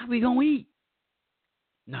 how we going to eat?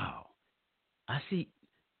 No. I see,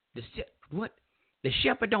 the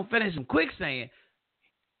shepherd don't finish some quicksand.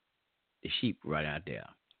 The sheep right out there,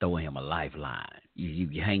 throwing him a lifeline.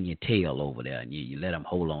 You hang your tail over there, and you let him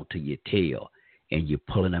hold on to your tail, and you're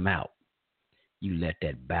pulling him out. You let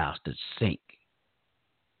that bastard sink.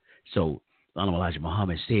 So, Elijah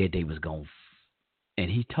Muhammad said they was going, and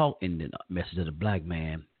he talked in the Message of the Black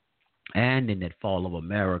Man, and in that Fall of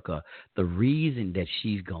America, the reason that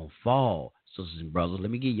she's going to fall, sisters and brothers,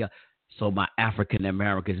 let me give you, so my African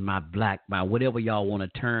Americans, my black, my whatever y'all want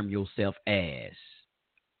to term yourself as,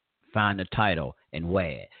 find the title and wear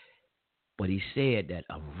it. But he said that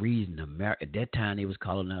a reason, at that time they was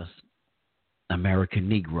calling us American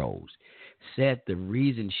Negroes, said the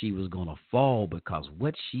reason she was going to fall because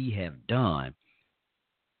what she have done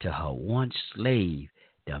to her once slave,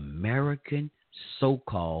 the American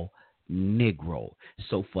so-called Negro.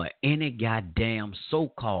 So for any goddamn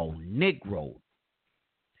so-called Negro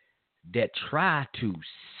that try to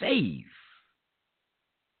save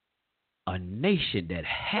a nation that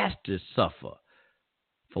has to suffer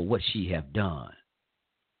for what she have done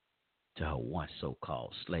to her once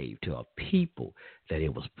so-called slave, to a people that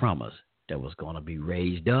it was promised that was going to be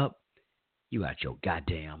raised up, you out your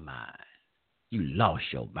goddamn mind. You lost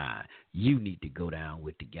your mind. You need to go down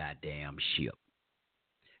with the goddamn ship.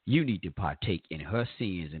 You need to partake in her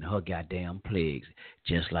sins and her goddamn plagues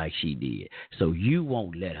just like she did. So you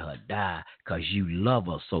won't let her die because you love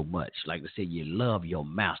her so much. Like I said, you love your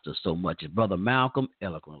master so much. As Brother Malcolm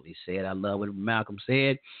eloquently said, I love what Malcolm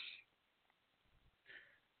said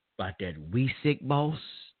about that we sick boss,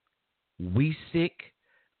 we sick,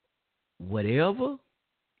 whatever,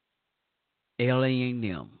 alien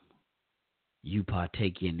them. You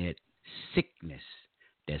partake in that sickness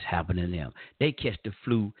that's happening to them. They catch the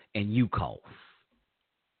flu and you cough.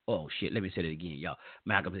 Oh, shit. Let me say that again, y'all.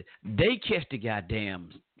 Malcolm said, they catch the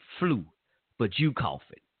goddamn flu, but you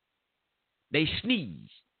coughing. They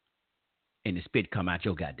sneeze and the spit come out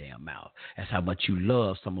your goddamn mouth. That's how much you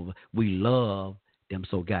love some of us. We love them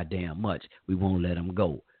so goddamn much, we won't let them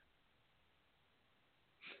go.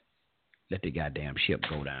 Let the goddamn ship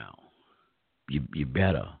go down. You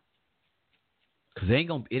better. Because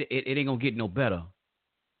it ain't gonna get no better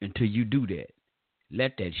until you do that.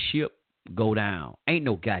 Let that ship go down. Ain't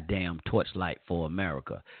no goddamn torchlight for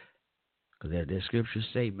America. Because as the scriptures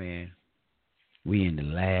say, man, we in the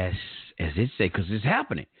last, as it say, because it's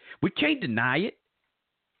happening. We can't deny it.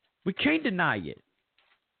 We can't deny it.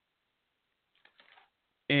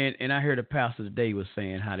 And I heard a pastor today was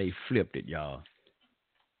saying how they flipped it, y'all.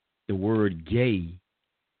 The word gay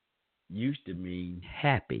used to mean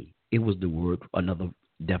happy. It was the word, another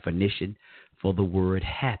definition for the word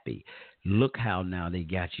happy. Look how now they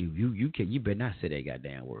got you. You better not say that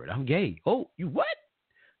goddamn word. I'm gay. Oh, you what?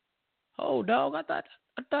 Oh, dog, I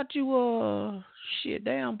thought you shit,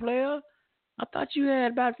 damn player. I thought you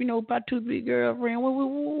had about 2-3 girlfriends.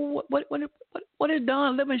 What is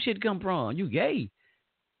Don Living shit come from? You gay?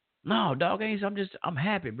 No, dog, I'm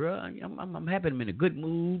happy, bro. I'm happy. I'm in a good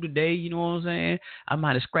mood today. You know what I'm saying? I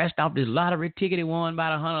might have scratched off this lottery ticket and won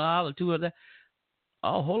about $100 or $200.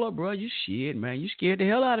 Oh, hold up, bro. You shit, man. You scared the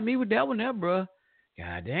hell out of me with that one there, bro.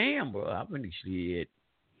 God damn, bro. I've been scared.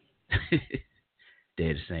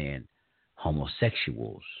 They're saying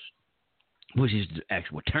homosexuals, which is the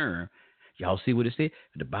actual term. Y'all see what it said?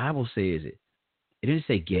 The Bible says it. It didn't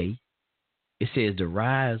say gay. It says the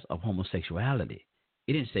rise of homosexuality.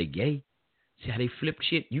 It didn't say gay. See how they flip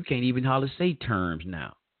shit? You can't even hardly say terms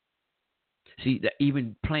now. See,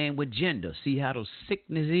 even playing with gender. See how the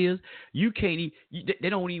sickness is? You can't they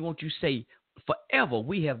don't even want you to say, forever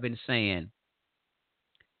we have been saying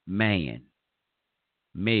man,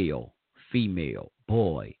 male, female,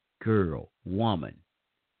 boy, girl, woman.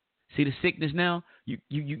 See the sickness now? You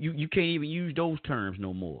can't even use those terms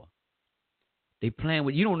no more. They playing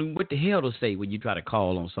with, you don't know what the hell to say when you try to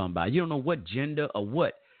call on somebody. You don't know what gender or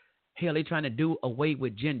what. Hell, they trying to do away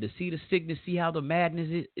with gender. See the sickness? See how the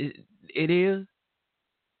madness it is?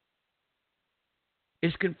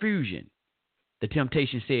 It's confusion. The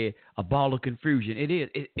Temptation said, a ball of confusion. It is.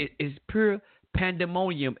 It's pure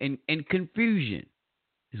pandemonium and confusion.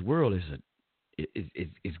 This world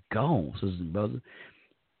it's gone, sisters and brothers.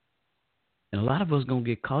 And a lot of us gonna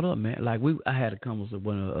get caught up, man. Like I had a conversation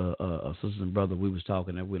with one sisters and brother. We was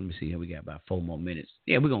talking. Let me see here. We got about 4 more minutes.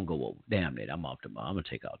 Yeah, we're gonna go over. Damn it, I'm off tomorrow. I'm gonna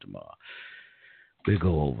take out tomorrow. We'll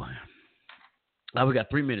go over. We got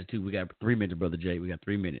 3 minutes too. We got 3 minutes, brother Jay. We got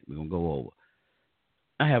 3 minutes. We're gonna go over.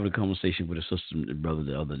 I had a conversation with a sister and brother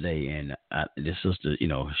the other day, and this sister,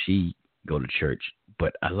 she go to church,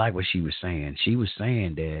 but I like what she was saying. She was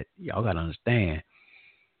saying that y'all gotta understand.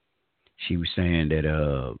 She was saying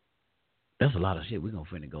that there's a lot of shit we're gonna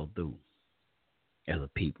finna go through as a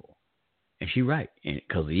people, and she right, and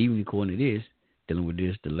because even according to this, dealing with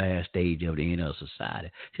this, the last stage of the end of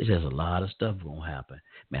society, she says a lot of stuff gonna happen.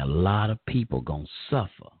 Man, a lot of people gonna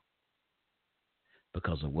suffer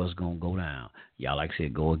because of what's going to go down. Y'all, like I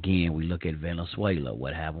said, go again. We look at Venezuela.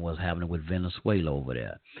 What's happening with Venezuela over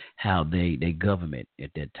there. How they government at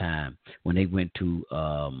that time, when they went to,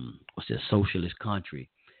 socialist country,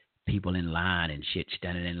 people in line and shit,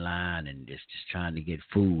 standing in line and just trying to get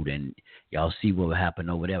food. And y'all see what happened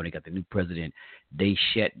over there when they got the new president. They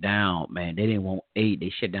shut down, man. They didn't want aid.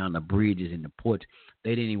 They shut down the bridges and the ports.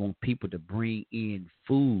 They didn't even want people to bring in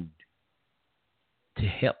food to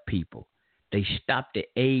help people. They stopped the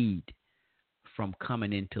aid from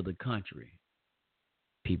coming into the country.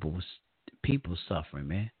 People suffering,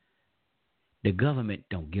 man. The government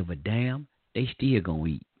don't give a damn. They still gonna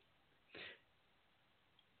eat.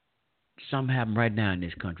 Something happened right now in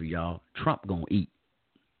this country, y'all. Trump gonna eat.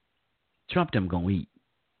 Trump them gonna eat.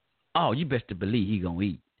 Oh, you best to believe he gonna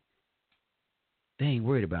eat. They ain't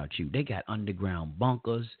worried about you. They got underground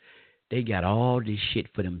bunkers. They got all this shit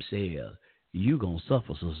for themselves. You gonna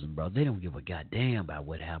suffer, sisters and brothers. They don't give a goddamn about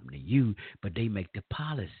what happened to you, but they make the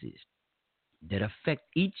policies that affect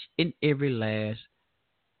each and every last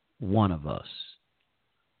one of us.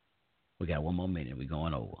 We got 1 more minute. We're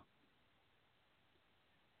going over.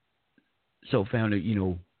 So, family,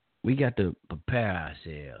 we got to prepare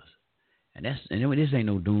ourselves, and this ain't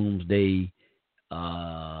no doomsday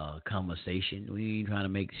conversation. We ain't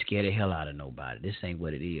trying to scare the hell out of nobody. This ain't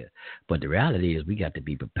what it is. But the reality is, we got to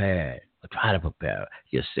be prepared. Or try to prepare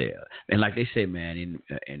yourself. And like they say, man, in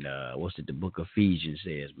the book of Ephesians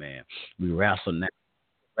says, man, we wrestle not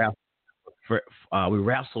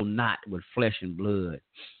with flesh and blood,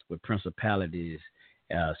 with principalities,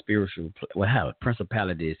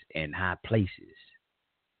 principalities in high places.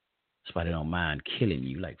 That's why they don't mind killing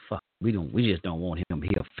you. Like, fuck, we just don't want him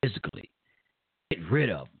here physically. Get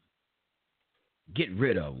rid of him.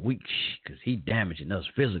 Because he damaging us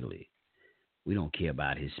physically. We don't care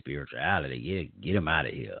about his spirituality. Yeah, get him out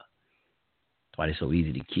of here. That's why they're so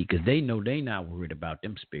easy to keep. Because they know they not worried about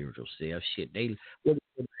them spiritual self shit. They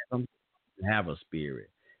have a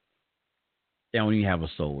spirit. They don't even have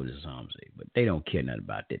a soul, as some say. But they don't care nothing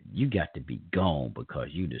about that. You got to be gone because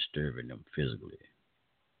you disturbing them physically.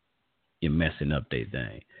 You're messing up their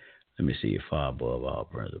thing. Let me see. Far above all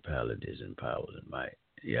principalities and powers and might.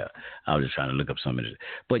 Yeah, I was just trying to look up some of this.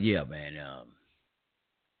 But yeah, man,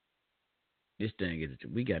 this thing is,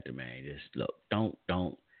 we got to, man, just look, don't,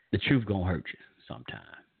 the truth gonna hurt you sometimes.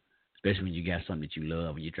 Especially when you got something that you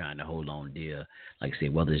love and you're trying to hold on dear. Like I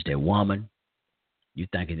said, whether it's that woman, you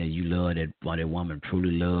thinking that you love that woman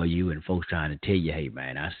truly love you, and folks trying to tell you, hey,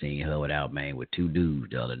 man, I seen her with 2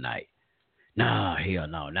 dudes the other night. Nah, hell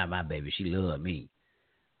no, not my baby. She love me.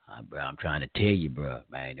 Bro, I'm trying to tell you, bro,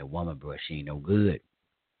 man, that woman, bro, she ain't no good.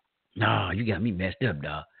 Nah, you got me messed up,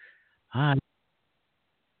 dog. All right.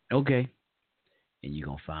 Okay. And you're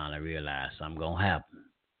going to finally realize something going to happen.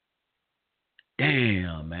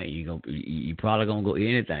 Damn, man, you probably going to go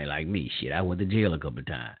anything like me. Shit, I went to jail a couple of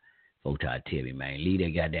times. Folks try to tell me, man, leave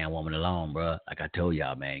that goddamn woman alone, bro. Like I told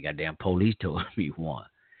y'all, man, goddamn police told me one.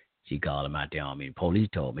 She called him out there on me. The police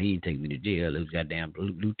told me he didn't take me to jail. It was goddamn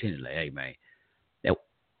lieutenant like, hey, man,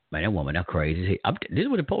 that woman, that crazy. This is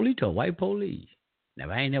what the police told, white police. Now,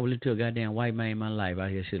 if I ain't never listened to a goddamn white man in my life, I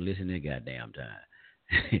hear shit listening to that goddamn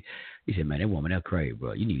time. He said, man, that woman, that crazy,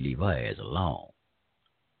 bro. You need to leave her ass alone.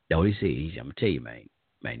 That's what he said. He said, I'm going to tell you, man.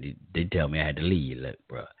 Man, they tell me I had to leave. Look,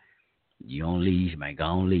 bro, you don't leave, man, go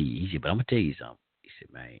on leave. He said, but I'm going to tell you something. He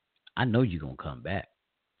said, man, I know you're going to come back.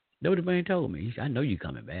 That's what the man told me. He said, I know you're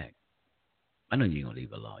coming back. I know you're going to leave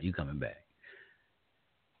her alone. You coming back.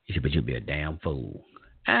 He said, but you'll be a damn fool.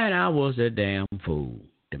 And I was a damn fool,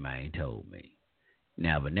 the man told me.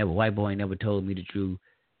 Now, but never, white boy ain't never told me the truth.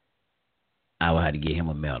 I would have to give him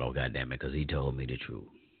a medal, goddamn it, because he told me the truth.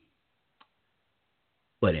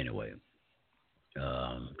 But anyway,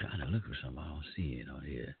 I'm trying to look for something. I don't see it on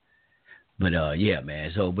here. But yeah,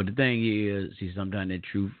 man. So, but the thing is, see, sometimes that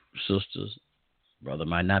truth, sisters, brother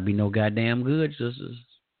might not be no goddamn good, sisters.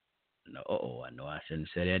 No, I know I shouldn't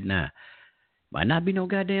say that now. Might not be no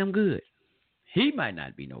goddamn good. He might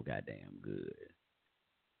not be no goddamn good.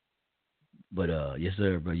 But yes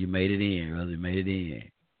sir, bro, you made it in, brother. You made it in.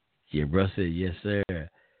 Yeah, bro said yes sir.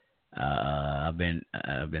 I've been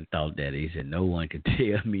thought that. He said no one could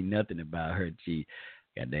tell me nothing about her. She,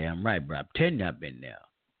 goddamn right, bro. I'm telling you, I've been there.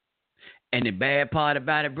 And the bad part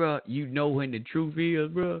about it, bro, you know when the truth is,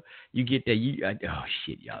 bro. You get that. Oh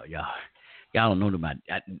shit, y'all don't know about.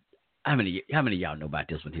 How many of y'all know about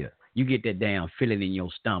this one here? You get that damn feeling in your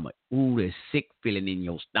stomach. Ooh, that sick feeling in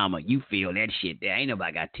your stomach. You feel that shit there. Ain't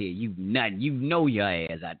nobody got to tell you nothing. You know your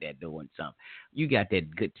ass out there doing something. You got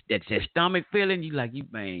that good, that stomach feeling. You like,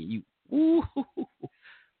 ooh.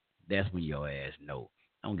 That's when your ass know.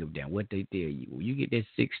 I don't give a damn what they tell you. When you get that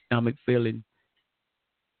sick stomach feeling,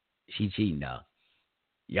 she cheating now.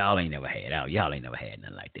 Y'all ain't never had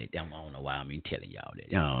nothing like that. I don't know why I'm even telling y'all that.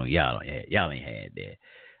 Y'all ain't had that.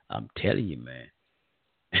 I'm telling you, man.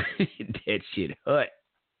 That shit hurt.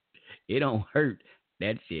 It don't hurt.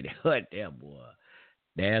 That shit hurt there, boy.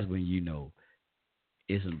 That's when you know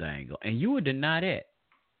it's some dang go. And you would deny that.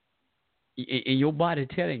 And your body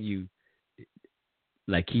telling you,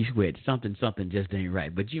 like Keith Sweat, something just ain't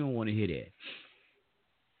right. But you don't want to hear that.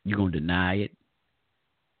 You're going to deny it.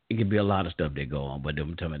 It could be a lot of stuff that go on, but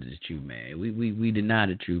I'm telling you the truth, man. We deny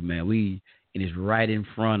the truth, man. And it's right in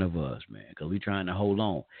front of us, man, because we trying to hold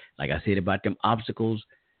on. Like I said about them obstacles,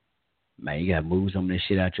 man, you got to move some of this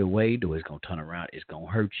shit out your way, though it's going to turn around. It's going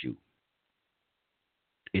to hurt you.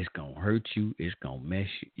 It's going to hurt you. It's going to mess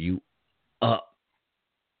you up.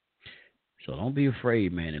 So don't be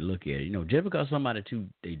afraid, man, and look at it. You know, just because somebody, too,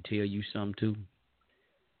 they tell you something, too,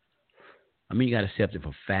 I mean, you got to accept it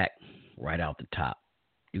for fact right out the top.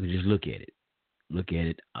 You can just look at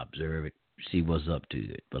it, observe it, see what's up to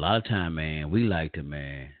it. But a lot of time, man, we like to,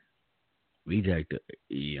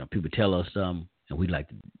 people tell us something, and we like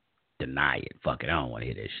to deny it. Fuck it, I don't want to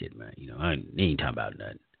hear that shit, man. You know, I ain't talking about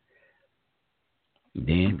nothing.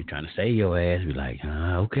 Then be trying to say your ass, be like,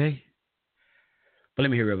 okay. But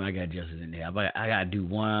let me hear it. I got justice in there. I got to do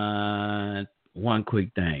one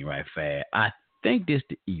quick thing right fast. I think this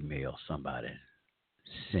the email somebody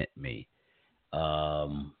sent me.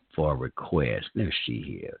 For a request. Let's see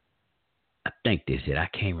here. I think this is it. I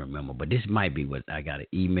can't remember, but this might be what I got an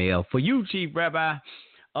email for you, Chief Rabbi.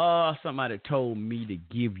 Somebody told me to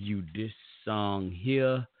give you this song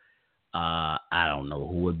here. I don't know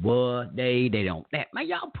who it was. They don't. Man,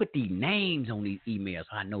 y'all put these names on these emails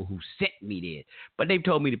so I know who sent me this. But they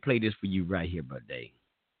told me to play this for you right here, brother.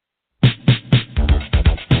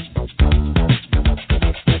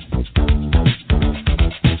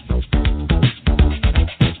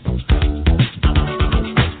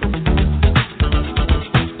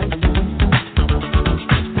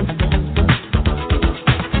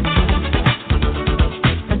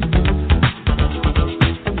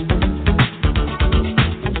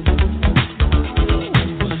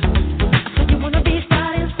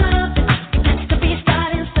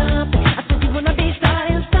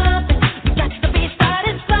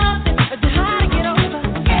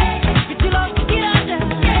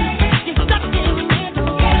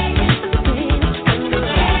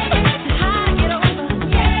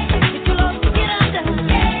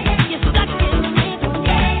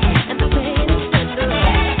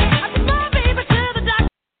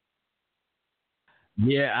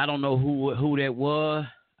 Yeah, I don't know who that was.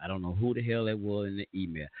 I don't know who the hell that was in the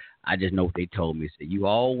email. I just know what they told me. Said you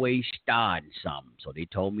always starting something, so they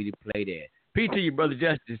told me to play that. Peace to you, brother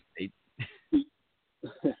Justice.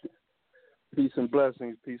 Peace and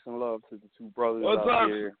blessings, peace and love to the two brothers What's out up?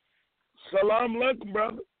 here. Salam alaikum,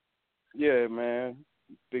 brother. Yeah, man.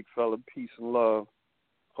 Big fella, peace and love.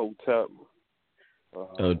 Hotep.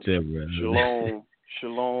 Hotep, brother.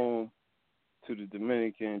 Shalom to the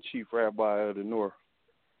Dominican Chief Rabbi of the North.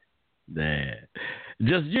 Damn.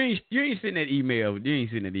 Just you ain't send that email. You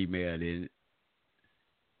ain't send that email, did it?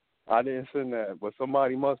 I didn't send that, but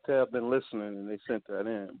somebody must have been listening and they sent that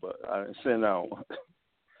in, but I didn't send out one.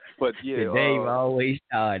 But yeah, Dave always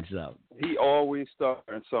starts something. He always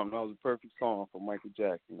starting something. That was a perfect song for Michael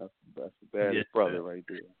Jackson. That's the baddest brother right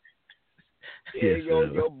there. Yeah, Yes,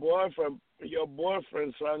 your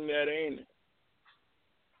boyfriend sung that, ain't it?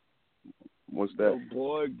 What's that? Your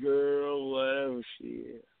boy, girl, whatever she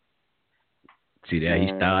is. See there, he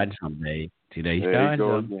started someday. See there, he started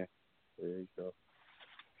something. Again. There you go.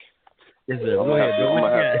 Yes, sir. Go ahead.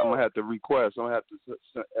 I'm gonna have to request. I'm gonna have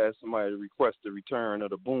to ask somebody to request the return of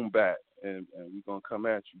the boom bat, and we're gonna come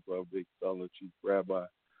at you, bro, big fella, Chief Rabbi,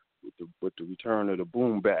 with the return of the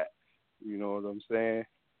boom bat. You know what I'm saying?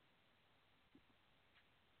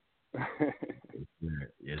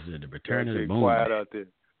 Yes, sir. The return of the Get boom. quiet out there.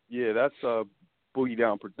 Yeah, that's Boogie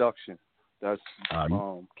Down Production. That's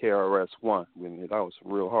KRS-One. That was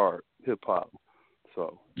real hard hip hop.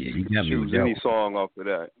 So yeah, you can choose any song off of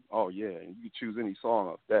that. Oh yeah, you can choose any song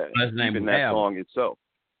off that. Even that song itself.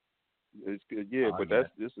 It's good, yeah. But that's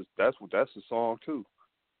the song too.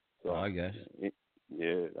 So, I guess.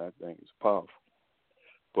 Yeah, I think it's powerful.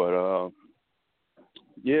 But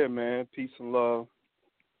yeah, man, peace and love.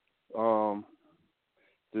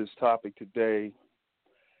 This topic today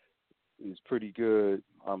is pretty good.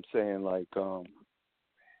 I'm saying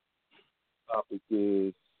topic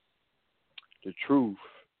is the truth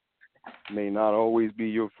may not always be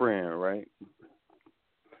your friend, right?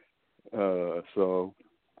 So,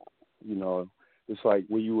 it's like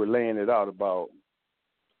when you were laying it out about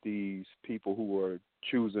these people who are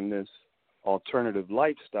choosing this alternative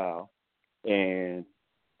lifestyle, and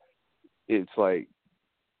it's like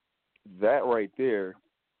that right there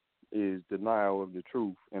is denial of the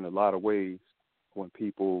truth in a lot of ways when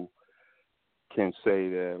people can say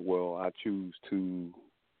that, well, I choose to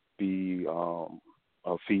be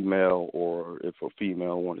a female, or if a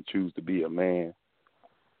female want to choose to be a man.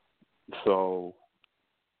 So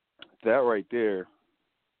that right there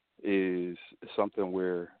is something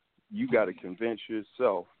where you got to convince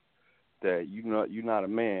yourself that you're not a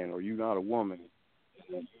man or you're not a woman,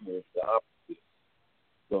 and that you're the opposite.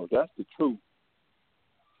 So that's the truth,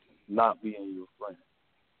 not being your friend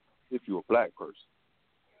if you're a black person.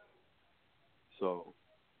 So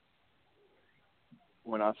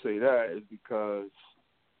when I say that, it's because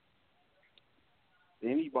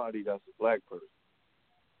anybody that's a black person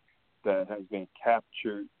that has been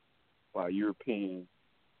captured by Europeans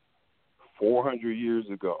 400 years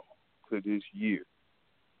ago to this year,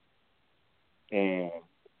 and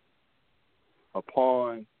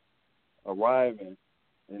upon arriving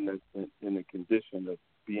in the condition of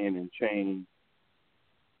being in chains,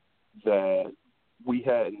 that we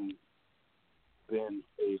hadn't been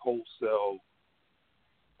a wholesale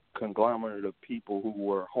conglomerate of people who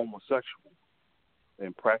were homosexual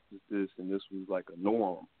and practiced this, and this was like a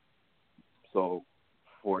norm. So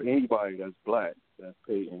for anybody that's black, that's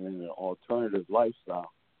taking in an alternative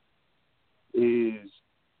lifestyle, is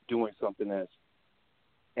doing something that's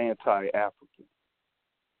anti-African.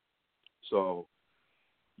 So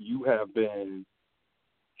you have been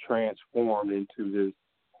transformed into this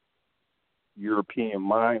European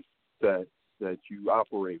mindset that you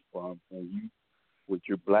operate from, and you, with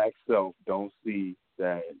your black self, don't see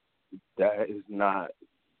that is not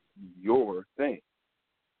your thing,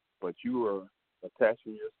 but you are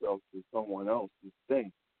attaching yourself to someone else's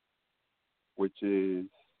thing, which is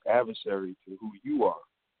adversary to who you are.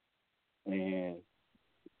 And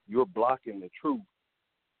you're blocking the truth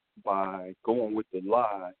by going with the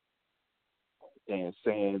lie and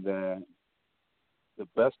saying that the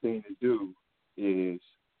best thing to do is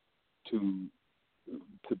to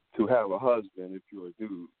have a husband if you're a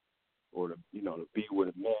dude, or to be with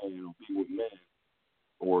a man or be with men,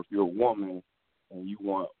 or if you're a woman and you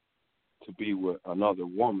want to be with another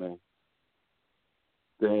woman,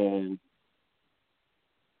 then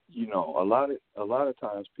a lot of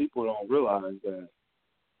times people don't realize that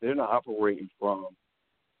they're not operating from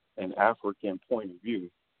an African point of view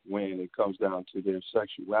when it comes down to their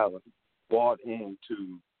sexuality. Bought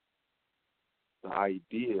into the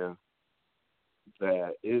idea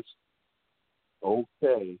that it's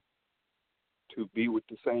okay to be with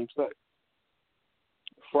the same sex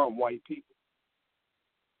from white people.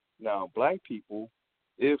 Now, black people,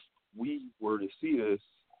 if we were to see this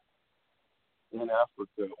in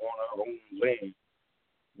Africa on our own land,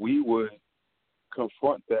 we would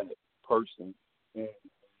confront that person and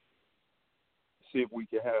see if we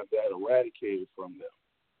can have that eradicated from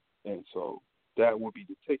them. And so that would be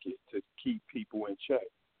the ticket to keep people in check.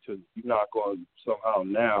 You're not going to somehow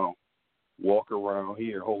now walk around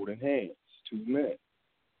here holding hands, two men,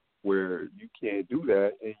 where you can't do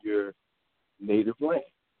that in your native land.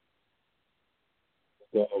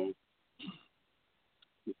 So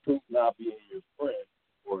the truth not being your friend,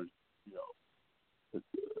 or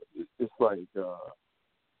it's like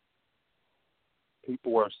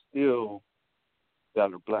people are still,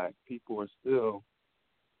 that are black, people are still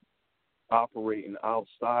operating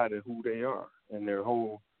outside of who they are, and their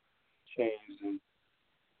whole change, and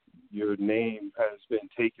your name has been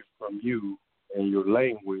taken from you, and your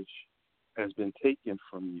language has been taken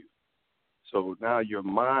from you. So now your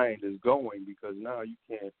mind is going, because now you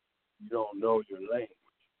don't know your language.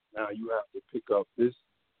 Now you have to pick up this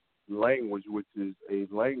language, which is a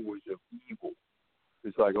language of evil.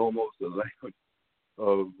 It's like almost a language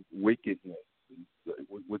of wickedness,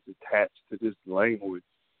 which attached to this language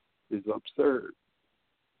is absurd.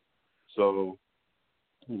 So,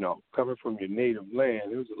 coming from your native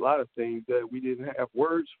land, there's a lot of things that we didn't have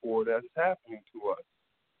words for that's happening to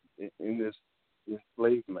us in this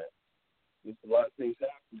enslavement. There's a lot of things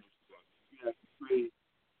happening to us. We have to create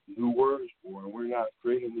new words for, and we're not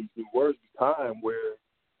creating these new words at a time where,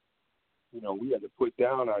 we had to put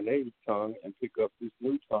down our native tongue and pick up this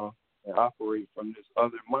new tongue and operate from this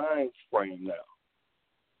other mind frame now.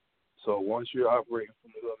 So once you're operating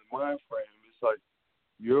from this other mind frame, it's like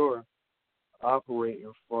you're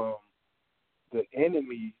operating from the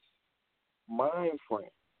enemy's mind frame.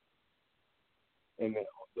 And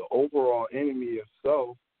the overall enemy of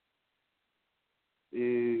self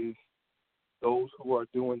is those who are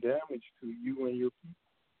doing damage to you and your people.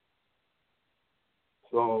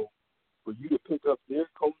 So for you to pick up their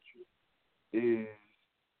culture is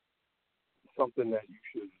something that you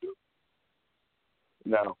shouldn't do.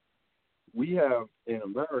 Now, we have in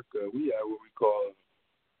America, we have what we call,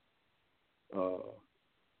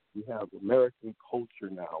 we have American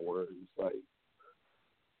culture now, where it's like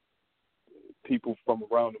people from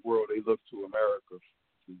around the world, they look to America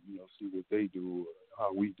to, see what they do,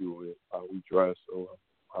 how we do it, how we dress, or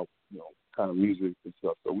how, kind of music and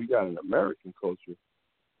stuff. So we got an American culture.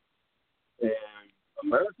 And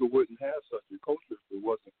America wouldn't have such a culture if it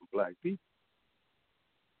wasn't for black people.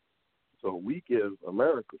 So we give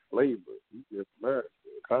America flavor. We give America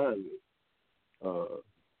kind of,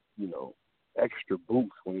 extra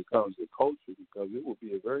boost when it comes to culture, because it would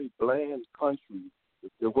be a very bland country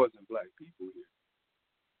if there wasn't black people here.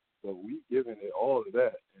 So we've given it all of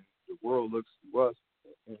that, and the world looks to us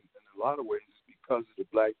in a lot of ways because of the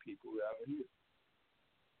black people out here.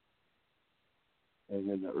 And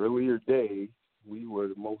in the earlier days, we were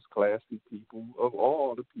the most classy people of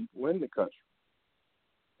all the people in the country.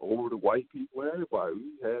 Over the white people and everybody.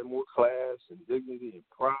 We had more class and dignity and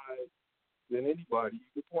pride than anybody you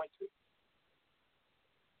could point to.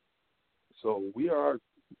 So we are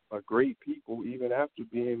a great people. Even after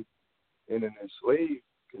being in an enslaved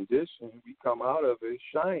condition, we come out of it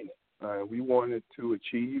shining. We wanted to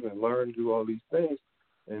achieve and learn to do all these things.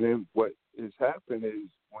 And then what has happened is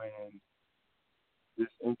when this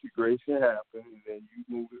integration happened, and then you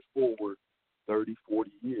move it forward 30, 40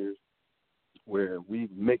 years, where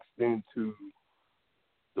we've mixed into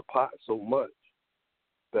the pot so much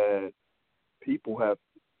that people have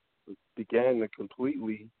began to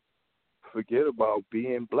completely forget about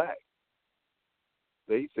being black.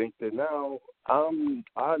 They think that now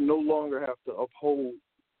I no longer have to uphold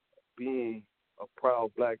being a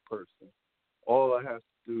proud black person. All I have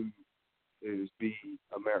to do is be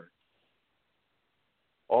American.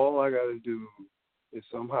 All I got to do is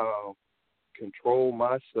somehow control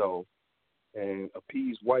myself and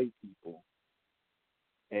appease white people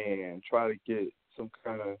and try to get some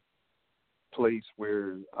kind of place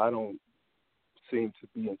where I don't seem to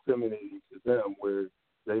be intimidating to them, where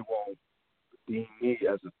they won't deem me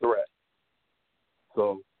as a threat.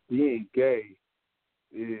 So being gay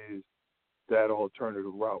is that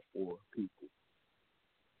alternative route for people.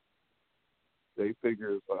 They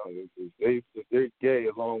figure if they're gay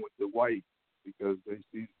along with the whites, because they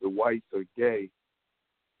see the whites are gay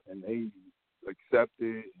and they accept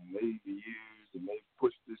it and they use and they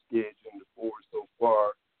push this gay agenda forward so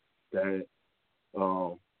far that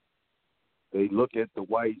they look at the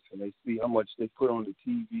whites and they see how much they put on the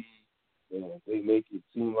TV and they make it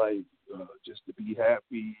seem like just to be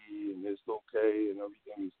happy and it's okay and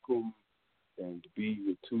everything is cool, and to be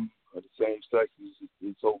with two of the same sexes,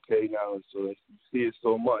 it's okay now. And so you see it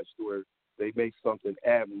so much where they make something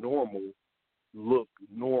abnormal look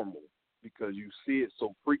normal because you see it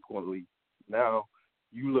so frequently. Now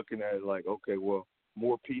you looking at it like, okay, well,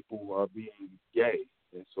 more people are being gay,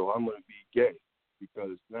 and so I'm going to be gay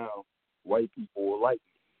because now white people will like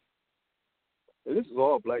me. And this is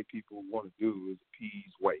all black people want to do, is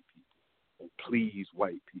appease white people and please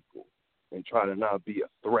white people and try to not be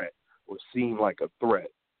a threat or seem like a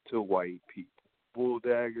threat to white people.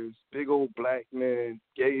 Bulldaggers, big old black men,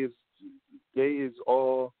 gay is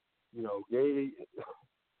all, gay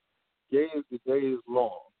is the day is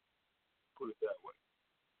long. Put it that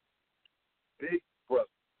way. Big brother.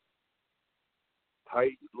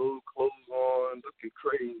 Tight little clothes on, looking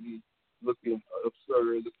crazy, looking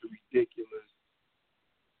absurd, looking ridiculous,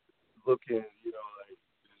 looking,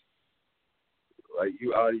 like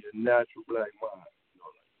you out of your natural black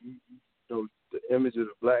mind. The image of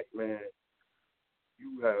the black man,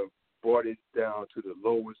 you have brought it down to the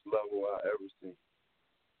lowest level I've ever seen.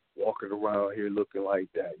 Walking around here looking like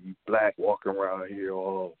that. You black walking around here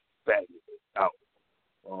all fat out,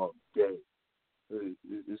 all gay.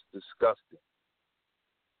 It's disgusting.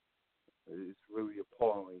 It's really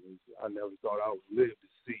appalling. I never thought I would live to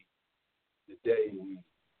see the day when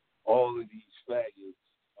all of these faggots,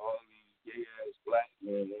 all of these gay-ass black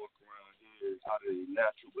men walk around here out of their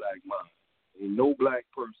natural black mind. Ain't no black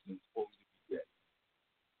person supposed to be gay.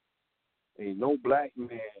 Ain't no black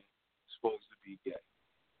man supposed to be gay.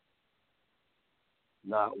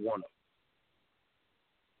 Not one of them.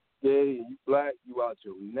 Gay and you black, you out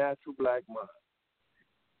your natural black mind.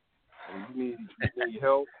 And you need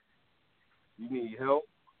help. You need help.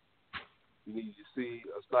 You need to see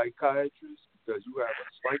a psychiatrist because you have a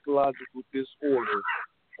psychological disorder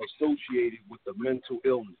associated with the mental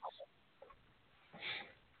illness.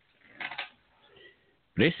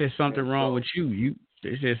 They said something wrong with you.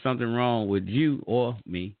 They said something wrong with you or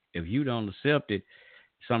me. If you don't accept it,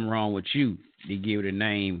 something wrong with you. They give it a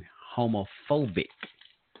name homophobic.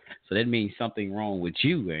 So that means something wrong with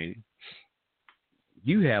you, ain't it?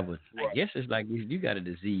 You have a, right. I guess it's like you got a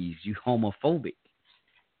disease. You homophobic.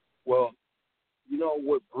 Well, you know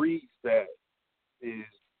what breeds that is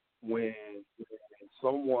when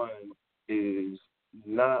someone is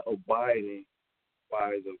not abiding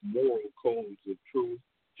by the moral codes of truth,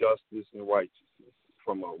 justice, and righteousness.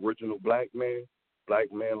 From an original black man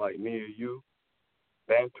like me or you,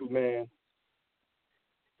 Bantu man,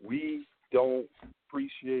 we don't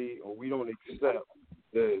appreciate or we don't accept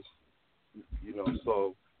this. You know,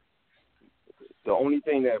 so the only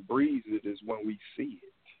thing that breeds it is when we see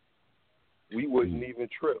it. We wouldn't even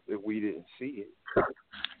trip if we didn't see it.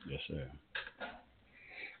 Yes, sir.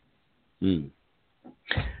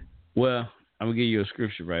 Well, I'm gonna give you a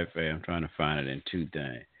scripture right there. I'm trying to find it in two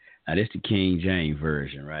things. Now, this is the King James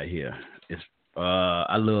version right here. It's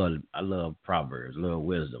I love Proverbs, love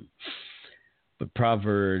wisdom. But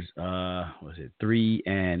Proverbs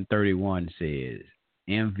 3:31 says,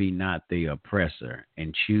 "Envy not the oppressor,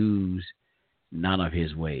 and choose none of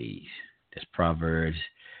his ways." That's Proverbs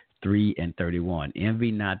 3:31.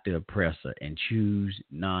 Envy not the oppressor, and choose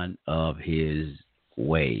none of his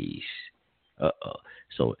ways.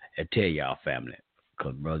 So I tell y'all, family,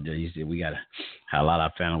 because brother, you said we got a lot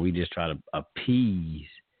of family. We just try to appease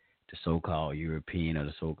the so-called European or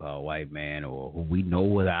the so-called white man, or who we know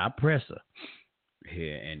was our oppressor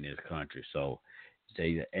here in this country. So.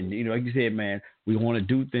 And you know, like you said, man, we want to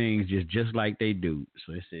do things just like they do.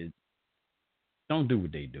 So it said, don't do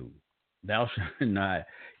what they do. Thou shalt not.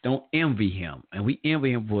 Don't envy him. And we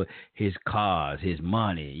envy him for his cars, his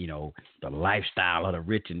money, you know, the lifestyle of the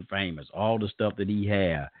rich and famous, all the stuff that he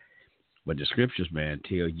has. But the scriptures, man,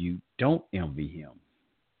 tell you don't envy him.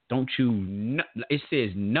 Don't choose. It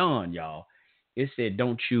says none, y'all. It said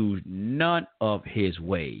don't choose none of his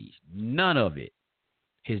ways. None of it.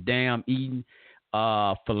 His damn eating.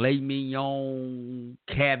 Filet mignon,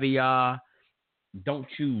 caviar. Don't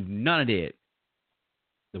choose none of that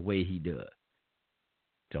the way he does.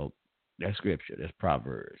 So that's scripture. That's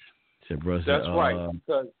Proverbs. So, brother, that's right.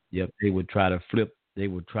 Yep, they would try to flip. They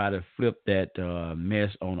would try to flip that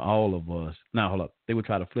mess on all of us. Now, hold up. They would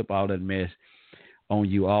try to flip all that mess on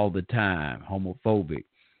you all the time. Homophobic,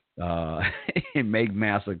 and make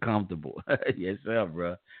massa comfortable. Yes, sir,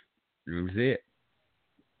 bro. That's it.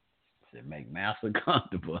 It make massa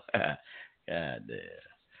comfortable. God damn.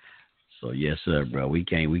 So yes, sir, bro. We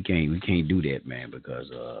can't do that, man,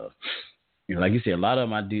 because you know, like you said, a lot of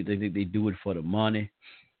them they do it for the money.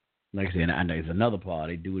 Like I said, I know there's another part.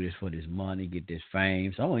 They do this for this money, get this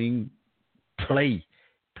fame. So I don't even play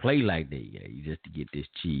like that. Yeah, you just to get this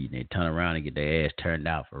cheese, and they turn around and get their ass turned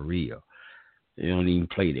out for real. They don't even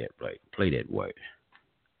play that way.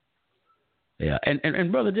 Yeah,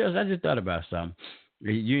 and brother, I just thought about something.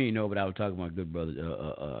 You ain't know, but I was talking to my good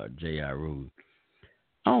brother, J.I. Rule.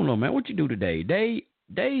 I don't know, man. What you do today? They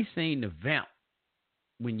seen the vamp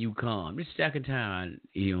when you come. This second time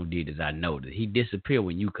he don't did as I noticed. He disappeared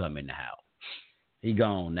when you come in the house. He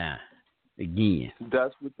gone now. Again.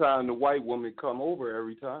 That's the time the white woman come over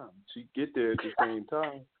every time. She get there at the same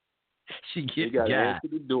time. She get He got to answer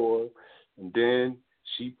the door, and then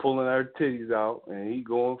she pulling her titties out, and he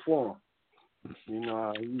going for him. You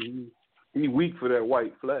know, he weak for that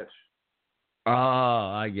white flesh. Oh,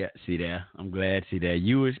 I get. See that. I'm glad to see that.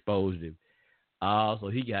 You exposed him. Oh, so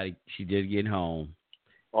she did get home.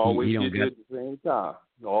 Always he get there at the same time.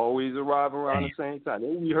 Always arrive around the same time.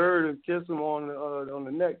 Then we heard him kiss him on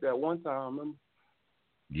the neck that one time, remember?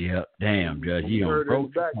 Yep. Damn, Judge. You done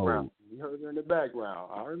broke the code. We heard her in the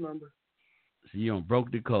background. I remember. So you done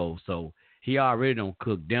broke the code. So he already don't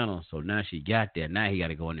cook dinner, so now she got there. Now he got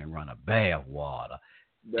to go in there and run a bath water.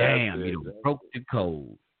 Damn, you done broke the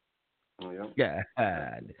code. Yeah.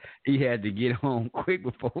 God, he had to get home quick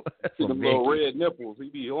before. See them little red nipples. He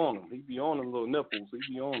be on them. He be on them little nipples.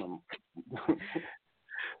 He be on them.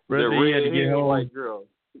 That red hair white girl.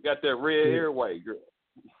 He got that red hair white girl.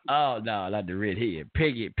 Oh no, not the red hair.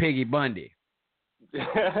 Peggy Bundy.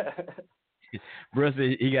 Bruce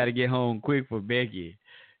said he got to get home quick for Becky.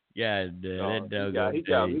 God, that dog.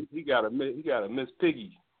 He got a Miss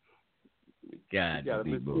Piggy. God, he got a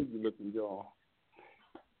Miss Piggy looking John.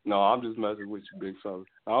 No, I'm just messing with you, big fella.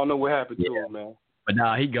 I don't know what happened to him, man. But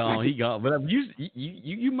nah, he gone. He gone. But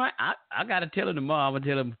you might. I gotta tell him tomorrow. I'm gonna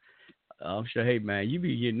tell him. I'm sure. Hey man, you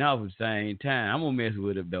be getting off at the same time. I'm gonna mess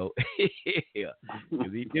with him though,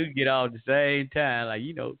 because he do get off at the same time. Like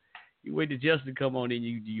you wait till Justin come on in,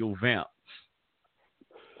 you'll vamp.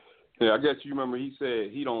 Yeah, I guess you remember he said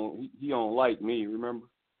he don't like me. Remember?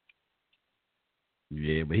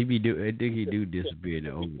 Yeah, but I think he do disappear in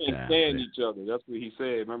the overtime. We can't stand each other. That's what he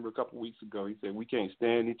said. Remember a couple weeks ago, he said we can't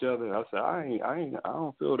stand each other. I said I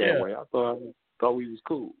don't feel that way. I thought we was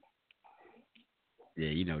cool.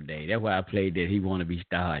 Yeah, Dave. That's why I played that he want to be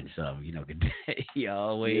starting something. He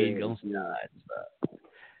always gonna start stuff.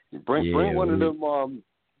 Bring one of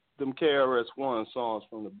them KRS-One songs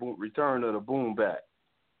from the Return of the Boom Back.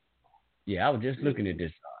 Yeah, I was just looking at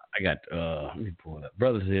this. I got let me pull it up.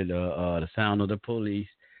 Brother said the Sound of the Police.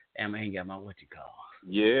 Damn, I ain't got my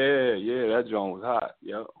Yeah, that joint was hot.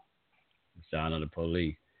 Yep. The Sound of the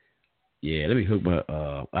Police. Yeah, let me hook my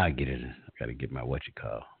I get it. I gotta get my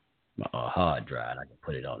my hard drive. I can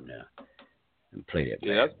put it on there and play that.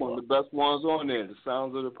 Yeah, that's one of the best ones on there. The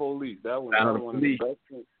Sounds of the Police. That one. Sound of one the Police. Of the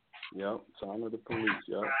best ones. Yep. Sound of the Police.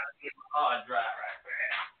 Yep. Hard drive right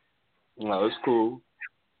there. No, it's cool.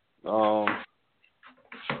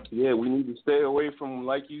 Yeah, we need to stay away from,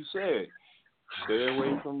 like you said, stay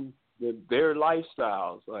away from their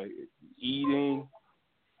lifestyles, like eating.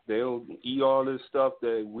 They'll eat all this stuff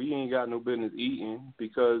that we ain't got no business eating,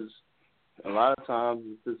 because a lot of times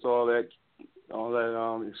it's all that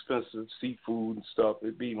expensive seafood and stuff.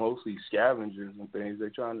 It be mostly scavengers and things they're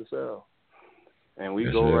trying to sell. And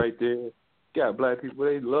we go right there. Got black people,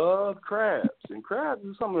 they love crabs, and crabs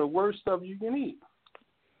is some of the worst stuff you can eat.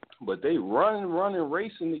 But they run and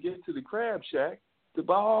racing to get to the crab shack to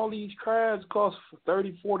buy all these crabs. Cost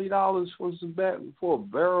 $30-$40 for a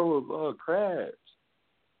barrel of crabs.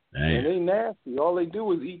 Dang. And they nasty. All they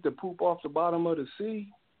do is eat the poop off the bottom of the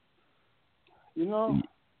sea. Yeah.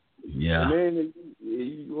 And then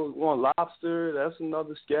you want lobster, that's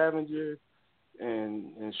another scavenger.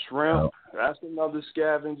 And shrimp, that's another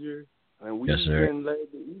scavenger. And we've been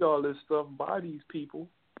led to eat all this stuff by these people.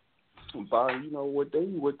 By what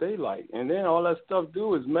they like, and then all that stuff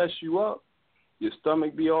do is mess you up. Your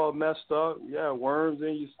stomach be all messed up. You got worms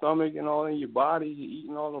in your stomach and all in your body. You're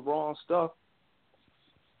eating all the wrong stuff,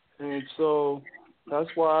 and so that's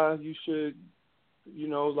why you should,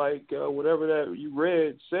 whatever that you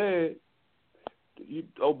read said, you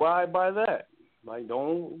abide by that. Like,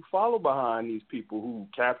 don't follow behind these people who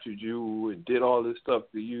captured you and did all this stuff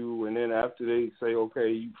to you, and then after they say, okay,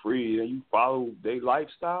 you free, and you follow their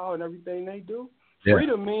lifestyle and everything they do. Yeah.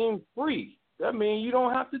 Freedom means free. That means you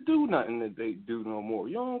don't have to do nothing that they do no more.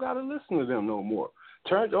 You don't got to listen to them no more.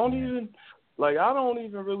 I don't even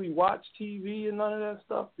really watch TV and none of that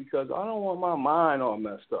stuff, because I don't want my mind all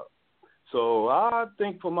messed up. So I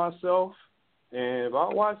think for myself. And if I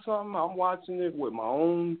watch something, I'm watching it with my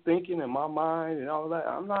own thinking and my mind and all that.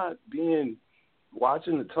 I'm not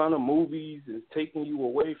watching a ton of movies and taking you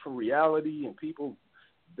away from reality, and people,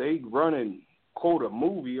 they run and quote a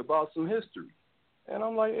movie about some history. And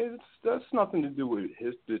I'm like, that's nothing to do with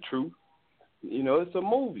the truth. It's a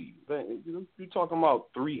movie. You're talking about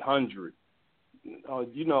 300. They'll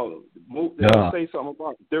say something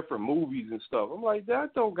about different movies and stuff. I'm like,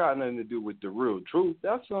 that don't got nothing to do with the real truth.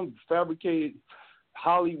 That's some fabricated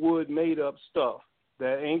Hollywood made up stuff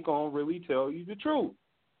that ain't gonna really tell you the truth.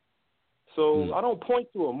 So I don't point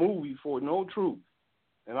to a movie for no truth,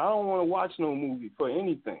 and I don't want to watch no movie for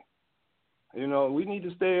anything. We need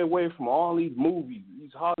to stay away from all these movies.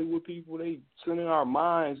 These Hollywood people, they sending our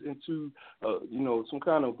minds into some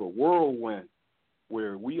kind of a whirlwind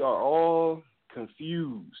where we are all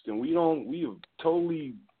confused, and we have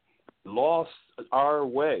totally lost our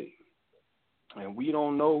way, and we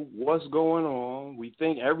don't know what's going on. We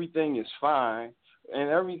think everything is fine, and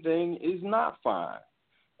everything is not fine.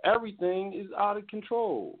 Everything is out of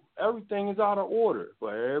control. Everything is out of order,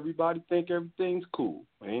 but everybody think everything's cool.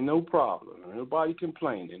 Ain't no problem. Nobody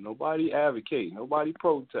complaining. Nobody advocating. Nobody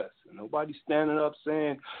protesting. Nobody standing up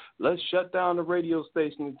saying, let's shut down the radio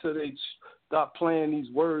station until they stop playing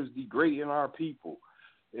these words degrading our people.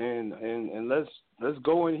 and let's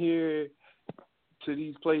go in here to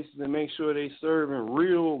these places and make sure they serving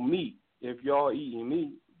real meat. If y'all eating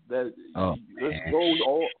meat, let's go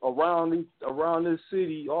all around this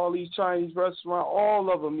city. All these Chinese restaurants,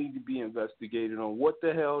 all of them need to be investigated on what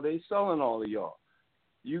the hell they selling all of y'all.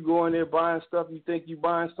 You go in there buying stuff, you think you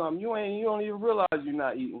buying something, you don't even realize you're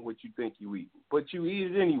not eating what you think you eat, but you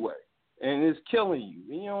eat it anyway, and it's killing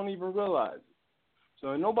you, and you don't even realize it.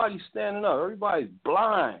 So nobody's standing up. Everybody's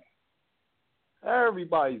blind.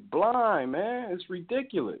 Everybody's blind, man. It's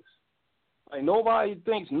ridiculous. Like, nobody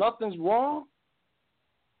thinks nothing's wrong.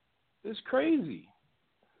 It's crazy.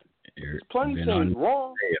 There's plenty of things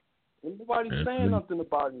wrong. And nobody's saying nothing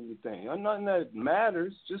about anything. Nothing that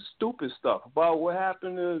matters. Just stupid stuff about what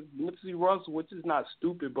happened to Nipsey Russell, which is not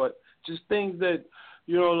stupid, but just things that,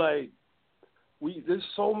 like, there's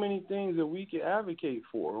so many things that we can advocate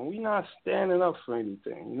for, and we're not standing up for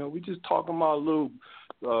anything. We just talking about little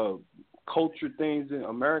culture things and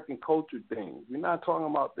American culture things. We're not talking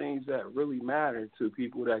about things that really matter to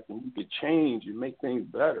people that we can change and make things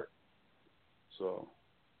better. So,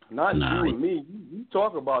 not you and me. You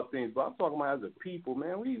talk about things, but I'm talking about as a people,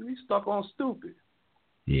 man. We stuck on stupid.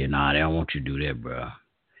 Yeah, they don't want you to do that, bro.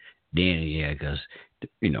 Then, yeah, because,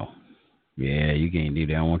 you can't do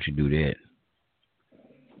that. I don't want you to do that.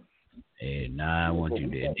 And I want you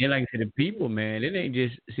to. And like I said, the people, man, it ain't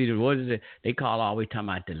just, see, what is it? They call always talking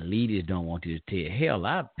about the leaders don't want you to tell. Hell, a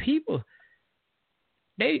lot of people,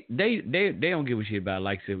 they don't give a shit about,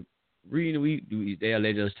 like I said, they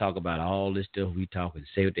let us talk about all this stuff we talk and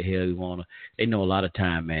say what the hell we want to. They know a lot of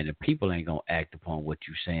time, man, the people ain't going to act upon what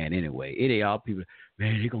you saying anyway. It ain't all people,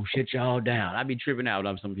 man, they going to shut y'all down. I be tripping out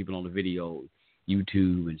on some people on the video,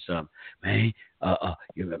 YouTube and stuff. Man, I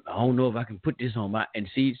don't know if I can put this on my, and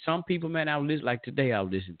see, some people, man, I was listening, like today I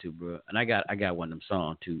was listening to, bro, and I got one of them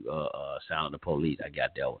songs too, Sound of the Police. I got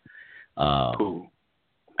that one. Cool.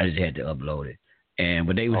 I just had to upload it.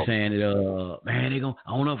 But they were saying that, man, I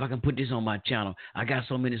don't know if I can put this on my channel. I got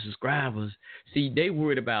so many subscribers. See, they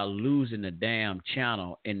worried about losing the damn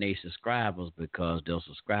channel and their subscribers because their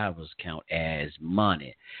subscribers count as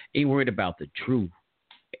money. Ain't worried about the truth.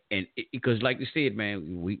 And because, like you said,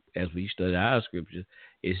 man, as we study our scriptures,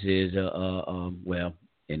 it says, well,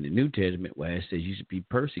 in the New Testament, where it says you should be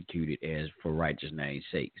persecuted as for righteous name's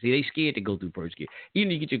sake. See, they scared to go through persecution.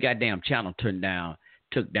 Even if you get your goddamn channel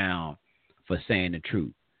took down for saying the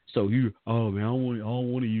truth. So man, I don't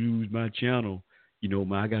want to use my channel.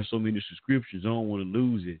 Man, I got so many subscriptions, I don't want to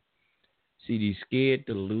lose it. See, they're scared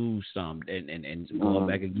to lose something. And going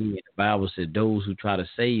back again, the Bible said those who try to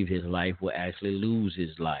save his life will actually lose his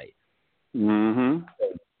life. Mm-hmm.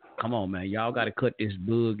 Come on, man. Y'all got to cut this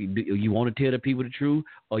bug. You want to tell the people the truth,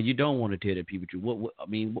 or you don't want to tell the people the truth?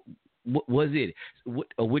 What was it?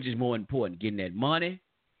 Which is more important, getting that money?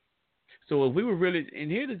 So if we were really, and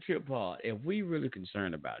here's the trip part, if we really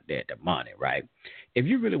concerned about that, the money, right? If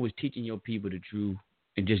you really was teaching your people the truth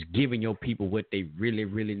and just giving your people what they really,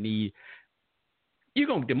 really need,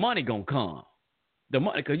 the money gonna come. The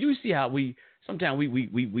money, because you see how sometimes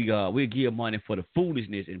we give money for the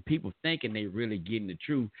foolishness and people thinking they really getting the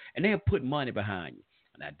truth, and they'll put money behind you.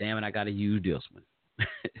 Now, damn it, I got to use this one.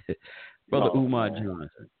 Brother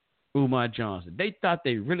Umar Johnson. They thought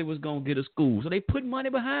they really was gonna get a school, so they put money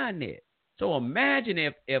behind that. So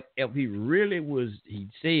imagine if he really was, he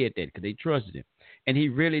said that because they trusted him, and he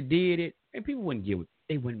really did it, and people wouldn't give it.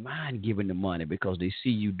 They wouldn't mind giving the money because they see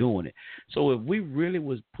you doing it. So if we really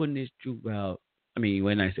was putting this truth out,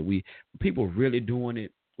 when I said people really doing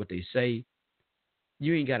it, what they say,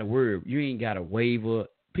 you ain't got to worry. You ain't got to waver.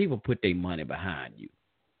 People put their money behind you.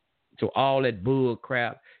 So all that bull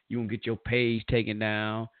crap, you gonna get your page taken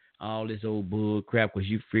down, all this old bull crap because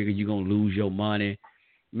you figure you're going to lose your money.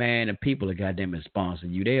 Man, the people are goddamn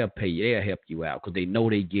sponsoring you. They'll pay you. They'll help you out because they know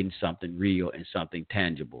they're getting something real and something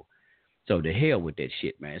tangible. So the hell with that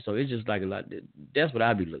shit, man. So it's just like a lot. That's what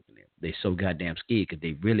I be looking at. They so goddamn scared because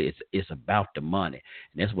they really, it's about the money.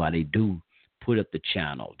 And that's why they do put up the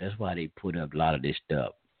channel. That's why they put up a lot of this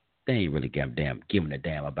stuff. They ain't really giving a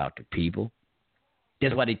damn about the people.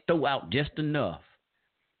 That's why they throw out just enough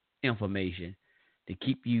information to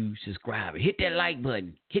keep you subscribing. Hit that like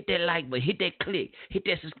button. Hit that like button. Hit that click. Hit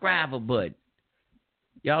that subscriber button.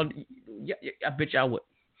 Y'all, I bet y'all would.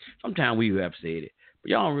 Sometimes we have said it,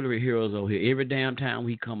 but y'all don't really hear us over here. Every damn time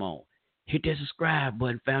we come on, hit that subscribe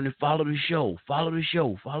button, family. Follow the show. Follow the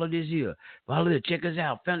show. Follow this here. Follow this. Check us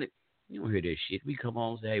out, family. You don't hear that shit. We come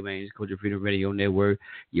on and say, hey, man, it's Culture Freedom Radio Network.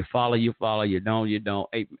 You follow, you don't, you don't.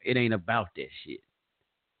 Hey, it ain't about that shit.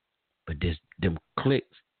 But them clicks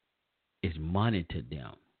is money to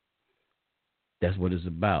them. That's what it's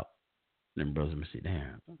about. Them brothers, let me see.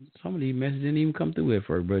 Damn, some of these messages didn't even come through at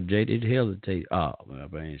first, bro. Jay did hesitate. Oh, well,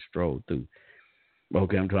 I ain't strolled through.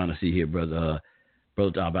 Okay, I'm trying to see here, brother.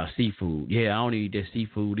 Brother, talk about seafood. Yeah, I don't eat that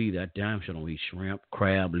seafood either. I damn sure don't eat shrimp,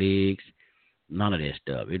 crab legs, none of that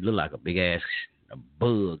stuff. It look like a big ass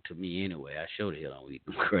bug to me anyway. I sure the hell don't eat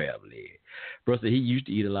crab legs. Bro said he used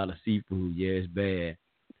to eat a lot of seafood. Yeah, it's bad.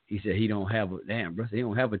 He said he don't have he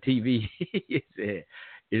don't have a TV. He said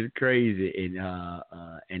it's crazy.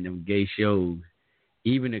 And them gay shows,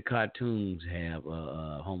 even the cartoons have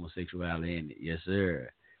homosexuality in it. Yes, sir.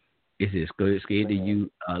 It says scared that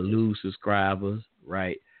you lose subscribers,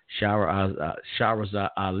 right? Shahrazad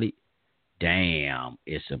Ali. Damn,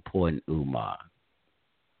 it's supporting Umar.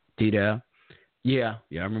 See there? Yeah,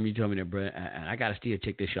 I remember you told me that, bro. And I got to still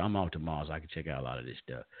check this show. I'm off tomorrow, so I can check out a lot of this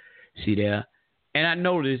stuff. See there? And I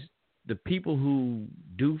noticed the people who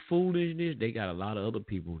do foolishness, they got a lot of other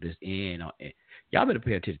people that's in. Y'all better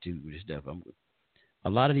pay attention to this stuff. A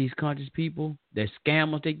lot of these conscious people, they're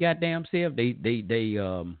scammers. They goddamn self. They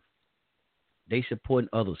supporting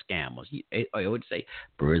other scammers. I would say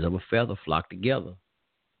birds of a feather flock together.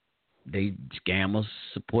 They scammers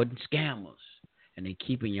supporting scammers. And they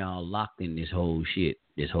keeping y'all locked in this whole shit,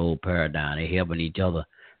 this whole paradigm. They helping each other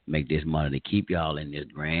make this money. They keep y'all in this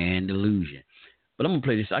grand delusion. But I'm going to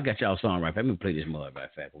play this. I got y'all song right. I'm going to play this mud right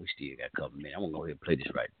fast. But we still got a couple minutes. I'm going to go ahead and play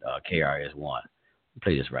this right. KRS-One.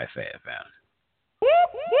 Play this right fast, fam.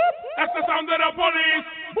 Whoop, whoop. That's the sound of the police.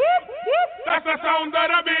 Whoop, whoop. That's the sound of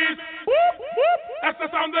the beast. Whoop, whoop. That's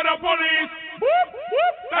the sound of the police. Whoop,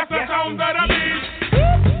 whoop. That's the sound of the beast.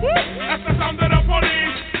 Whoop, whoop. That's the sound of the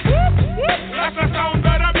police. Whoop, whoop. That's the sound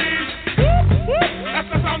of the beast. Whoop, whoop. That's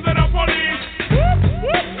the sound of the police. Whoop,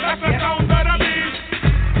 whoop. That's the sound of the beast.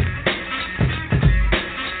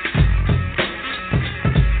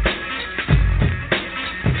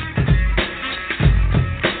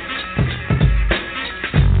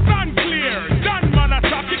 Stand clear, done man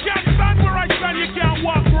attack. You can't stand where I stand, you can't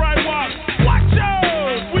walk where I walk. Watch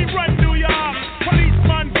out, we run New York.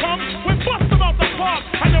 Policeman come, we bust them out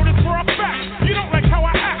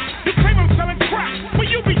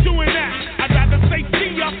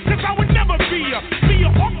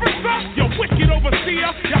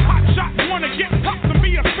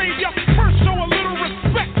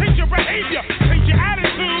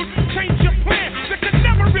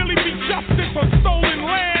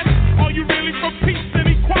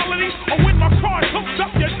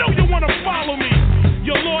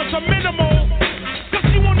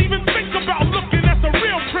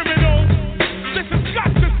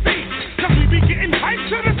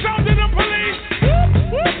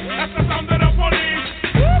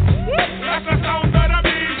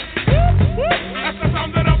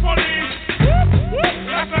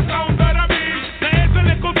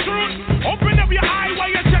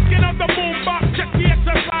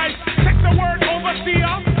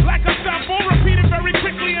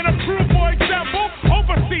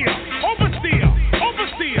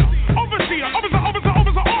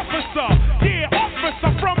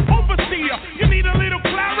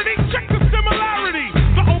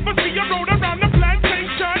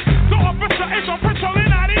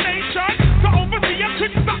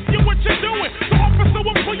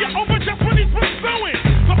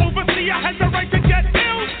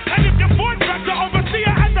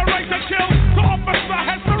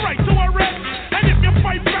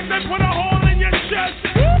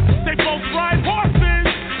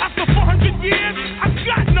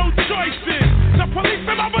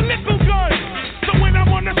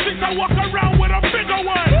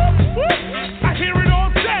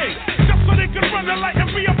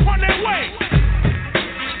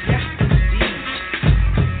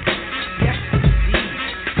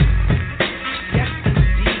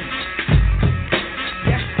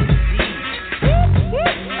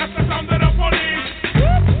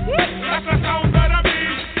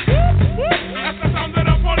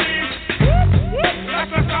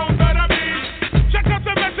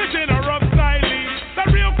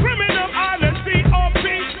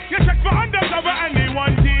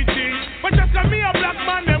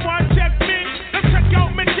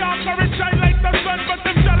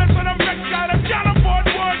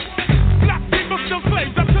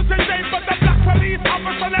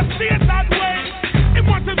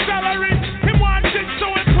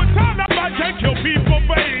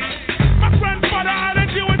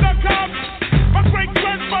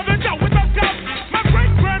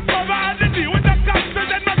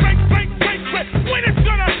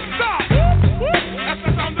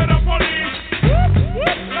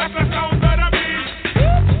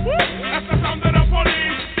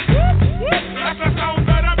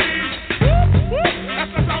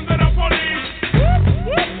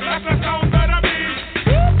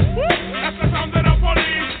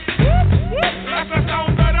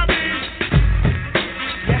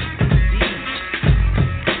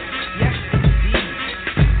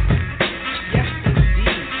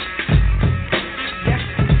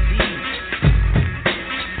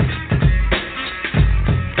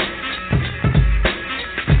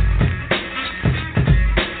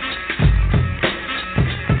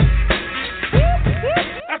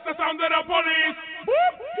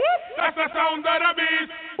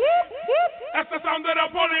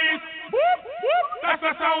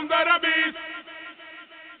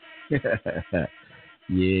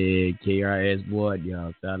Yeah, KRS One,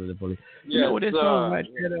 y'all. Shout out to the police. You know what this song right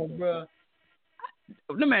there, though, bro?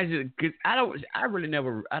 Let me ask you, cause I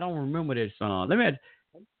don't remember that song. Let me ask.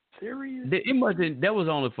 Serious? It mustn't. That was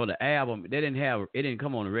only for the album. It didn't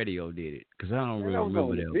come on the radio, did it? Because I don't really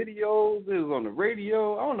remember that. Videos. It was on the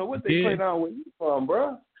radio. I don't know what they played on with you from,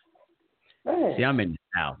 bro. Man. See, I'm in the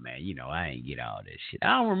South, man. You know, I ain't get all this shit.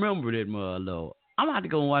 I don't remember that much, though. I'm gonna have to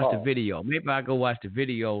go and watch the video. Maybe I go watch the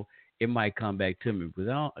video. It might come back to me because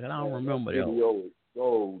I don't remember that. The video is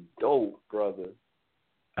so dope, brother.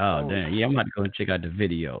 Oh, damn. Yeah, I'm about to go and check out the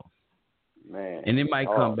video. Man. And it might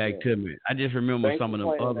come back to me. I just remember some of them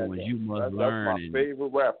other ones. You must learn. That's my favorite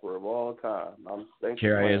rapper of all time.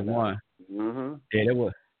 KRS-One. Mm-hmm. Yeah, that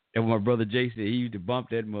was my brother Jason. He used to bump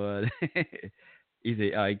that mud. He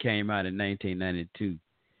said, he came out in 1992.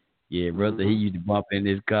 Yeah, brother, he used to bump in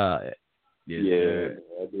his car. Yes,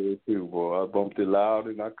 I did too, boy. I bumped it loud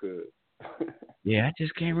and I could. Yeah, I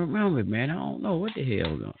just can't remember, man. I don't know what the hell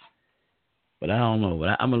going on. But I don't know.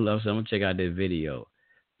 But I'm going to check out that video.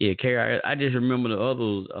 Yeah, I just remember the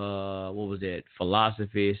others. What was that?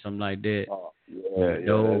 Philosophy, something like that.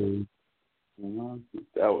 That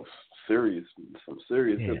was serious. Some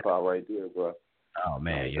serious hip hop right there, bro. Oh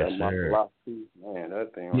man, yes sir. Philosophy, man,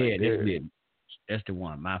 that thing right there. That's it. That's the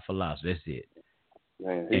one. My philosophy. That's it.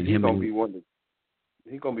 Man, he's gonna be one that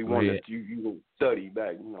you gonna study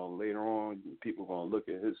back. You know, later on, people gonna look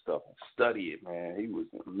at his stuff and study it. Man, he was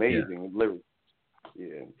amazing lyrics.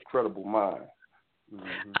 Yeah, incredible mind.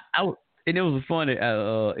 Mm-hmm. And it was funny. It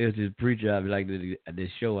was this preacher I be like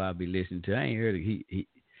this show I'll be listening to. I ain't heard it he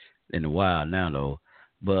in a while now though.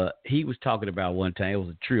 But he was talking about one time, it was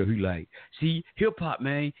a trip. He like, see, hip hop,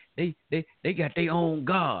 man, they got their own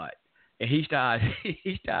God. And he started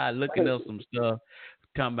looking up some stuff,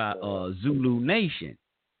 talking about Zulu Nation.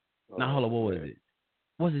 Now hold on, what was it?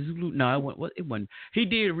 Was it Zulu? No, it wasn't. He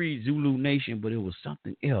did read Zulu Nation, but it was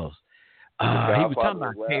something else. He was talking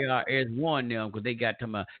about KRS-One now because they got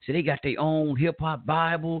they got their own hip hop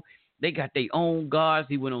Bible. They got their own gods.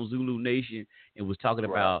 He went on Zulu Nation and was talking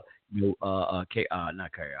about not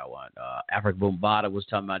KRS-One. Africa Bombada was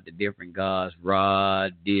talking about the different gods.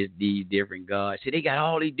 Rod, these different gods. See, they got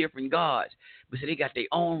all these different gods, but see, they got their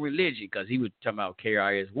own religion because he was talking about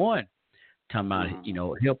KRS-One. Talking about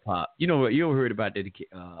hip hop. You ever heard about the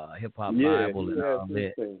hip hop Bible and all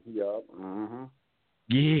that?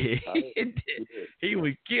 Yeah, he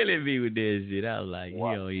was killing me with this shit. I was like,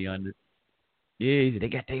 he said, they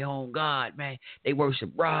got their own God, man. They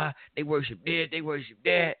worship Ra, they worship this, they worship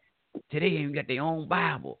that. Today they even got their own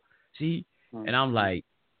Bible. See? And I'm like,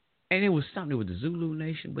 and it was something with the Zulu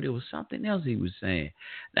Nation, but it was something else he was saying.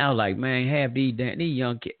 And I was like, man, have these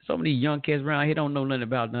young kids, some of these young kids around here don't know nothing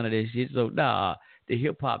about none of this shit. So the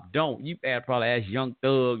hip hop don't. You probably ask Young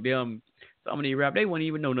Thug, them, some of these rap, they wouldn't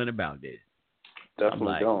even know nothing about this.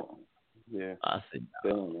 Definitely don't. Yeah. I said,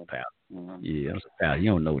 no, pal. Yeah, I said, pal,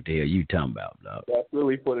 you don't know what the hell you talking about, dog. That's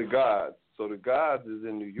really for the gods. So the gods is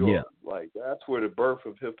in New York. Yeah. Like, that's where the birth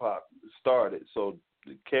of hip-hop started. So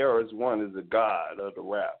the KRS-One is the god of the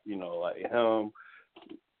rap. You know, like him,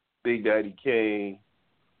 Big Daddy Kane.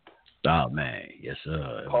 Oh, man. Yes,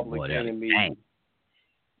 sir. Public Enemy.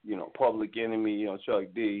 Public Enemy, Chuck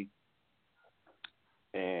D.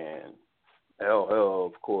 And LL,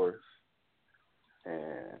 of course.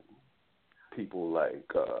 And people like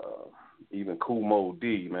even Kool Moe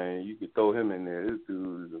Dee, man, you could throw him in there. This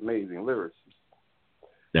dude is amazing lyricist.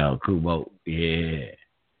 No, Kool Moe, yeah.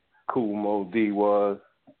 Kool Moe Dee was.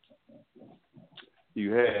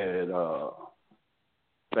 You had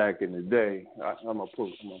back in the day. I'm gonna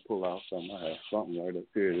pull out something. I have something right up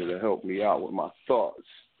here that'll help me out with my thoughts.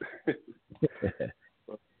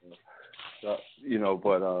 But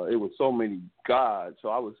it was so many gods. So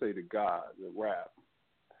I would say the gods of rap.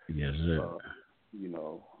 Yes, sir.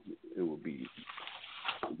 It would be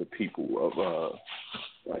the people of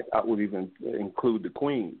I would even include the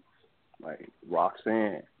queens, like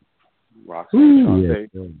Roxanne Shante. Yeah. You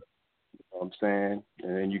know what I'm saying?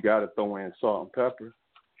 And then you got to throw in Salt-N-Pepa.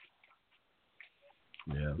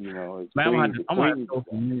 Yeah. I'm gonna throw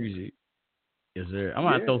some music. Yes, sir. I'm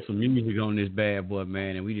gonna throw some music on this bad boy,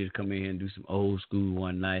 man, and we just come in here and do some old school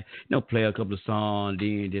one night. Play a couple of songs,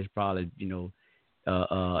 then just probably,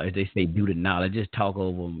 as they say, do the knowledge. Just talk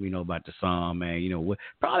over them, about the song, man.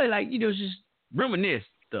 Probably like, just reminisce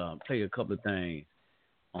stuff. Play a couple of things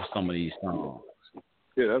on some of these songs.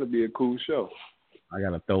 Yeah, that'll be a cool show. I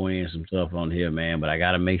gotta throw in some stuff on here, man, but I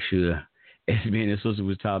gotta make sure, as me and the sister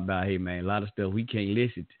was talking about, hey, man, a lot of stuff we can't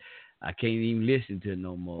listen to. I can't even listen to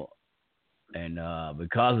no more. And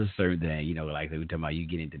because of certain things, like we were talking about, you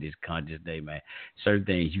get into this conscious day, man. Certain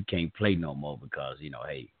things you can't play no more because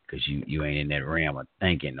because you ain't in that realm of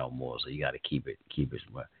thinking no more. So you got to keep it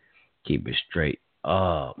straight.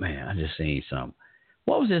 Oh man, I just seen something.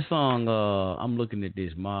 What was that song? I'm looking at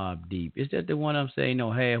this Mobb Deep. Is that the one I'm saying?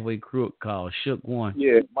 Halfway Crook called Shook One.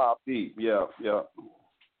 Yeah, Mobb Deep. Yeah.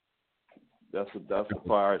 That's a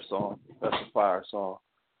fire song.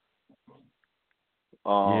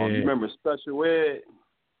 Yeah. You remember Special Ed?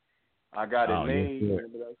 I got it made. Yes,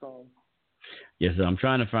 remember that song? Yes, sir. I'm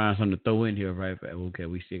trying to find something to throw in here, right? Okay,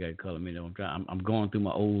 we still got to color me. I'm going through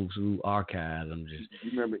my old school archives. I'm just.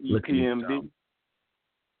 You remember EPMD?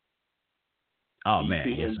 Oh man,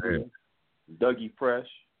 EPMD, yes sir. Dougie Fresh.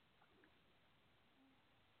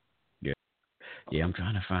 Yeah, I'm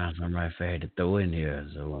trying to find something right fast to throw in here.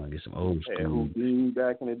 So I want to get some old school. Houdini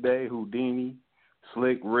back in the day. Houdini,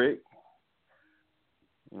 Slick Rick.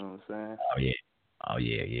 You know what I'm saying? Oh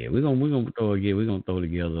yeah. We're gonna throw again. We're gonna throw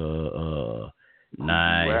together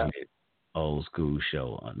nice old school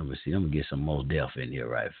show. Let me see. I'm gonna get some Mos Def in here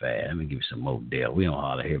right fast. Let me give you some Mos Def. We don't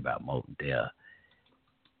hardly hear about Mos Def.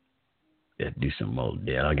 Let's do some Mos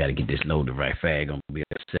Def. I gotta get this loaded right fast. Gonna be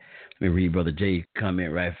upset. Let me read Brother Jay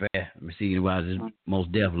comment right fast. Let me see why this Mos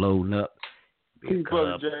Def loading up. Peace,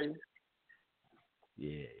 Brother Jay.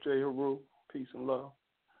 Yeah. Jay Haru. Peace and love.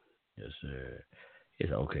 Yes, sir.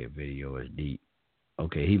 It's okay. Video is deep.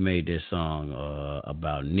 Okay, he made this song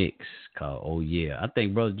about Knicks called "Oh Yeah." I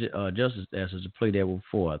think Brother Justice asked us to play that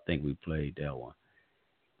before. I think we played that one.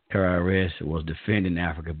 KRS was defending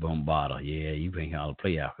Africa Bombada. Yeah, you ain't got to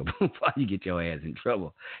play Africa Bombada. You get your ass in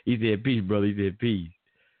trouble. He said, "Peace, brother." He said, "Peace."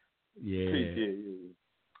 Yeah. Peace,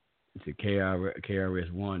 yeah. So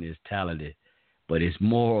KRS-One is talented, but his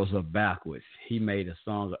morals are backwards. He made a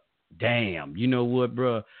song. Damn, you know what,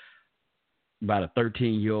 bro? About a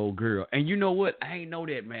 13-year-old girl. And you know what? I ain't know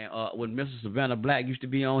that, man. When Mr. Savannah Black used to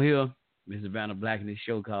be on here, Mr. Savannah Black in this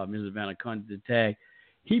show called Mr. Savannah Country Attack,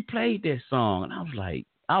 he played that song. And I was like,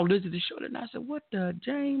 I listened to the show and I said, what the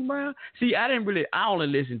James Brown? See, I only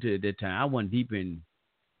listened to it at that time. I wasn't deep into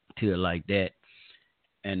it like that.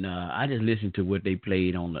 And I just listened to what they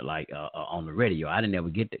played on the radio. I didn't ever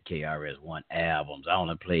get the KRS-One albums. I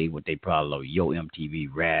only played what they probably like Yo MTV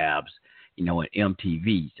Raps, and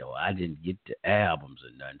MTV. So I didn't get the albums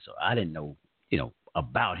or nothing. So I didn't know,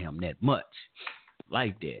 about him that much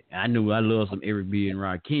like that. I knew I loved some Eric B. and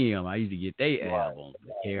Rakim. I used to get their albums.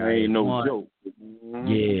 Ain't no joke.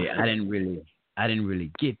 Yeah, I didn't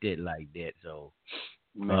really get that like that. So.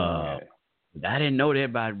 I didn't know that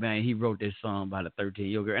about it, man. He wrote this song about a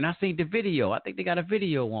 13-year-old girl. And I seen the video. I think they got a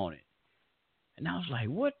video on it. And I was like,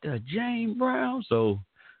 what the James Brown? So,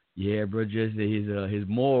 yeah, bro, just his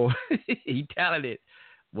moral, he talented,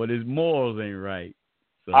 but his morals ain't right.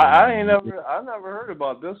 So, I never heard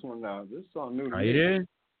about this one now. This song new to me. You did?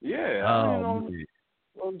 Yeah. I don't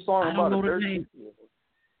know the name.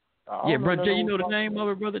 Yeah, bro, Jay, you know the name of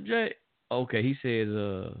it, Brother Jay? Okay, he says,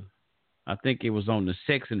 I think it was on the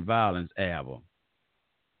Sex and Violence album.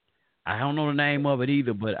 I don't know the name of it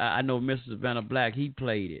either, but I know Mr. Savannah Black, he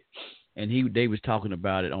played it. And they was talking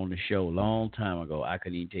about it on the show a long time ago. I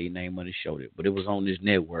couldn't even tell you the name of the show, but it was on this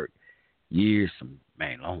network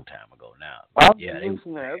long time ago now. I've been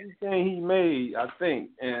listening to everything he made, I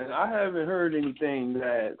think, and I haven't heard anything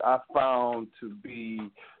that I found to be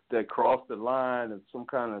that crossed the line of some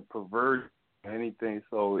kind of perversion. Anything,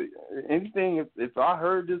 so anything. If I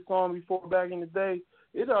heard this song before back in the day,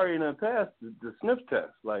 it already done passed the sniff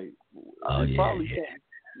test. Like, probably can't.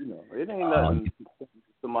 It ain't nothing.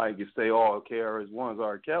 Somebody can say, "Oh, KRS-One's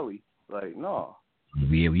R. Kelly." Like, no.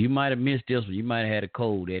 Yeah, you might have missed this one. You might have had a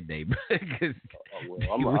cold that day.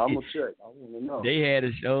 I'm gonna check. I want to know. They had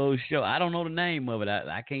a show. I don't know the name of it.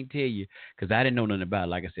 I can't tell you because I didn't know nothing about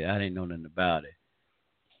it. Like I said, I didn't know nothing about it.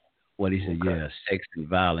 What he said, yeah, Sex and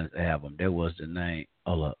Violence album. That was the name.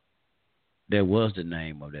 Hold up. That was the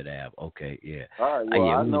name of that album. Okay, yeah. All right, well,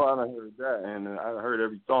 I know I done heard that, and I heard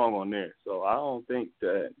every song on there. So I don't think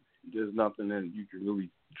that there's nothing that you can really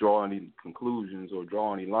draw any conclusions or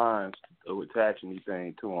draw any lines or attach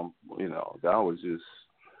anything to them. That was just,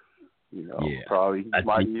 probably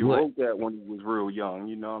he wrote that when he was real young.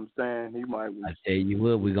 You know what I'm saying? He might. I tell you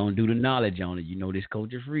what, we're gonna do the knowledge on it. This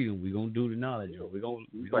Culture Freedom. We're gonna do the knowledge. We're gonna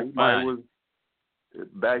find.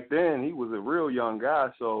 Back then, he was a real young guy,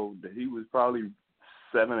 so he was probably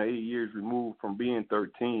 7 or 8 years removed from being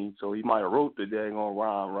 13. So he might have wrote the daggone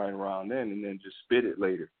rhyme right around then, and then just spit it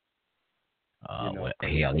later. Well,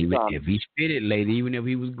 hell, if he spit it later, even if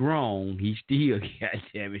he was grown, he still,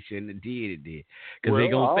 goddamn it, shouldn't have did it then. Because they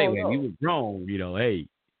gonna say, well, if he was grown, hey.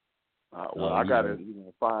 Well, I gotta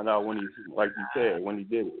find out when he, like you said, when he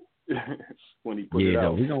did it, when he put it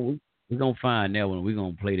out. Yeah, we're gonna find that one. We're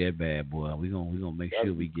gonna play that bad boy. We're gonna make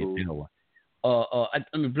sure we get that one.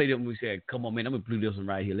 Let me play that one. We said, come on, man. I'm gonna play this one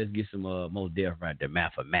right here. Let's get some Mos Def right there.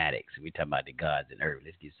 Mathematics. We talking about the gods and earth.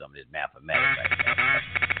 Let's get some of this mathematics right there.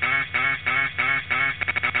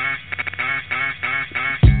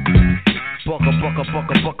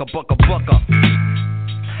 Bucka.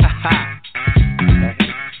 Ha ha.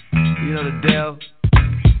 You know the deal.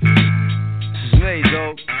 This is me,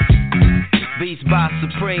 dog. Beats by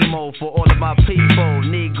Supremo for all of my people,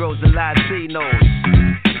 Negroes and Latinos,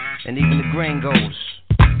 and even the gringos.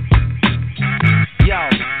 Yo,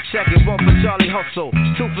 check it, 1 for Charlie Hustle,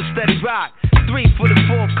 2 for Steady Rock, 3 for the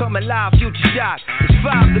forthcoming live future shock. It's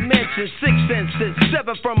 5 dimensions, 6 senses,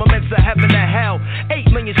 7 firmaments of heaven and hell,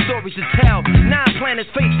 8 million stories to tell, 9 planets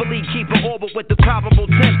faithfully keep an orbit with the probable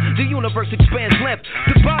 10th. The universe expands length.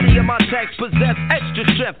 The body of my text possess extra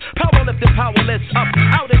strength. Power lifted, powerless, up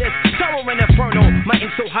out of this sorrow and inferno. My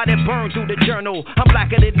ink so hot it burned through the journal. I'm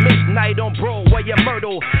blacker than midnight on Broadway and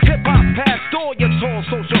Myrtle. Hip hop past all your tall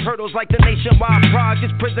social hurdles like the nationwide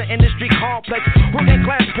projects, prison industry complex. Working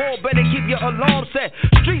class poor, better keep your alarm set.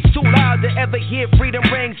 Streets too loud to ever hear freedom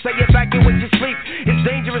ring. Say it back in when you sleep. It's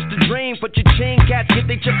dangerous to dream, but your chain cats get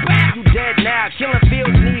they chip back. You dead now. Killing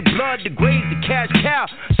fields need blood to grade the cash cow.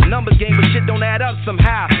 It's a numbers game, but shit don't add up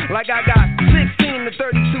somehow. Like I got 16 to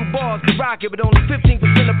 32 bars to rock it, but only 15%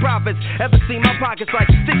 of profits. Ever seen my pockets like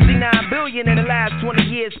 69 billion in the last 20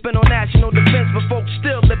 years spent on national defense, but folks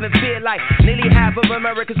still live in fear like nearly half of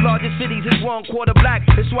America's largest cities is 1/4 black.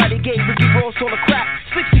 That's why they gave Ricky Ross all the crap.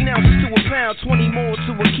 16 ounces to a pound, 20 more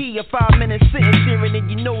to a key. A 5 minute sitting staring and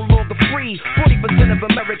you no longer free. 40% of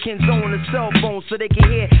Americans own a cell phone so they can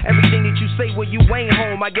hear everything that you say when you ain't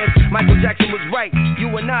home. I guess Michael Jackson was right. You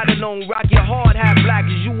are not alone. Rock your hard hat black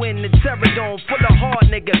as you in the terror dome full of hard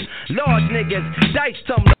niggas, large niggas, dice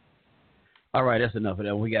tumbler. All right, that's enough of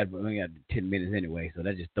that. We got 10 minutes anyway, so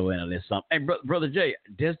let's just throw in a little something. Hey, brother Jay,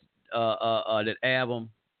 this that album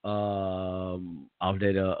off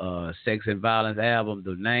that Sex and Violence album,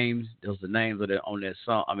 those are the names of that on that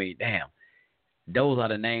song. I mean, damn, those are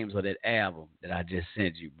the names of that album that I just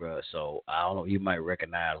sent you, bro. So I don't know, you might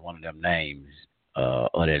recognize one of them names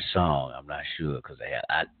of that song. I'm not sure because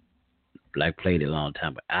I played it a long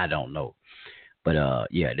time, but I don't know. But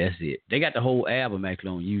yeah, that's it. They got the whole album actually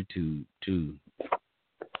on YouTube too.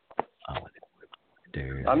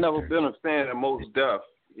 I've never been a fan of Mos Def,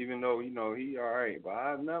 even though he all right, but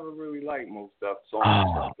I've never really liked Mos Def songs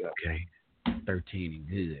like that. Okay, 13 and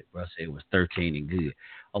good. Bro said it was 13 and good.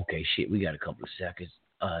 Okay, shit, we got a couple of seconds.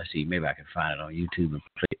 See, maybe I can find it on YouTube and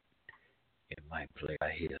play it. It might play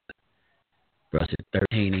right here. Bro said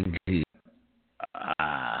 13 and good.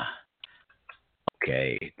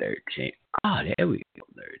 Okay, 13. There we go,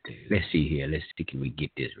 13. Let's see here. Let's see, can we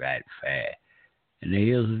get this right fast? And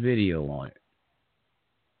here's a video on it.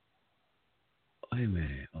 Wait a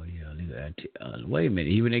minute. Oh, yeah. Wait a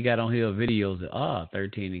minute. Even they got on here videos of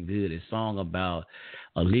 13 and good. A song about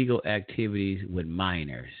illegal activities with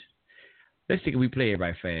minors. Let's see, can we play it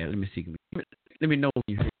right fast? Let me see. Let me know if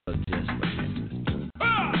you hear it, Just.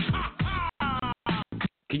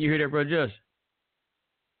 Can you hear that, bro, Just?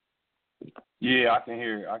 Yeah, I can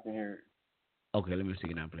hear it. Okay, let me see.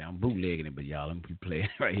 Can I play? I'm bootlegging it, but y'all, let me play it.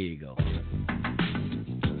 Right here you go.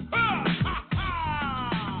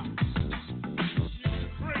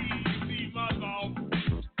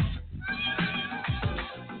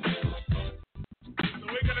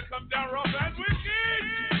 Down rough and wicked.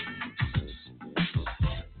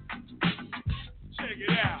 Check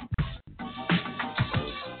it out.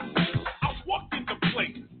 I walked in the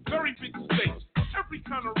place, very big space, every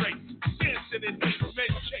kind of race, dancing in names,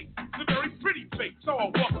 men chase, the very pretty face. So I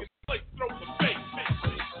walk in the place, throw the face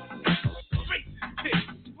is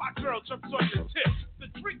tipped. My girl jumps on the tip. The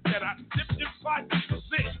drink that I dipped in 5%.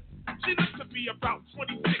 She looks to be about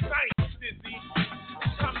 26. I ain't dizzy.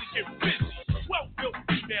 Time to get busy. Well-built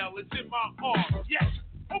female is in my arms, yes,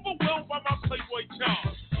 overwhelmed by my Playboy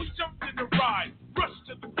charm. We jumped in the ride, rushed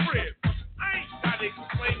to the crib. I ain't gotta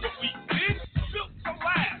explain what we did, built to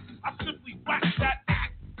last. I simply whacked that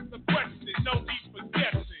act. The question, no need for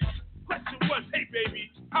guessing. Question was, hey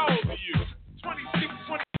baby, how old are you? 26,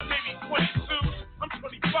 20, maybe 22. I'm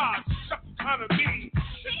 25, something kind of mean.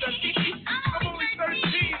 It's that easy. I'm only 13.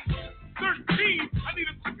 13, I need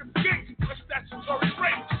to take a skate. The statutory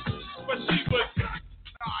rape. But she was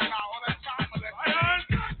all that time of that.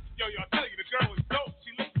 Yo, I'll tell you, the girl was dope.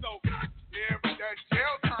 She looked so. Yeah, but that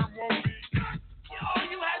jail term won't be. Yo,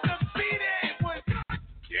 you had to beat it.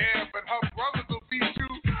 Yeah, but her brothers will beat you.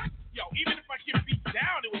 Yo, even if I get beat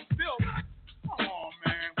down, it was still.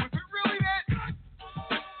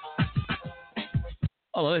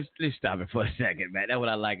 hold on, let's stop it for a second, man. That's what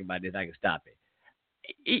I like about this. I can stop it.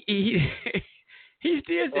 He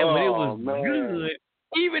still said, but it was good.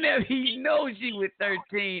 Even if he knows she was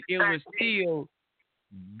 13, it was still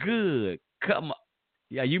good. Come on.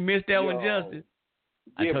 Yeah, you missed that one, Justice.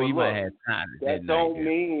 I told you I had time. That don't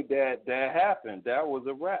mean that happened. That was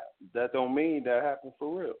a rap. That don't mean that happened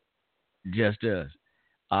for real. Just us.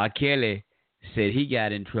 R. Kelly said he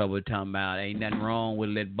got in trouble talking about ain't nothing wrong with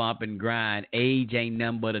let bump and grind. Age ain't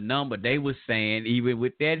nothing but a number. They was saying, even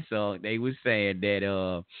with that song, they was saying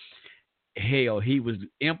that hell, he was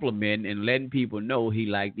implementing and letting people know he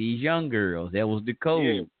liked these young girls. That was the code.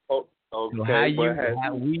 Yeah. Okay, so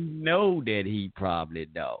how we know that he probably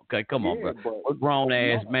don't? Cause come on, bro. What grown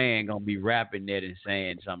ass man gonna be rapping that and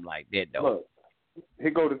saying something like that though? Look,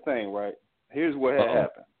 here go the thing, right? Here's what had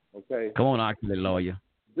happened. Okay. Come on, R. Kelly lawyer.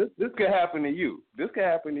 This could happen to you.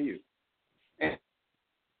 And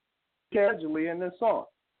casually in this song.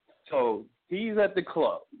 So he's at the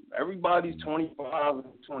club. Everybody's 25 and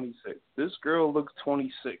 26. This girl looks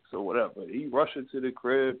 26 or whatever. He rushes to the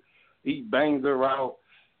crib. He bangs her out.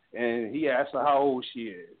 And he asks her how old she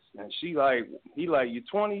is. And he like, you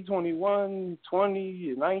 20, 21, 20,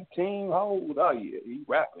 you're 19, how old are you? He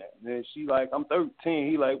rapping. And she like, I'm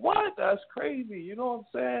 13. He like, what? That's crazy. You know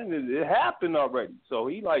what I'm saying? It happened already. So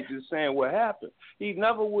he like just saying what happened. He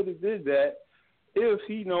never would have did that if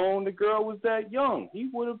he known the girl was that young. He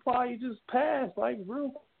would have probably just passed like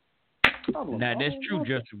real. Now that's true,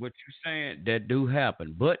 Justin. What you're saying, that do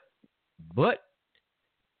happen. But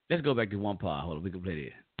let's go back to one part. Hold on, we can play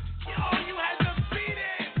this.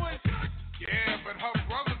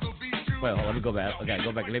 Well, hold on, let me go back. Okay,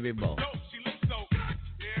 go back a little bit more.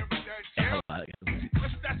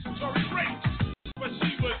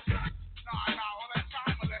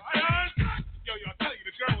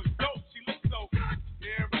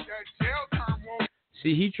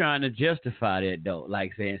 See, he trying to justify that though,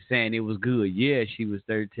 like saying it was good. Yeah, she was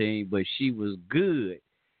 13, but she was good.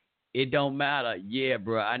 It don't matter. Yeah,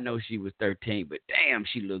 bro, I know she was 13, but damn,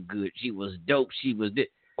 she looked good. She was dope. She was this.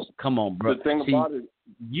 Come on, bro. The thing about it,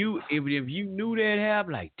 if you knew that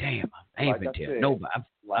happened, like, damn, I ain't been telling nobody.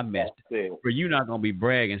 I messed it. But you're not gonna be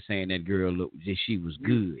bragging saying that girl looked, she was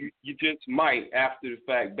good. You just might after the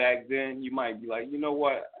fact. Back then, you might be like, you know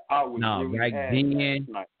what? I was really right had then,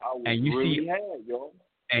 and you really see, had, yo.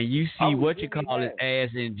 And you see what you call his ass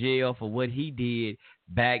in jail for what he did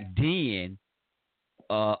back then.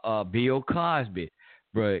 Bill Cosby,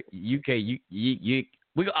 bro. You can't.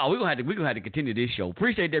 We're gonna have to continue this show.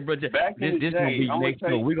 Appreciate that, brother. This gonna be next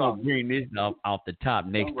show. We're gonna bring this off the top.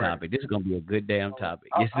 Next topic. This is gonna be a good damn topic.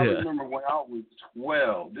 I remember when I was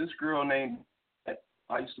 12. This girl named.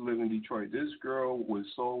 I used to live in Detroit. This girl was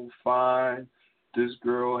so fine. This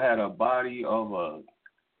girl had a body of a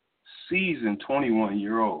seasoned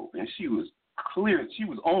 21-year-old, and she was clear. She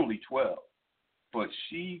was only 12. But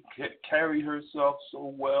she carried herself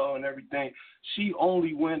so well and everything. She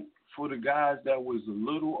only went for the guys that was a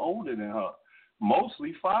little older than her,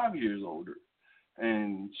 mostly 5 years older.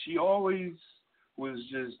 And she always was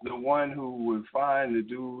just the one who would find the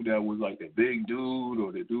dude that was like a big dude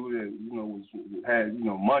or the dude that, had,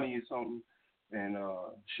 money or something. And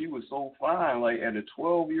she was so fine. Like at a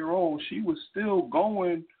 12-year-old, she was still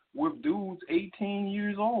going with dudes 18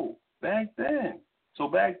 years old back then. So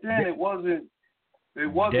back then it wasn't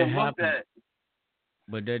looked at.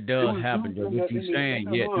 But that does happen, though. What you saying,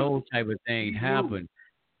 those type of things happen.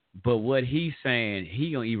 But what he's saying,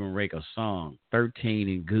 he gonna even rake a song, 13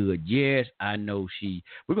 and good. Yes, I know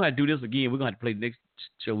we're gonna have to do this again. We're gonna have to play the next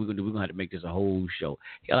show we're gonna have to make this a whole show.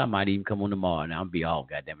 Hell, I might even come on tomorrow. Now I'm be all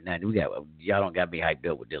goddamn it. Now y'all don't got me hyped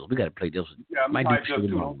up with this. We gotta play this one. Yeah, I'm hyped up too.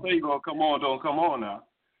 Don't say you gonna come on, don't come on now.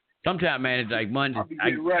 Sometimes, man, it's like Monday.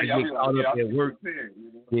 I get caught up at work.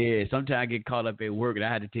 Yeah, sometimes I get caught up at work, and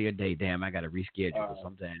I had to tell you, damn, I got to reschedule.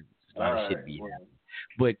 Sometimes a lot of shit be happening.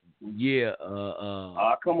 But yeah,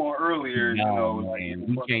 come on earlier. Man,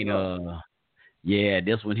 we can't. Yeah,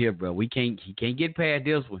 this one here, bro. He can't get past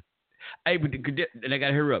this one. Hey, but I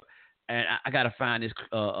gotta hurry up, and I gotta find this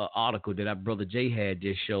article that our brother Jay had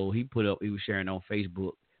this show. He put up. He was sharing on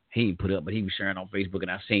Facebook. He didn't put up, but he was sharing on Facebook,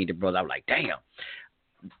 and I seen the brother. I was like, damn.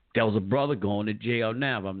 There was a brother going to jail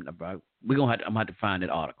now. I'm gonna have to find that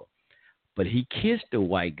article. But he kissed a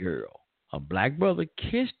white girl. A black brother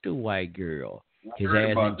kissed a white girl. His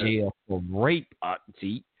ass in jail for rape.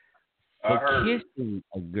 For kissing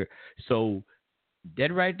a girl. So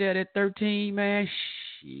that right there, that 13, man,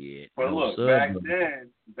 shit. But look, back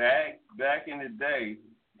then, back in the day,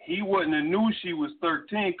 he wouldn't have knew she was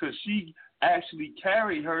 13 because she actually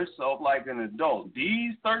carry herself like an adult.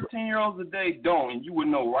 These 13-year-olds today don't, and you would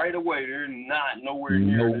know right away they're not nowhere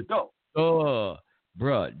near an adult.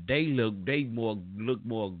 Bruh, they look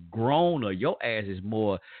more grown, or your ass is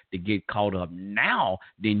more to get caught up now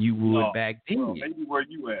than you would back then. Well, maybe where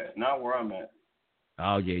you at, not where I'm at.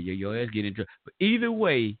 Oh yeah, your ass getting in trouble. But either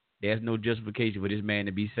way, there's no justification for this man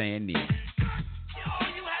to be saying this.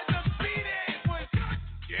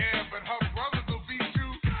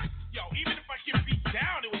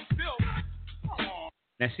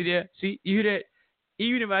 Now, see that? See, you hear that?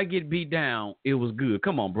 Even if I get beat down, it was good.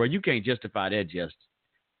 Come on, bro. You can't justify that justice.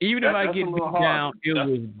 Even if I get beat down, it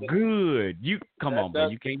was good. You come on, bro.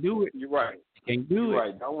 You can't do it. You're right. You can't do it.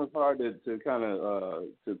 Right. That one's hard to kind of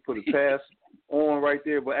to put a pass on right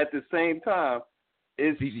there. But at the same time,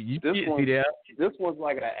 this one's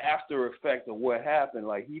like an after effect of what happened.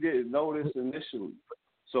 Like, he didn't notice initially.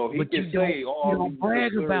 So he can say all don't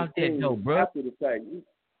brag about that, though, bro. After the fact.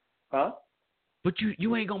 Huh? But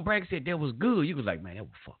you ain't gonna brag and say that was good. You was like, man, that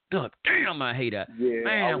was fucked up. Damn, I hate that. Yeah,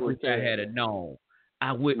 man, I wish I had known.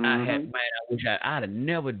 I wish I'd have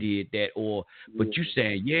never did that. But you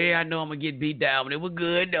saying, yeah, I know I'm gonna get beat down, but it was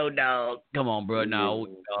good though, dog. Come on, bro. No,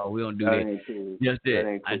 we don't do that. Just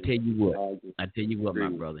that. I tell you what, my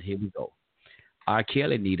brother. Here we go. R.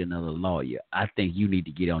 Kelly need another lawyer. I think you need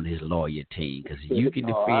to get on his lawyer team, because you can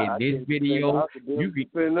defend this video.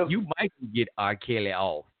 You might get R. Kelly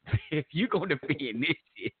off. If you gonna defend this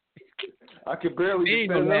shit, I can barely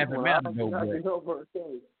defend that one.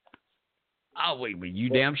 Oh wait, but you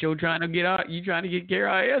damn sure trying to get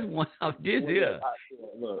KRS one off this here.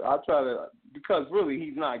 Look, I try to, because really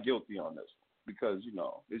he's not guilty on this one, because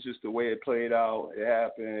it's just the way it played out. It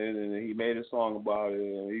happened, and he made a song about it,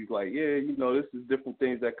 and he's like, yeah, this is different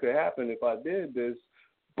things that could happen if I did this,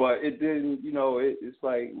 but it didn't. It's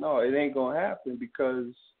like, no, it ain't gonna happen, because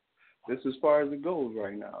this is as far as it goes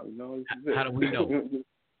right now. How do we know?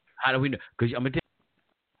 How do we know? Because I'm gonna tell you.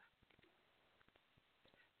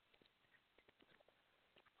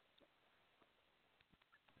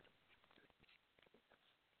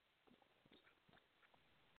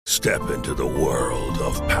 Step into the world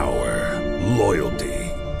of power, loyalty,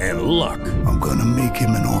 and luck. I'm gonna make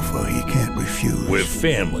him an offer he can't refuse. With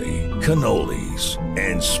family, cannolis,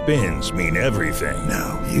 and spins mean everything.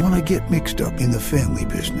 Now, you wanna get mixed up in the family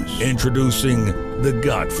business. Introducing The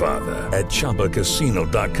Godfather at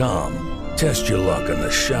ChumbaCasino.com. Test your luck in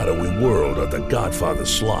the shadowy world of The Godfather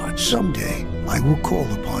slot. Someday, I will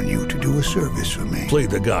call upon you to do a service for me. Play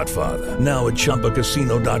The Godfather, now at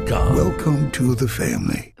ChumbaCasino.com. Welcome to the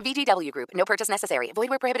family. VGW Group. No purchase necessary. Void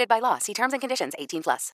where prohibited by law. See terms and conditions. 18+.